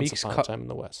 would do Once Meek's Upon a Time in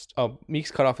the West. Oh,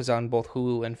 Meek's Cutoff is on both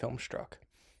Hulu and Filmstruck.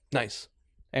 Nice.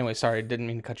 Anyway, sorry, didn't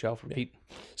mean to cut you off. Repeat.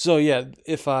 So yeah,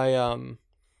 if I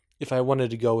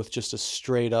wanted to go with just a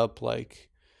straight up like,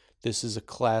 this is a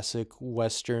classic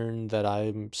Western that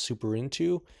I'm super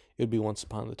into, it would be Once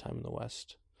Upon a Time in the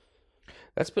West.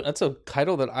 That's a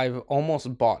title that I've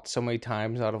almost bought so many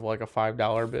times out of like a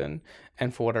 $5 bin,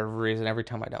 and for whatever reason, every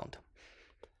time I don't.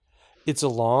 It's a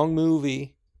long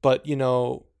movie, but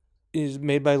is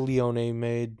made by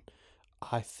Leone,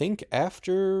 I think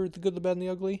after The Good, the Bad, and the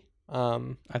Ugly.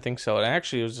 I think so. And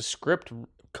actually, it was a script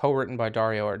co-written by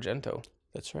Dario Argento.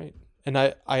 That's right. And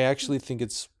I actually think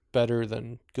it's better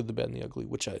than Good, the Bad, and the Ugly,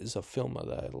 which is a film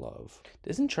that I love.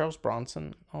 Isn't Charles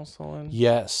Bronson also in?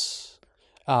 Yes.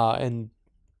 And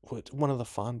one of the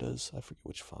Fondas, I forget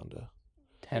which Fonda.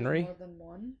 Henry? More than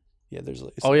one? Yeah, there's.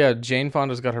 Oh yeah, Jane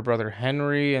Fonda's got her brother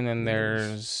Henry, and then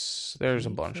there's a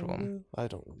bunch of them. I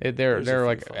don't. They're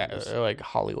like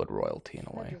Hollywood royalty in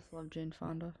a I way. just love Jane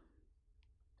Fonda.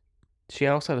 She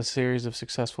also had a series of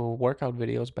successful workout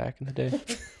videos back in the day.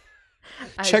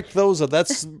 Check those out.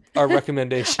 That's our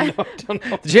recommendation.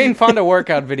 The Jane Fonda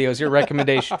workout videos, your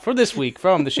recommendation for this week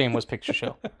from the Shameless Picture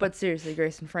Show. But seriously,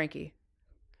 Grace and Frankie.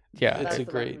 Yeah, it's a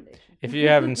great. If you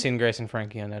haven't seen Grace and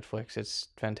Frankie on Netflix, it's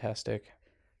fantastic.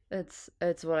 It's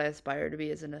what I aspire to be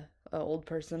as an old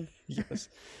person. Yes.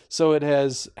 So it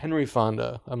has Henry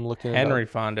Fonda. I'm looking at Henry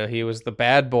Fonda. He was the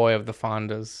bad boy of the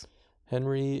Fondas.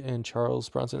 Henry and Charles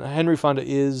Bronson. Henry Fonda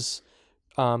is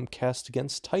cast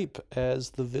against type as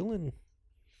the villain.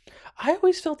 I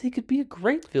always felt he could be a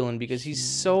great villain because he's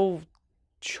so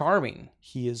charming.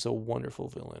 He is a wonderful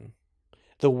villain.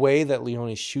 The way that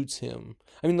Leone shoots him,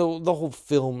 I mean, the whole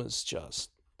film is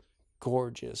just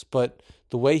gorgeous, but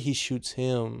the way he shoots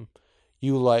him,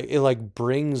 it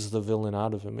brings the villain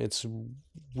out of him. It's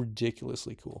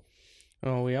ridiculously cool.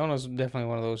 Oh, Leone's definitely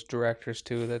one of those directors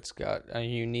too that's got a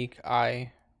unique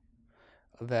eye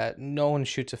that no one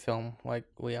shoots a film like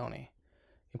Leone.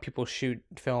 People shoot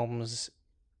films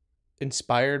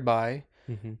inspired by,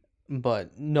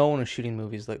 but no one is shooting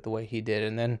movies like the way he did.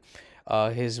 And then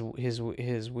his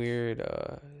weird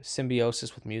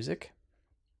symbiosis with music.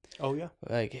 Oh yeah,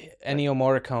 like Ennio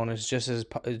Morricone is just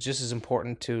as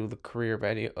important to the career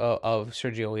of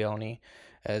Sergio Leone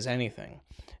as anything.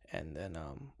 And then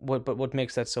what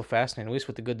makes that so fascinating, at least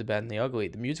with The Good, the Bad, and the Ugly,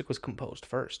 the music was composed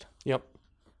first. Yep. I'm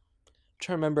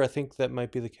trying to remember. I think that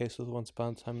might be the case with Once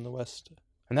Upon a Time in the West.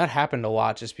 And that happened a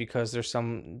lot just because there's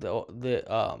sometimes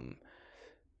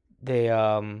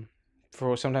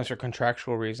for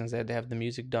contractual reasons they had to have the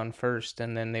music done first,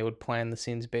 and then they would plan the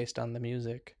scenes based on the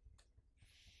music.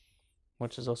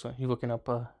 Which is also, you looking up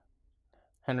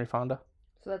Henry Fonda?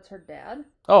 So that's her dad?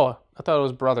 Oh, I thought it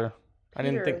was brother. I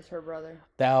Peter didn't think is her brother.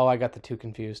 Oh, I got the two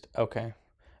confused. Okay,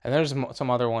 and there's some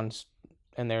other ones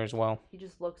in there as well. He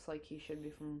just looks like he should be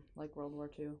from like World War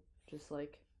II. Just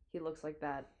like he looks like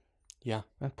that. Yeah.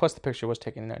 And plus, the picture was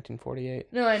taken in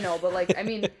 1948. No, I know, but like, I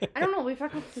mean, I don't know. We've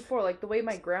talked about this before. Like the way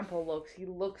my grandpa looks, he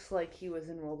looks like he was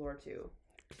in World War II.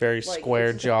 Very like,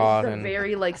 square jawed it's and a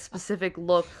very like specific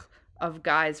look of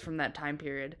guys from that time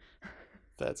period.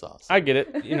 That's awesome. I get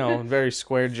it. Very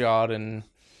square jawed and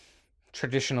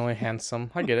traditionally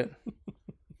handsome. I get it.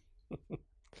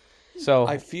 So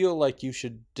I feel like you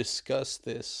should discuss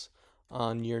this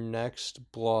on your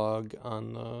next blog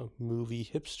on the movie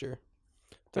Hipster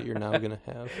that you're now going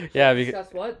to have. Yeah.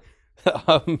 Discuss what?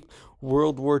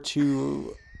 World War II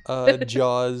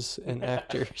Jaws and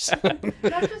actors.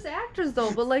 Not just actors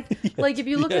though, but like if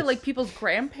you look at like people's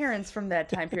grandparents from that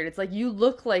time period, it's like you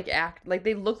look like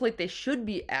they look like they should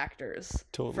be actors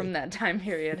from that time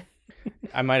period.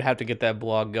 I might have to get that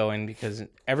blog going because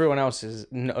everyone else is.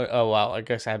 Oh wow, I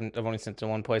guess I've only sent it to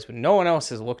one place, but no one else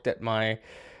has looked at my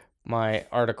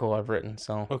article I've written.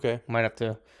 So okay, might have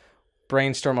to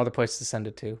brainstorm other places to send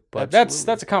it to. But Absolutely.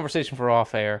 that's a conversation for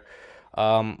off air.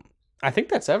 I think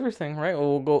that's everything, right?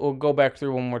 We'll go back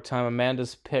through one more time.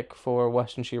 Amanda's pick for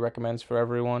Western she recommends for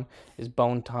everyone is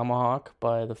Bone Tomahawk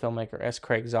by the filmmaker S.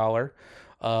 Craig Zahler.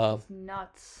 It's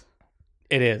nuts.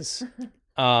 It is.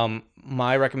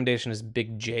 My recommendation is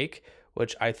Big Jake,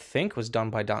 which I think was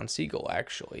done by Don Siegel,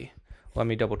 actually. Let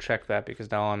me double check that because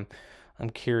now I'm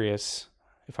curious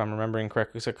if I'm remembering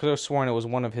correctly. So I could have sworn it was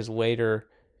one of his later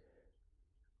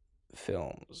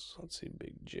films. Let's see,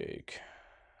 Big Jake.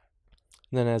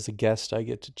 And then as a guest, I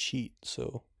get to cheat.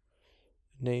 So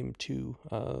name two.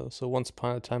 So Once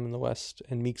Upon a Time in the West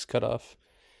and Meek's Cutoff.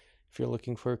 If you're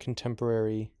looking for a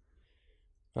contemporary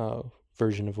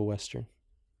version of a Western.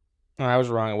 I was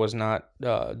wrong. It was not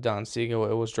Don Siegel.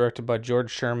 It was directed by George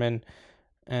Sherman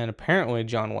and apparently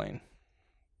John Wayne.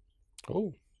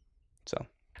 Oh,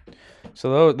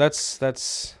 so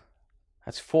that's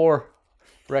 4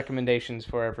 recommendations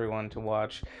for everyone to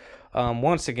watch.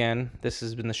 Once again, this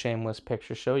has been the Shameless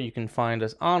Picture Show. You can find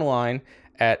us online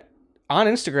on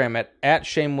Instagram at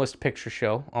Shameless Picture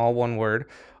Show, all one word,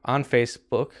 on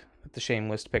Facebook at the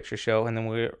Shameless Picture Show, and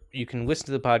then you can listen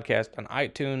to the podcast on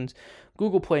iTunes,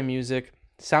 Google Play Music,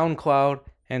 SoundCloud,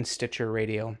 and Stitcher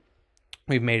Radio.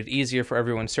 We've made it easier for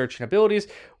everyone's searching abilities.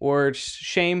 Words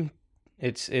shame.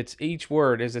 It's each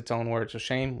word is its own word. So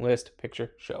Shameless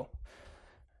Picture Show.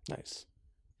 Nice.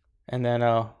 And then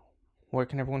where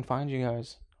can everyone find you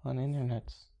guys on the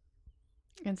internet?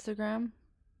 Instagram,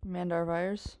 Amanda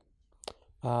Arvires.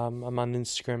 I'm on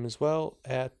Instagram as well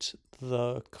at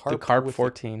the Carp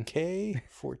 14.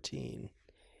 K14.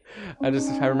 I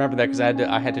remember that because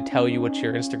I had to tell you what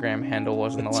your Instagram handle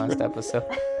was in the last episode.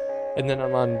 And then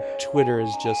I'm on Twitter as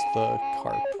just the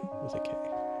Carp with a K.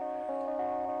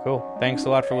 Cool. Thanks a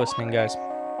lot for listening, guys.